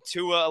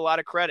Tua a lot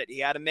of credit. He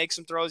had to make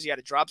some throws. He had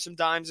to drop some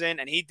dimes in,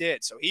 and he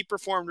did. So he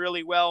performed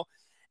really well.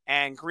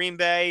 And Green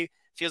Bay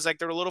feels like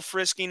they're a little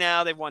frisky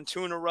now. They've won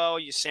 2 in a row.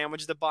 You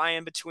sandwich the bye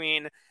in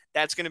between.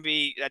 That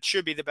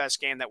should be the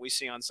best game that we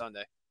see on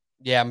Sunday.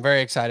 Yeah, I'm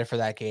very excited for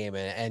that game.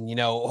 And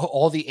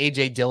all the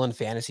AJ Dillon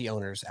fantasy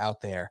owners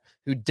out there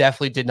who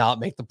definitely did not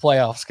make the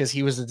playoffs because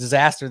he was a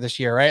disaster this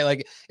year, right?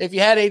 Like, if you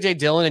had AJ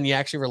Dillon and you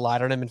actually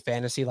relied on him in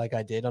fantasy, like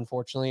I did,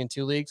 unfortunately, in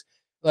 2 leagues,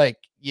 like,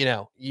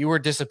 you were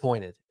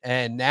disappointed.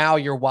 And now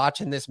you're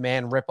watching this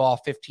man rip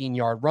off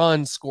 15-yard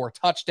runs, score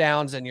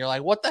touchdowns, and you're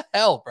like, what the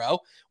hell, bro?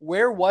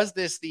 Where was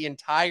this the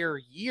entire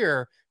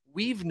year?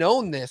 We've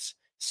known this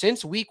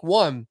since week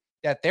 1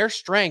 that their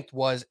strength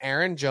was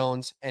Aaron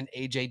Jones and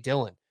AJ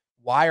Dillon.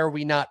 Why are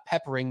we not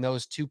peppering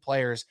those two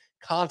players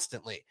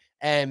constantly?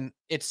 And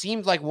it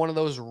seems like one of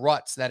those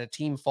ruts that a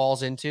team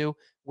falls into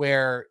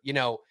where,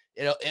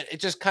 it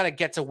just kind of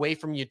gets away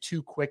from you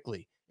too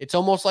quickly. It's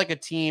almost like a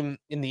team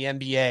in the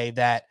NBA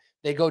that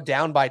they go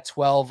down by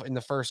 12 in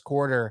the first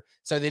quarter.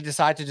 So they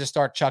decide to just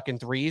start chucking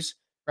threes,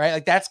 right?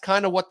 Like that's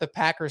kind of what the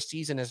Packers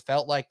season has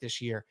felt like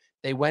this year.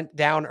 They went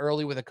down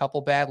early with a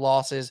couple bad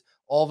losses.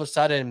 All of a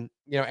sudden,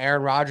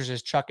 Aaron Rodgers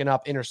is chucking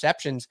up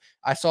interceptions.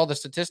 I saw the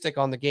statistic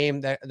on the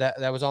game that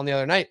was on the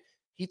other night.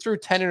 He threw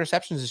 10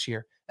 interceptions this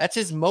year. That's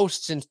his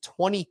most since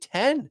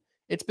 2010.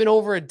 It's been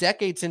over a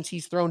decade since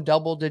he's thrown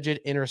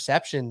double-digit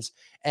interceptions.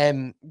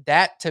 And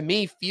that, to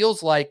me,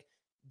 feels like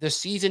the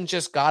season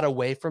just got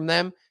away from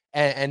them.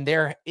 And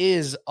there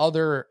is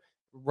other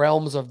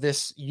realms of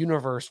this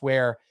universe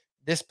where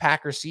this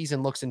Packers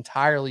season looks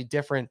entirely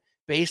different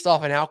based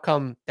off an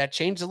outcome that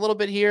changed a little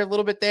bit here, a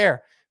little bit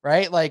there,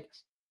 right? Like,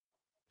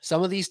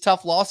 some of these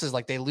tough losses,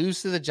 like they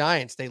lose to the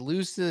Giants, they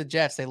lose to the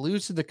Jets, they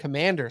lose to the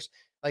Commanders.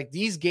 Like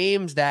these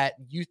games that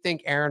you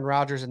think Aaron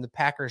Rodgers and the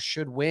Packers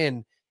should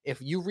win,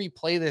 if you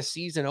replay this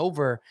season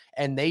over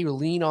and they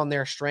lean on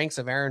their strengths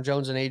of Aaron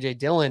Jones and AJ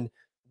Dillon,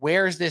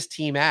 where's this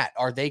team at?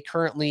 Are they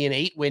currently an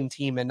 8-win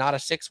team and not a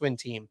 6-win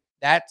team?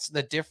 That's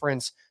the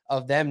difference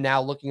of them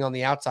now looking on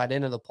the outside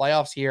end of the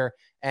playoffs here.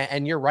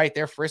 And you're right,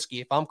 they're frisky.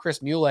 If I'm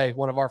Chris Muley,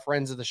 one of our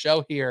friends of the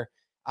show here,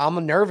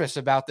 I'm nervous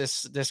about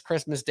this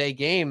Christmas Day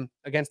game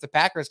against the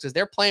Packers because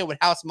they're playing with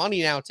house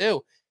money now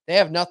too. They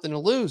have nothing to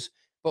lose.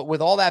 But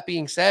with all that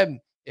being said,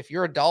 if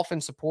you're a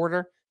Dolphins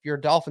supporter, if you're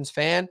a Dolphins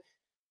fan,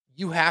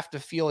 you have to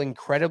feel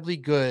incredibly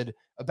good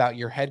about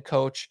your head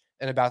coach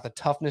and about the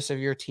toughness of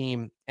your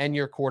team and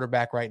your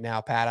quarterback right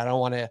now, Pat. I don't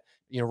want to,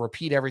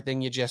 repeat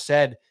everything you just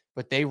said,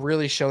 but they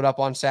really showed up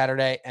on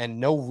Saturday, and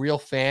no real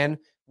fan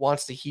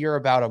wants to hear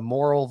about a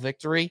moral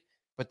victory,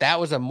 but that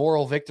was a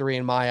moral victory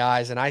in my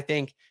eyes. And I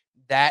think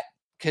that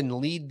can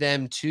lead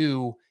them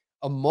to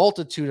a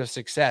multitude of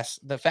success.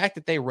 The fact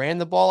that they ran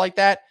the ball like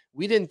that,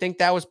 we didn't think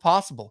that was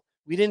possible.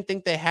 We didn't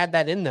think they had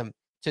that in them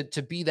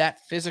to be that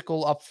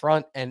physical up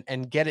front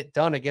and get it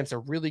done against a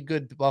really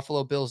good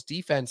Buffalo Bills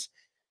defense.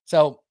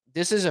 So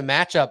this is a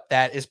matchup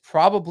that is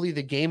probably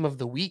the game of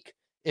the week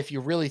if you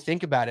really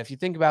think about it. If you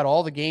think about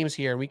all the games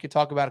here, and we could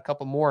talk about a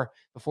couple more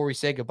before we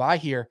say goodbye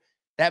here,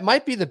 that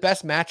might be the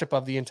best matchup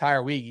of the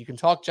entire week. You can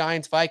talk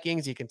Giants,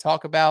 Vikings. You can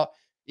talk about,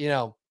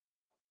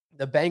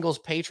 the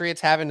Bengals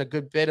Patriots having a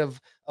good bit of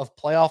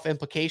playoff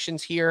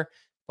implications here,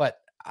 but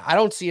I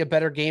don't see a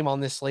better game on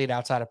this slate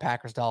outside of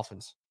Packers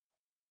Dolphins.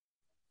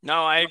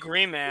 No, I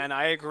agree, man.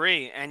 I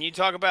agree. And you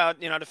talk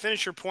about, to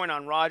finish your point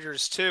on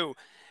Rodgers too,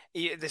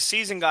 the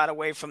season got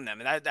away from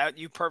them. And that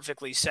you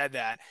perfectly said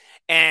that.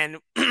 And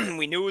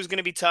we knew it was going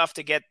to be tough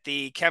to get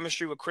the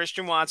chemistry with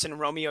Christian Watson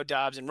and Romeo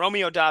Doubs. And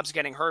Romeo Doubs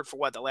getting hurt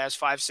for the last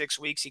 5-6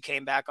 weeks. He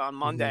came back on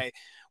Monday.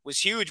 Was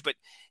huge, but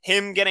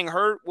him getting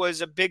hurt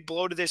was a big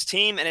blow to this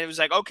team. And it was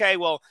like, okay,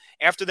 well,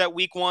 after that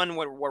week 1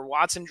 where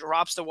Watson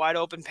drops the wide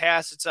open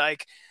pass, it's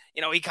like,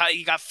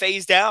 he got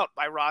phased out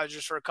by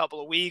Rodgers for a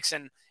couple of weeks,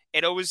 and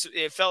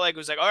it felt like it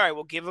was like, all right,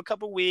 we'll give a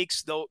couple of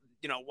weeks. They'll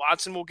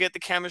Watson will get the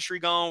chemistry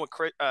going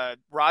with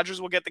Rodgers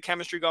will get the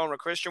chemistry going with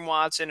Christian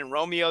Watson and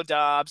Romeo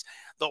Dobbs.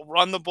 They'll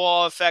run the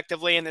ball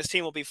effectively, and this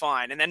team will be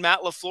fine. And then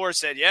Matt LaFleur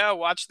said, "Yeah,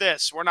 watch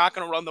this. We're not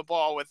going to run the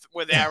ball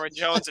with Aaron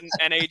Jones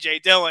and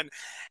AJ Dillon,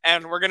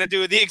 and we're going to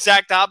do the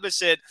exact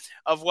opposite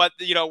of what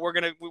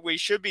we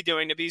should be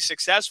doing to be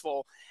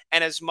successful."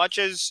 And as much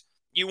as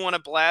you want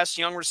to blast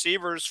young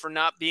receivers for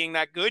not being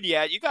that good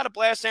yet, you got to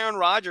blast Aaron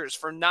Rodgers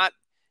for not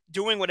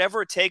doing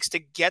whatever it takes to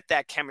get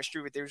that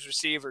chemistry with these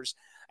receivers.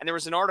 And there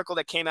was an article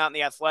that came out in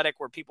The Athletic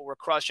where people were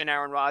crushing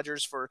Aaron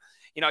Rodgers for,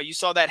 you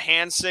saw that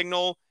hand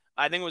signal.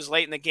 I think it was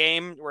late in the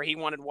game where he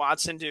wanted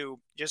Watson to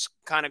just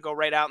kind of go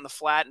right out in the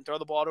flat and throw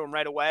the ball to him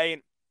right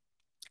away.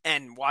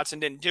 And Watson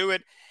didn't do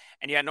it.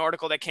 And you had an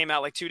article that came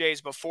out like 2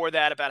 days before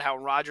that about how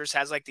Rodgers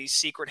has like these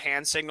secret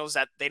hand signals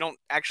that they don't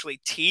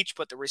actually teach,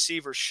 but the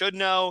receivers should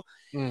know.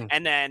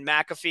 And then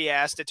McAfee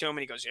asked it to him,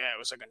 and he goes, "Yeah, it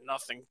was like a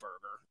nothing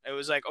burger." It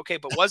was like, okay,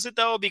 but was it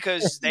though?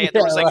 Because there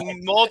was like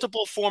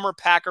multiple former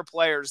Packer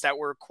players that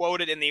were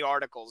quoted in the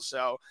articles.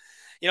 So,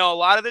 a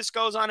lot of this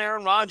goes on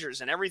Aaron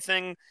Rodgers and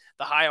everything,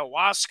 the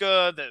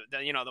ayahuasca,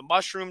 the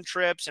mushroom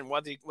trips, and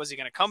was he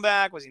going to come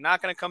back? Was he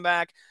not going to come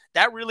back?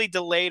 That really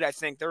delayed, I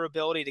think, their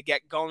ability to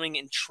get going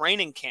in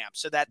training camp,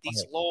 so that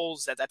these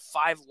lulls, that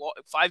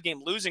five-game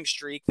losing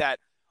streak that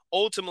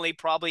ultimately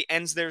probably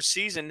ends their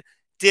season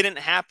didn't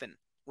happen,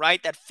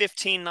 right? That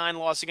 15-9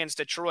 loss against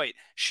Detroit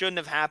shouldn't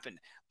have happened.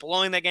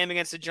 Blowing that game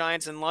against the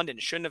Giants in London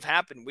shouldn't have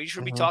happened. We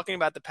should be talking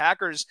about the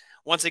Packers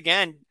once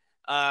again,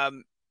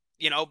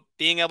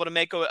 being able to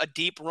make a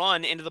deep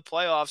run into the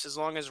playoffs as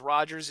long as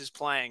Rodgers is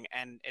playing,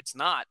 and it's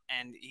not.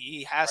 And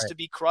he has to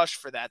be crushed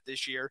for that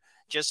this year,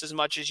 just as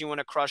much as you want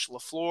to crush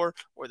LaFleur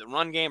or the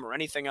run game or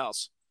anything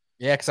else.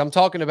 Yeah, because I'm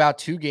talking about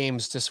 2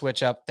 games to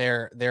switch up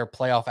their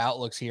playoff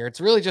outlooks here.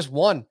 It's really just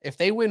one. If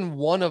they win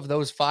one of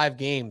those 5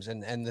 games,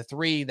 and the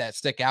 3 that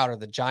stick out are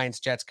the Giants,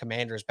 Jets,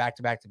 Commanders back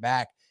to back to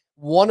back,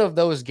 one of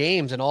those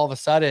games, and all of a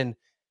sudden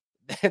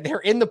they're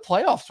in the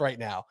playoffs right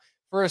now.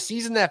 For a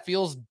season that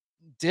feels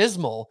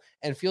dismal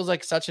and feels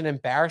like such an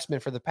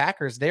embarrassment for the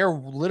Packers, they're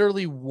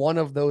literally one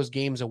of those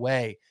games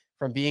away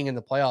from being in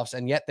the playoffs,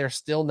 and yet they're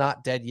still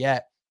not dead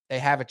yet. They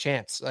have a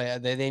chance.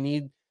 They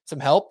need some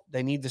help.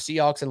 They need the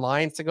Seahawks and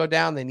Lions to go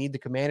down. They need the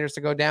Commanders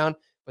to go down,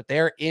 but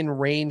they're in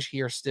range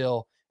here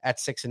still at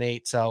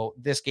 6-8. So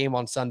this game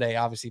on Sunday,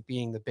 obviously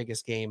being the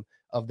biggest game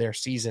of their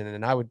season,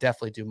 and I would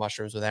definitely do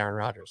mushrooms with Aaron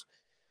Rodgers.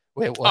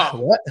 Wait, what? Oh.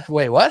 What?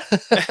 Wait, what?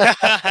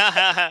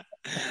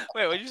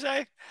 Wait, what'd you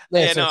say?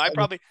 Yeah, No,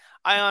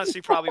 I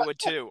honestly probably would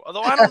too.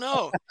 Although I don't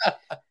know.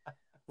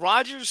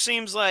 Rodgers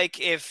seems like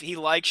if he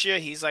likes you,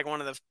 he's like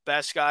one of the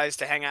best guys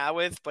to hang out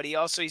with, but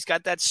he's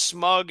got that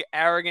smug,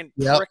 arrogant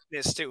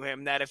prickness to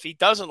him that if he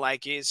doesn't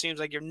like you, it seems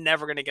like you're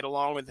never going to get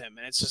along with him.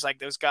 And it's just like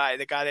the guy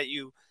that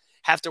you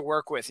have to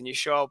work with, and you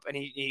show up and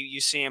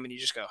you see him and you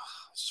just go,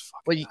 oh, this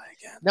fucking guy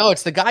again. No,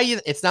 it's the guy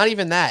it's not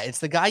even that. It's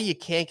the guy you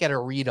can't get a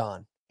read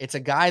on. It's a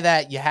guy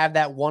that you have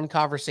that one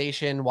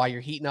conversation while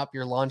you're heating up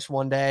your lunch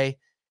one day,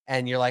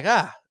 and you're like,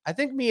 I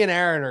think me and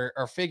Aaron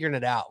are figuring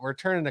it out. We're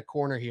turning a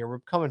corner here. We're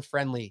becoming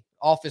friendly,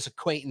 office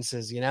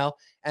acquaintances,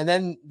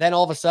 And then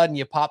all of a sudden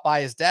you pop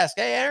by his desk.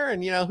 Hey,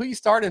 Aaron, who you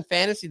starting in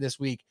fantasy this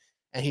week?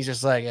 And he's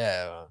just like,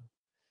 yeah.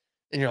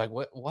 And you're like,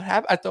 what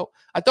happened?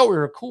 I thought we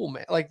were cool,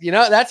 man. Like,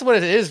 that's what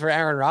it is for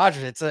Aaron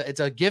Rodgers. It's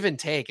a give and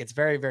take. It's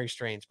very, very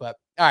strange. But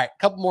all right, a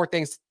couple more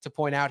things to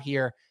point out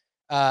here.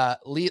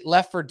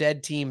 Left for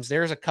dead teams.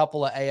 There's a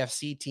couple of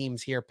AFC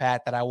teams here,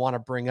 Pat, that I want to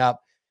bring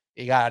up.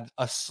 You got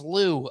a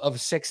slew of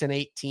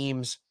 6-8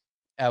 teams.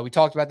 We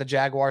talked about the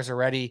Jaguars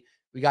already.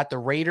 We got the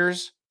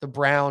Raiders, the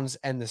Browns,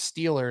 and the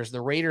Steelers. The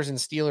Raiders and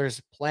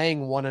Steelers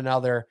playing one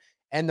another,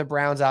 and the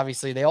Browns,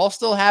 obviously, they all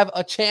still have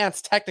a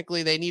chance.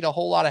 Technically, they need a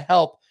whole lot of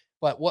help.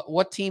 But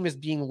what team is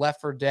being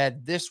left for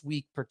dead this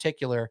week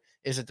particular?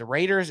 Is it the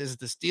Raiders? Is it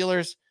the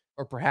Steelers?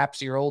 Or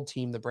perhaps your old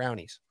team, the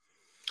Brownies?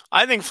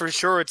 I think for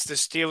sure it's the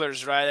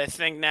Steelers, right? I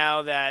think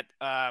now that,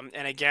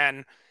 and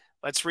again,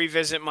 let's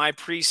revisit my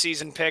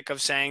preseason pick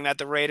of saying that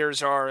the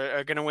Raiders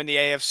are going to win the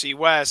AFC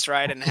West,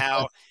 right? And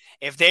how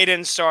if they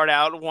didn't start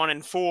out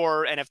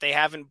 1-4, and if they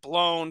haven't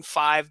blown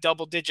 5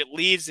 double-digit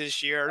leads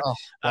this year,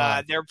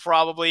 they're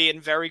probably in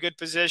very good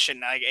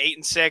position, like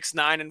 8-6,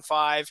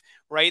 9-5,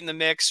 right in the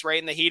mix, right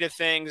in the heat of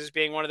things, as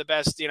being one of the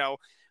best,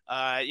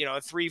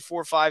 a 3,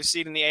 4, 5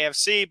 seed in the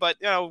AFC. But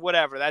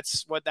whatever.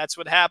 That's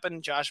what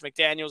happened. Josh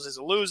McDaniels is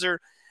a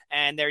loser.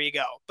 And there you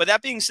go. But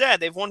that being said,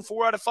 they've won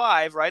 4 out of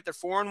 5, right? They're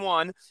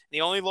 4-1. The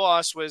only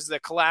loss was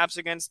the collapse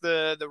against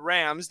the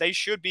Rams. They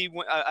should be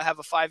have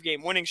a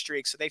 5-game winning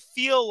streak. So they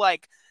feel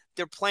like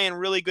they're playing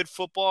really good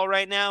football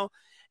right now.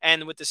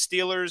 And with the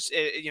Steelers,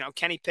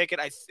 Kenny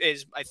Pickett, I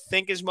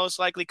think is most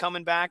likely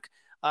coming back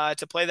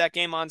to play that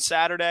game on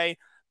Saturday.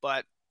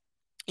 But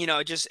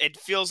it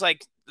feels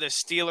like the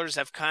Steelers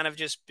have kind of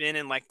just been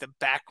in like the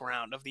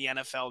background of the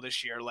NFL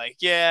this year. Like,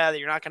 yeah,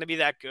 you're not going to be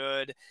that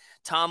good.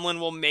 Tomlin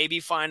will maybe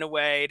find a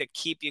way to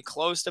keep you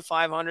close to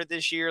 500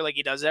 this year, like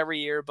he does every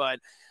year. But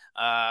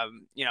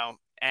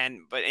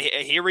But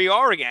here we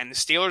are again. The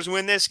Steelers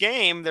win this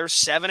game. They're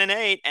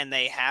 7-8, and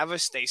they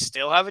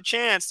still have a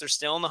chance. They're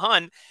still in the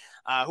hunt.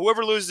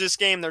 Whoever loses this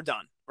game, they're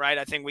done. Right?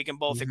 I think we can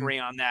both agree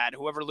on that.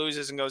 Whoever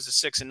loses and goes to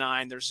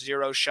 6-9, there's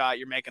zero shot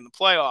you're making the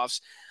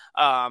playoffs.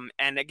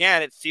 And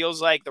again, it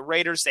feels like the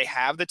Raiders, they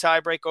have the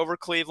tiebreak over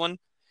Cleveland,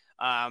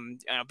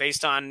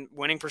 based on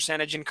winning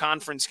percentage in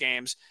conference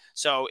games.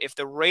 So if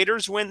the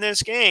Raiders win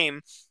this game,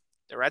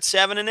 they're at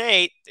 7-8.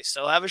 They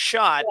still have a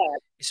shot.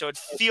 So it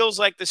feels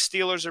like the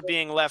Steelers are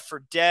being left for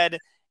dead.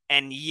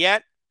 And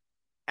yet,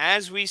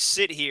 as we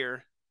sit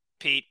here,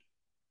 Pete,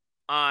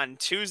 on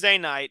Tuesday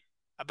night,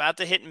 about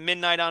to hit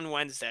midnight on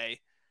Wednesday,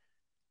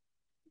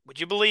 would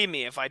you believe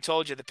me if I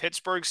told you the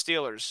Pittsburgh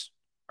Steelers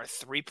are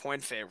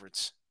 3-point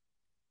favorites?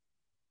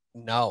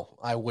 No,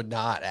 I would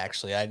not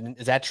actually.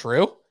 Is that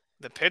true?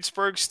 The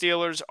Pittsburgh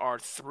Steelers are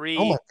 3.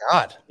 Oh my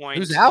God!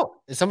 Who's out?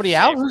 Is somebody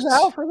favorites.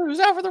 out? Who's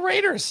out for the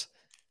Raiders?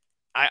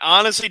 I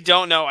honestly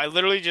don't know. I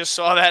literally just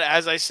saw that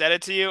as I said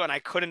it to you, and I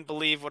couldn't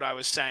believe what I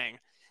was saying.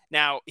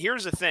 Now,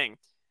 here's the thing.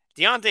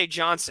 Deontay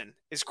Johnson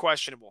is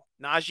questionable.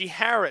 Najee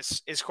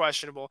Harris is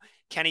questionable.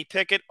 Kenny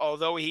Pickett,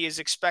 although he is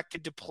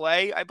expected to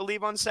play, I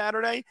believe, on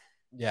Saturday,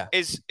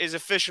 is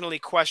officially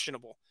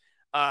questionable.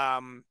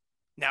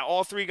 Now,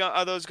 all three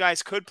of those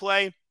guys could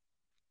play.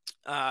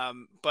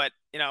 But,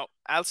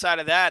 outside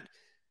of that,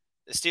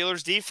 the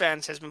Steelers'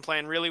 defense has been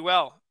playing really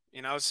well.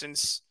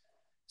 Since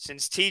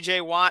T.J.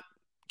 Watt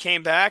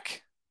came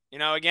back,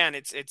 again,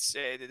 it's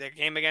the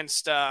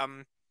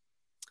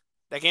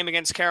game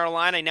against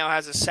Carolina. He now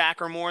has a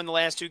sack or more in the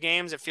last 2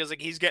 games. It feels like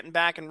he's getting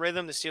back in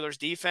rhythm. The Steelers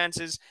defense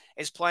is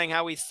playing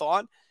how we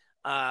thought.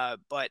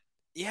 But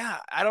yeah,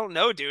 I don't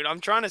know, dude.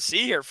 I'm trying to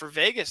see here for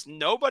Vegas.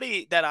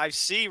 Nobody that I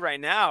see right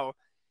now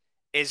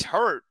is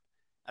hurt.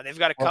 They've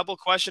got a couple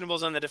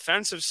questionables on the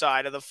defensive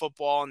side of the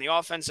football, and the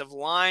offensive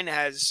line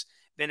has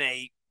been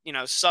a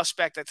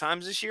suspect at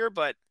times this year,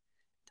 but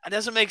that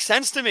doesn't make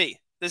sense to me.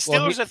 The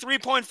Steelers are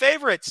 3-point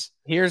favorites.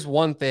 Here's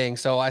one thing.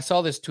 So I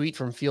saw this tweet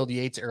from Field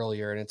Yates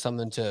earlier, and it's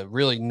something to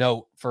really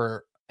note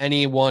for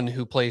anyone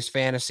who plays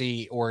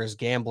fantasy or is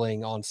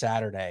gambling on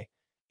Saturday.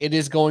 It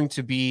is going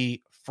to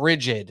be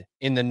frigid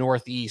in the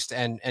Northeast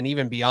and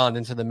even beyond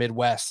into the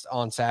Midwest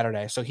on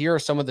Saturday. So here are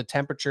some of the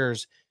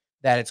temperatures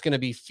that it's going to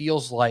be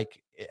feels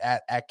like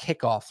at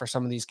kickoff for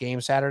some of these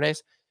games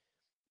Saturdays.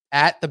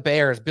 At the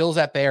Bears, Bills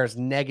at Bears,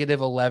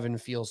 -11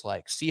 feels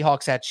like.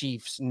 Seahawks at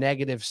Chiefs,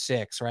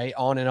 -6, right?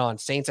 On and on.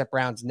 Saints at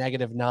Browns,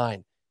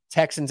 -9.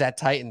 Texans at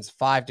Titans,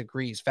 5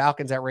 degrees.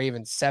 Falcons at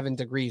Ravens, 7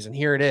 degrees. And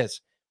here it is.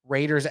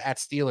 Raiders at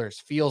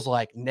Steelers, feels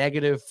like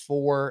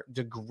 -4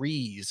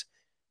 degrees.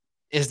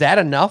 Is that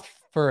enough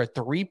for a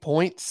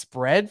 3-point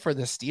spread for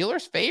the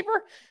Steelers'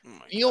 favor?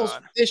 Feels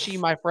fishy,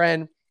 my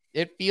friend.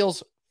 It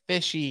feels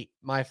fishy,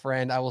 my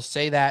friend. I will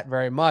say that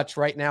very much.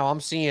 Right now,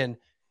 I'm seeing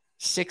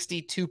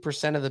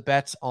 62% of the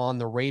bets on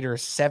the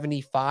Raiders,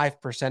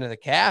 75% of the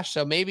cash.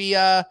 So maybe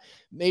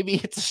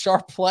it's a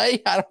sharp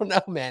play. I don't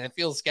know, man. It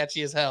feels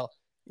sketchy as hell.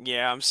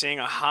 Yeah, I'm seeing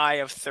a high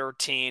of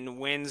 13,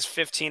 winds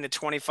 15 to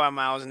 25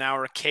 miles an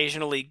hour,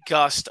 occasionally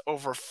gust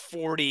over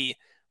 40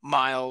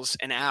 miles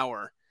an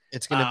hour.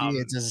 It's going to be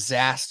a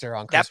disaster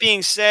on Christmas. That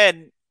being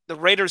said, the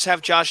Raiders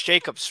have Josh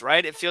Jacobs,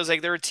 right? It feels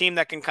like they're a team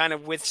that can kind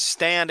of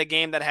withstand a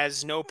game that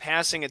has no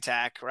passing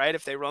attack, right?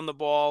 If they run the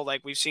ball,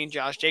 like we've seen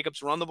Josh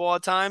Jacobs run the ball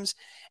at times.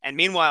 And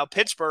meanwhile,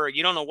 Pittsburgh,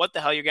 you don't know what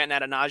the hell you're getting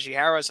out of Najee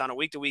Harris on a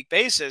week-to-week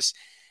basis.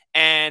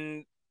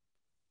 And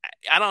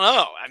I don't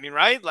know. I mean,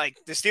 right? Like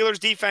the Steelers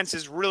defense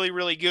is really,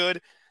 really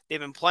good. They've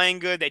been playing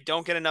good. They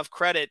don't get enough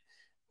credit.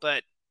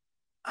 But,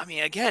 I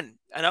mean, again,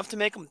 enough to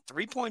make them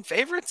 3-point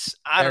favorites?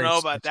 I don't know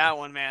about that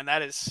one, man.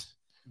 That is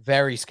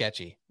very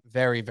sketchy.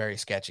 Very, very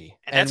sketchy.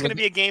 And that's going to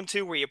be a game,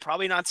 too, where you're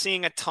probably not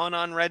seeing a ton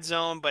on Red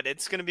Zone, but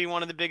it's going to be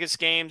one of the biggest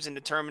games in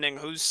determining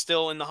who's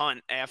still in the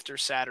hunt after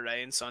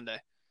Saturday and Sunday.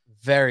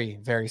 Very,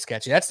 very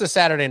sketchy. That's the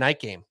Saturday night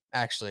game,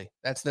 actually.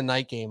 That's the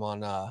night game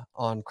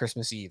on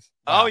Christmas Eve.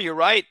 Wow. Oh, you're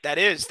right. That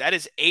is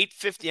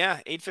 8:50. Yeah,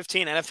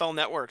 8:15 NFL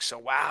Network. So,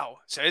 wow.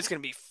 So it's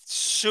going to be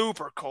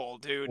super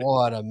cold, dude.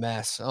 What a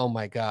mess. Oh,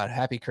 my God.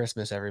 Happy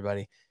Christmas,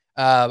 everybody.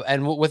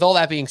 And with all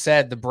that being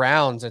said, the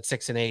Browns at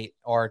 6-8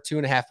 are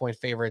 2.5-point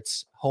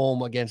favorites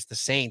home against the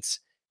Saints,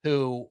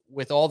 who,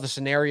 with all the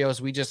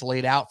scenarios we just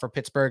laid out for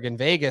Pittsburgh and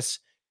Vegas,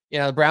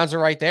 the Browns are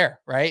right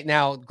there, right?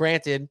 Now,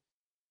 granted,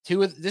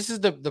 this is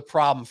the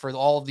problem for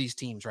all of these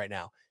teams right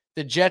now.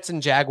 The Jets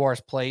and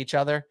Jaguars play each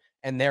other,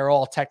 and they're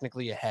all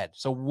technically ahead.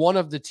 So one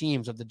of the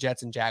teams of the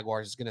Jets and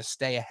Jaguars is going to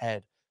stay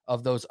ahead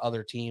of those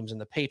other teams, and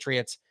the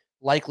Patriots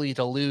likely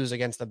to lose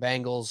against the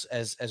Bengals,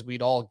 as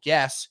we'd all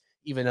guess,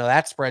 even though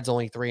that spread's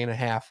only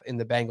 3.5 in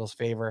the Bengals'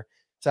 favor.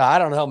 So I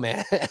don't know,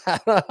 man.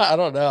 I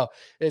don't know.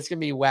 It's going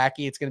to be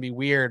wacky. It's going to be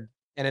weird.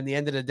 And at the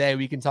end of the day,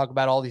 we can talk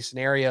about all these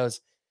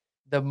scenarios.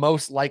 The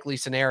most likely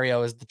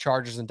scenario is the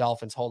Chargers and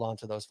Dolphins hold on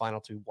to those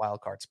final 2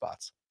 wildcard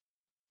spots.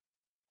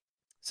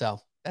 So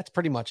that's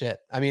pretty much it.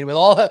 I mean, with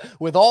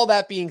all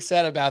that being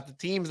said about the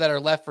teams that are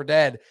left for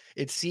dead,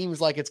 it seems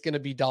like it's going to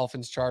be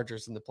Dolphins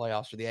Chargers in the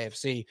playoffs for the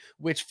AFC,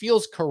 which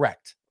feels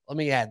correct. Let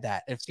me add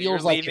that. It So you're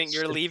feels like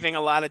leaving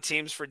a lot of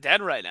teams for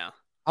dead right now.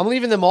 I'm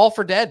leaving them all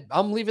for dead.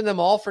 I'm leaving them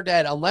all for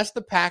dead unless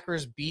the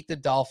Packers beat the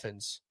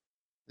Dolphins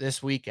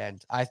this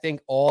weekend. I think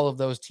all of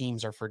those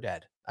teams are for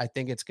dead. I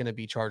think it's going to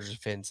be Chargers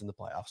Fins in the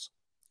playoffs.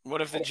 What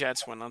if the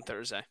Jets win on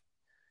Thursday?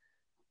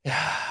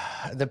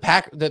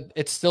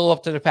 It's still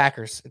up to the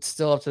Packers. It's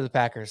still up to the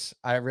Packers.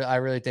 I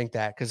really think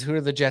that, because who do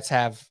the Jets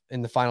have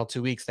in the final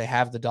 2 weeks? They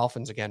have the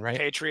Dolphins again, right?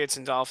 Patriots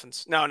and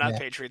Dolphins. No, not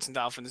Patriots and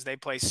Dolphins. They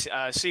play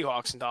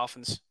Seahawks and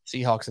Dolphins.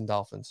 Seahawks and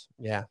Dolphins.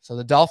 Yeah. So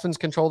the Dolphins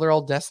control their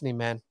old destiny,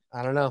 man.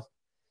 I don't know.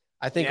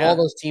 I think all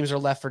those teams are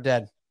left for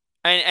dead.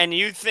 And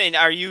you think,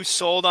 are you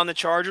sold on the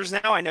Chargers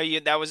now? I know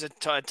that was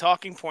a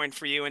talking point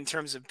for you in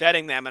terms of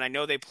betting them, and I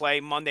know they play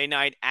Monday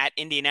night at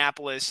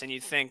Indianapolis, and you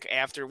think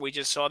after we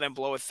just saw them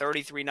blow a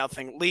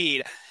 33-0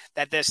 lead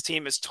that this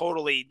team is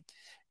totally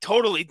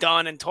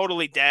done and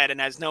totally dead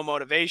and has no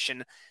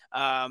motivation.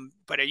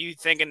 But are you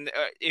thinking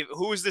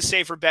who is the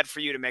safer bet for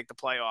you to make the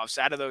playoffs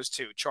out of those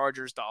two,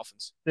 Chargers,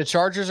 Dolphins? The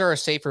Chargers are a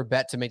safer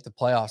bet to make the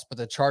playoffs, but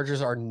the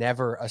Chargers are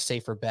never a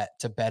safer bet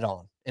to bet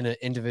on in an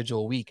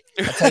individual week.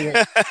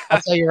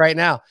 I'll tell you right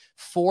now,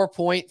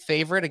 4-point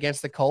favorite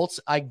against the Colts.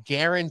 I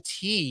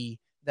guarantee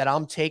that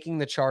I'm taking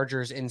the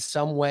Chargers in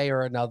some way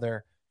or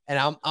another,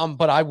 and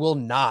but I will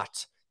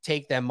not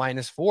take them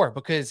 -4,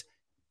 because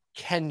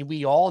can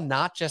we all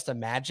not just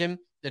imagine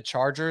the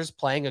Chargers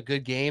playing a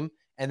good game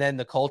and then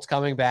the Colts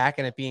coming back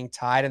and it being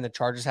tied and the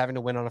Chargers having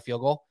to win on a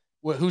field goal?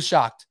 Who's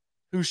shocked?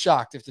 Who's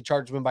shocked if the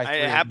Chargers win by 3?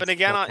 It happened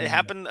again. It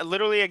happened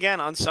literally again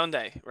on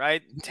Sunday,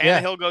 right?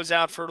 Tannehill goes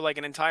out for like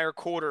an entire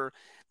quarter.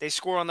 They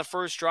score on the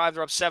first drive.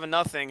 They're up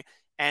 7-0,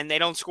 and they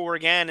don't score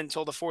again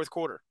until the fourth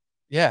quarter.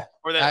 Yeah,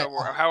 or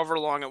however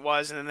long it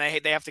was, and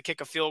then they have to kick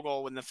a field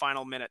goal in the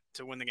final minute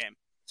to win the game.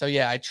 So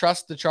yeah, I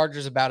trust the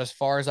Chargers about as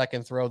far as I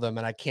can throw them,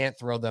 and I can't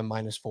throw them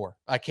 -4.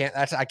 I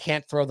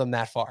can't throw them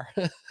that far.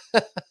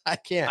 I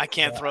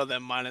can't throw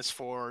them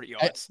 -4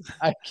 yards.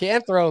 I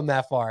can't throw them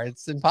that far.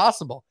 It's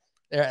impossible.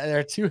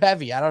 They're too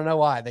heavy. I don't know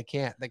why. They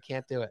can't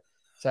do it.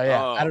 So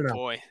yeah, I don't know.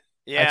 Boy.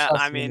 Yeah,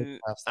 I mean,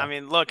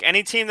 look,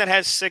 any team that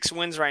has 6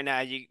 wins right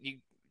now, you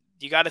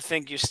got to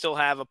think you still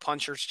have a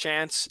puncher's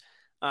chance.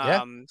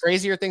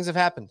 Crazier things have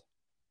happened.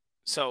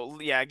 So,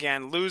 yeah,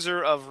 again,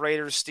 loser of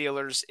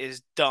Raiders-Steelers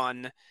is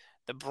done.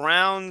 The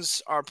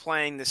Browns are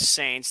playing the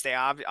Saints. They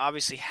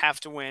obviously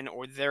have to win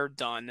or they're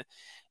done.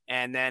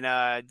 And then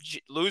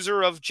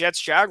loser of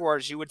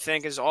Jets-Jaguars, you would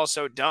think, is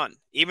also done.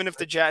 Even if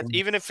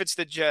it's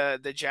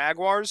the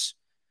Jaguars,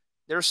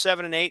 they're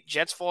 7-8.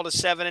 Jets fall to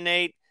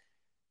 7-8.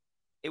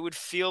 It would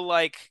feel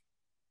like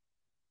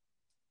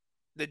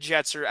the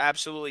Jets are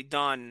absolutely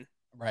done.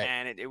 Right.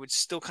 And it would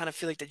still kind of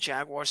feel like the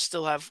Jaguars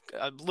still have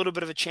a little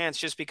bit of a chance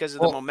just because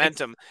of the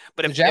momentum.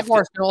 But the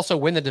Jaguars can also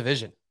win the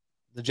division.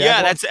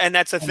 That's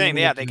the thing.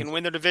 Yeah, they can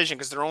win their division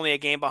because they're only a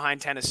game behind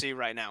Tennessee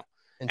right now.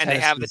 And they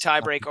have the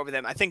tiebreak over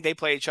them. I think they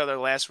played each other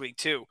last week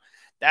too.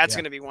 That's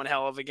going to be one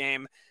hell of a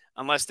game.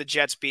 Unless the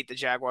Jets beat the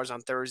Jaguars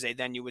on Thursday,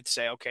 then you would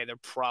say, okay, they're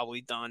probably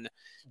done.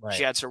 Right.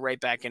 Jets are right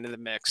back into the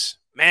mix.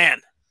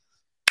 Man.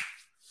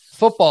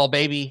 Football,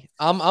 baby.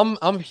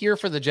 I'm here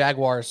for the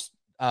Jaguars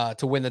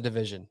to win the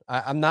division.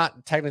 I'm not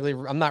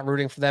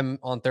rooting for them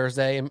on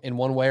Thursday in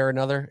one way or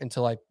another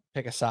until I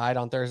pick a side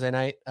on Thursday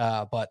night.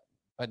 But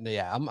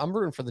yeah, I'm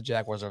rooting for the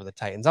Jaguars over the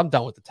Titans. I'm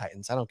done with the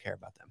Titans. I don't care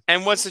about them.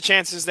 And what's the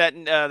chances that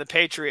the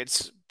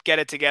Patriots get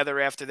it together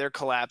after their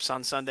collapse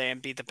on Sunday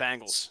and beat the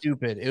Bengals?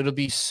 Stupid. It'll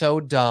be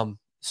so dumb.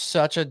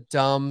 Such a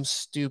dumb,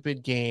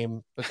 stupid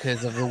game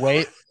because of the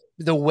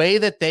way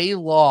that they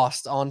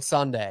lost on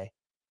Sunday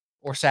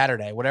or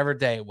Saturday, whatever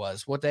day it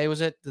was. What day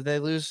was it? Did they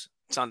lose?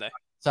 Sunday.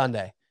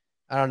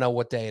 I don't know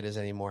what day it is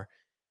anymore.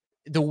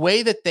 The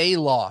way that they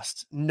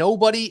lost,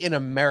 nobody in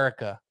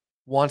America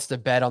wants to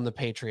bet on the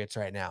Patriots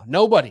right now.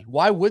 Nobody.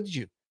 Why would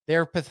you?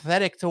 They're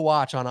pathetic to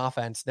watch on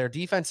offense. Their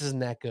defense isn't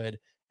that good.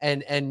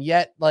 And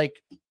yet,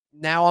 like,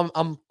 now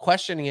I'm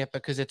questioning it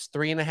because it's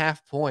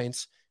 3.5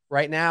 points.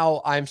 Right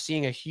now, I'm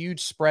seeing a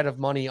huge spread of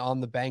money on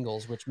the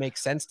Bengals, which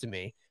makes sense to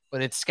me,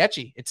 but it's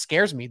sketchy. It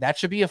scares me. That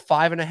should be a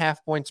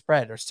 5.5 point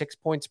spread or 6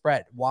 point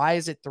spread. Why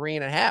is it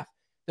 3.5?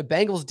 The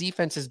Bengals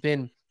defense has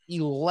been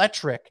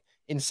electric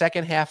in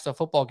second halves of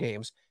football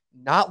games,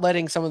 not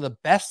letting some of the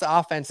best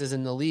offenses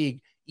in the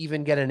league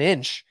even get an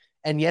inch.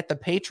 And yet the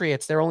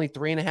Patriots, they're only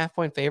 3.5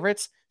 point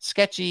favorites.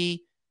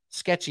 Sketchy.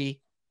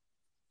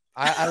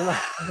 I don't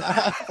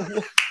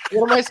know.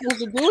 What am I supposed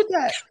to do with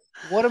that?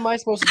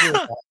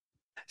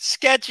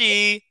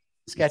 Sketchy.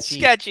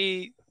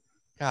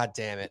 God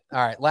damn it.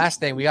 All right. Last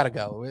thing. We got to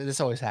go. This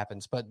always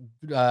happens. But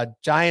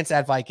Giants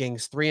at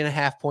Vikings,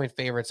 3.5 point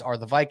favorites are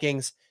the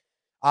Vikings.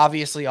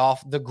 Obviously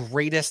off the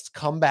greatest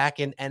comeback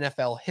in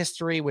NFL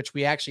history, which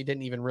we actually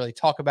didn't even really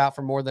talk about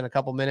for more than a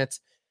couple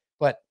minutes.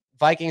 But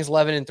Vikings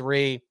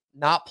 11-3,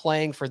 not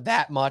playing for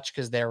that much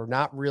because they're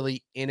not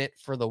really in it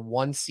for the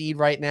 1 seed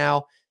right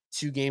now.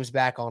 2 games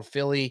back on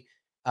Philly.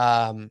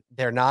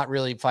 They're not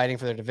really fighting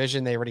for their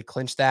division. They already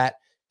clinched that.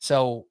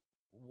 So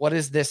what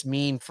does this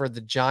mean for the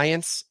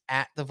Giants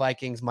at the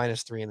Vikings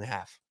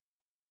 -3.5?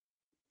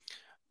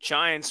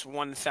 Giants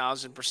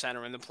 1,000%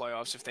 are in the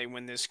playoffs if they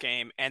win this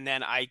game. And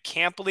then I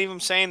can't believe I'm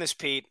saying this,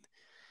 Pete.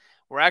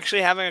 We're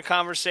actually having a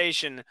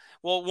conversation.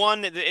 Well,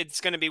 one, it's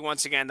going to be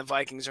once again the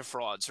Vikings are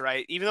frauds,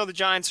 right? Even though the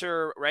Giants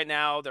are right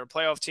now, they're a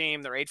playoff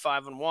team. They're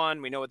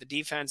 8-5-1. We know what the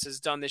defense has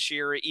done this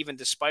year, even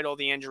despite all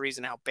the injuries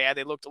and how bad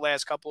they looked the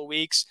last couple of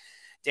weeks.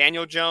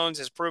 Daniel Jones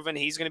has proven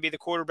he's going to be the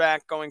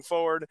quarterback going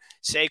forward.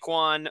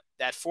 Saquon,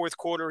 that fourth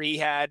quarter he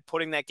had,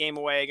 putting that game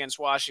away against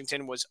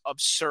Washington was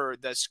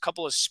absurd. Those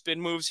couple of spin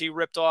moves he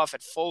ripped off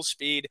at full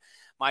speed.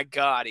 My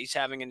God, he's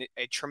having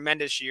a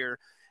tremendous year.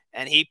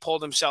 And he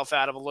pulled himself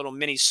out of a little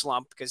mini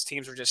slump because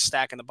teams were just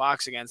stacking the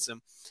box against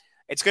him.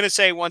 It's going to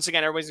say, once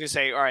again, everybody's going to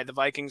say, all right, the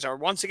Vikings are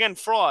once again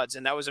frauds,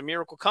 and that was a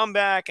miracle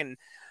comeback, and,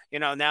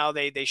 now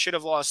they should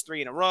have lost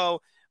 3 in a row.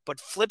 But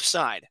flip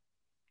side,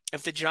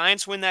 if the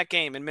Giants win that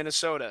game in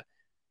Minnesota,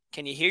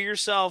 can you hear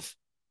yourself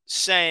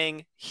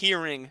saying,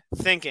 hearing,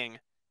 thinking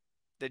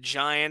the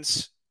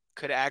Giants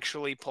could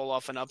actually pull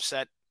off an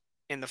upset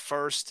in the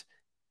first,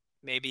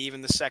 maybe even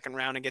the second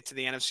round and get to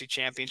the NFC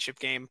Championship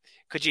game?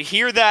 Could you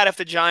hear that if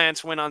the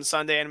Giants win on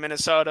Sunday in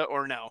Minnesota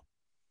or no?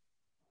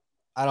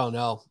 I don't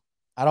know.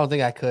 I don't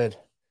think I could.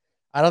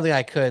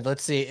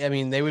 Let's see. I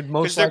mean, they would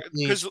most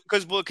likely.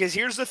 Because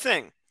here's the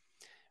thing.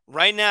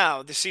 Right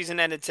now, the season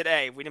ended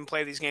today. We didn't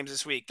play these games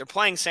this week. They're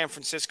playing San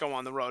Francisco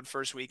on the road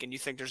first week, and you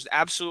think there's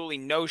absolutely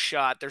no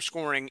shot they're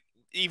scoring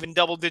even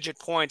double-digit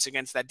points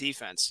against that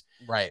defense.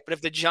 Right. But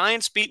if the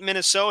Giants beat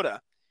Minnesota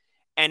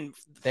and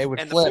the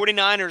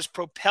 49ers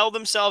propel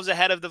themselves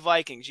ahead of the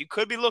Vikings, you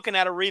could be looking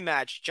at a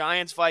rematch,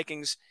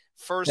 Giants-Vikings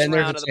first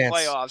round of the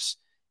playoffs.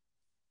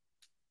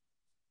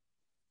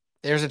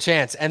 There's a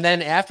chance. And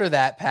then after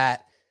that,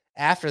 Pat,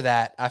 I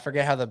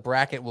forget how the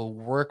bracket will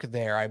work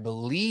there. I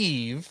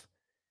believe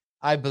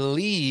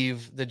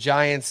the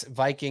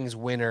Giants-Vikings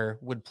winner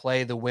would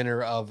play the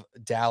winner of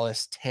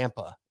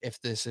Dallas-Tampa, if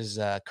this is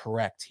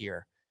correct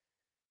here.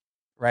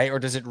 Right? Or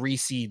does it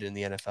reseed in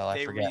the NFL?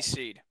 I forget.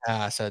 They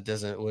reseed. So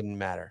it wouldn't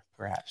matter,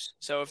 perhaps.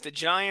 So if the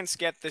Giants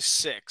get the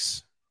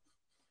 6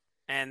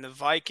 and the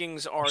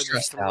Vikings are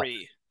the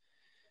 3,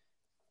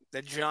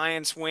 the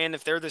Giants win.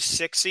 If they're the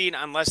 6 seed,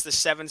 unless the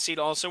 7 seed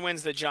also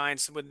wins, the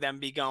Giants would then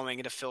be going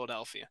into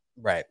Philadelphia.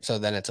 Right. So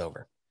then it's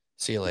over.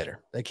 See you later.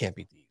 They can't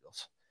beat the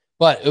Eagles.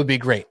 But it would be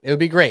great. It'd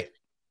be great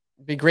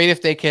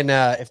if they can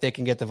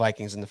get the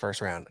Vikings in the first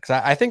round. Because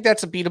I think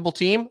that's a beatable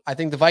team. I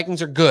think the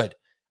Vikings are good.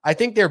 I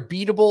think they're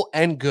beatable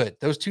and good.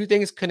 Those two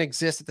things can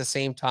exist at the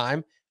same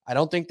time. I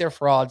don't think they're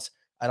frauds.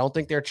 I don't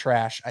think they're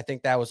trash. I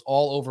think that was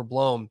all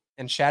overblown.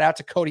 And shout out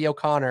to Cody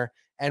O'Connor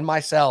and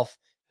myself,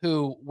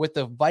 who, with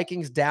the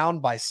Vikings down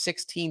by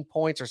 16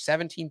 points or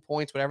 17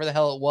 points, whatever the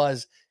hell it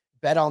was,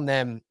 bet on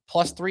them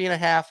plus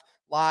 3.5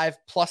 live,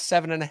 plus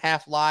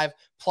 7.5 live,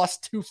 plus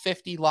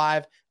 250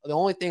 live. The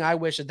only thing I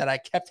wish is that I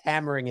kept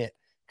hammering it,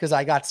 because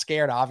I got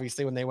scared,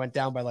 obviously, when they went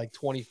down by like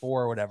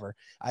 24 or whatever.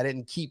 I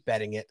didn't keep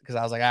betting it because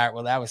I was like, all right,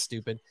 well, that was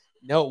stupid.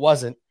 No, it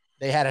wasn't.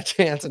 They had a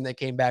chance and they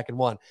came back and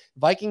won.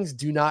 Vikings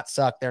do not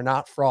suck. They're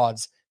not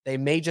frauds. They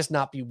may just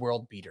not be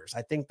world beaters.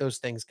 I think those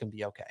things can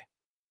be okay.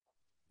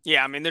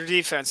 Yeah, I mean, their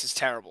defense is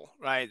terrible,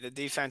 right? The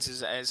defense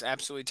is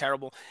absolutely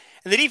terrible.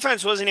 And the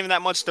defense wasn't even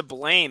that much to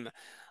blame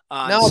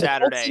on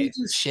Saturday.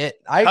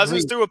 Shit.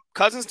 Cousins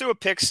threw a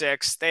pick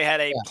 6. They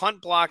had a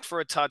punt blocked for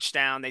a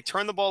touchdown. They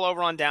turned the ball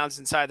over on downs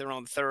inside their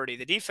own 30.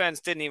 The defense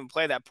didn't even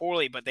play that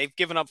poorly, but they've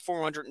given up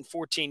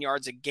 414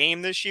 yards a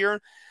game this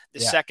year. The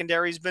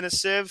secondary's been a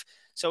sieve.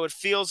 So it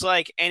feels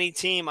like any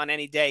team on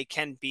any day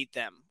can beat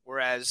them.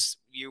 Whereas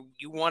you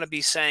want to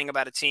be saying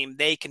about a team,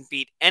 they can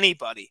beat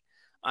anybody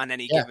on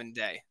any given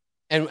day.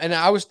 And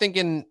I was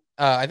thinking,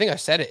 I think I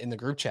said it in the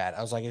group chat.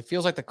 I was like, it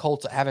feels like the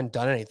Colts haven't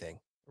done anything,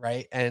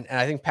 right? And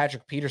I think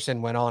Patrick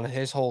Peterson went on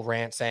his whole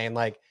rant saying,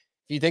 like,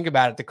 if you think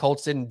about it, the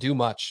Colts didn't do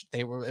much.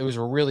 It was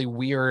a really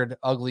weird,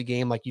 ugly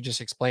game, like you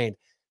just explained.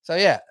 So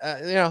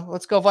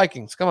let's go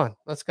Vikings. Come on,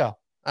 let's go.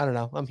 I don't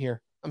know. I'm here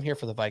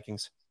for the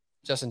Vikings.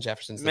 Justin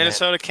Jefferson's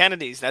Minnesota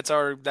Kennedys. That's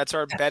our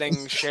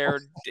betting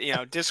shared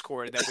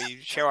Discord that we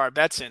share our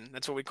bets in.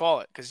 That's what we call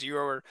it, because you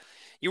were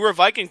a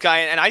Viking guy,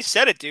 and I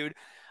said it, dude.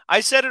 I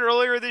said it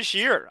earlier this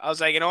year. I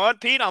was like, you know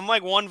what, Pete? I'm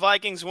like one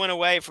Vikings win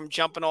away from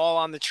jumping all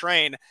on the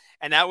train,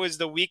 and that was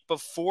the week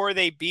before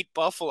they beat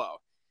Buffalo.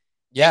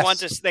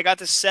 Yes, they got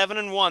to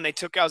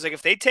 7-1. I was like,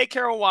 if they take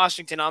care of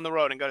Washington on the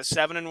road and go to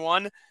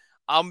 7-1,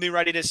 I'll be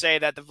ready to say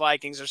that the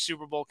Vikings are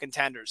Super Bowl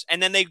contenders.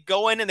 And then they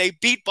go in and they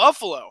beat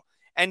Buffalo.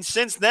 And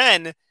since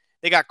then,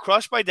 they got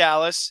crushed by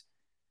Dallas.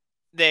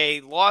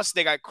 They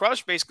got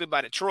crushed basically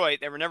by Detroit.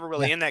 They were never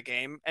really in that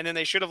game. And then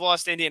they should have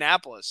lost to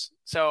Indianapolis.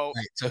 So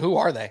who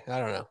are they? I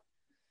don't know.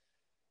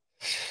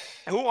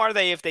 Who are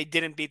they if they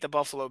didn't beat the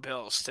Buffalo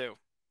Bills too?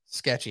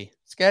 Sketchy.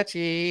 That's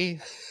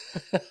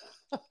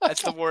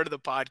the word of the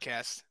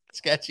podcast.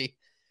 Sketchy.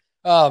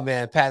 Oh,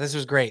 man, Pat, this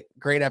was great.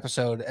 Great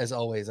episode, as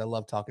always. I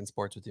love talking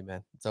sports with you,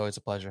 man. It's always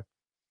a pleasure.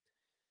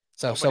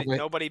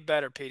 Nobody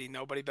better, Petey.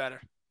 Nobody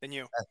better than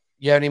you.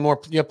 You have any more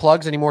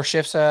plugs? Any more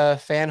shifts?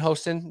 Fan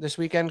hosting this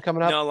weekend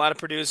coming up? No, a lot of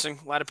producing.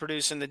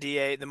 The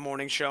DA, the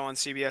morning show on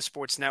CBS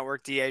Sports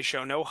Network, DA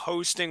show. No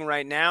hosting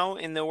right now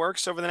in the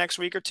works over the next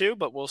week or two,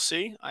 but we'll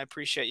see. I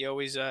appreciate you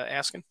always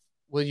asking.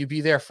 Will you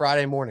be there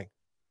Friday morning?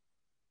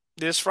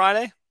 This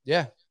Friday?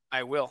 Yeah.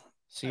 I will.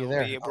 See you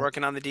there. Be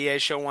working on the DA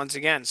show once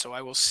again, so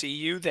I will see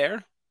you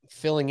there.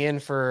 Filling in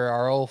for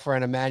our old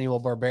friend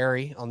Emmanuel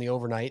Barberi on the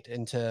overnight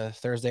into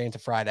Thursday into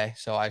Friday.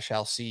 So I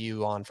shall see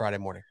you on Friday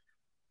morning.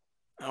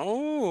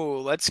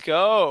 Oh, let's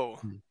go.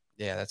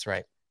 Yeah, that's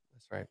right.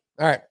 That's right.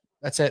 All right.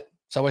 That's it.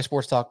 Subway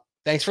Sports Talk.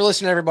 Thanks for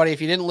listening, everybody.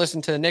 If you didn't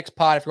listen to the Knicks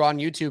pod, if you're on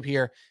YouTube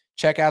here,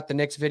 check out the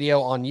Knicks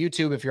video on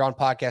YouTube. If you're on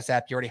podcast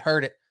app, you already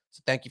heard it.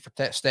 So thank you for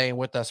staying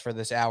with us for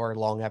this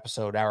hour-long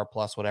episode, hour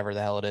plus, whatever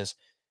the hell it is.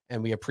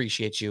 And we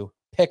appreciate you.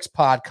 Picks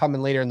pod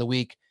coming later in the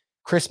week,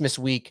 Christmas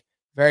week.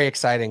 Very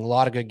exciting. A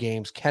lot of good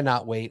games.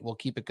 Cannot wait. We'll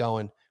keep it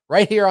going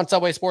right here on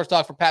Subway Sports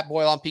Talk. For Pat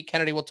Boyle, I'm Pete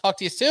Kennedy. We'll talk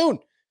to you soon.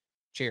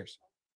 Cheers.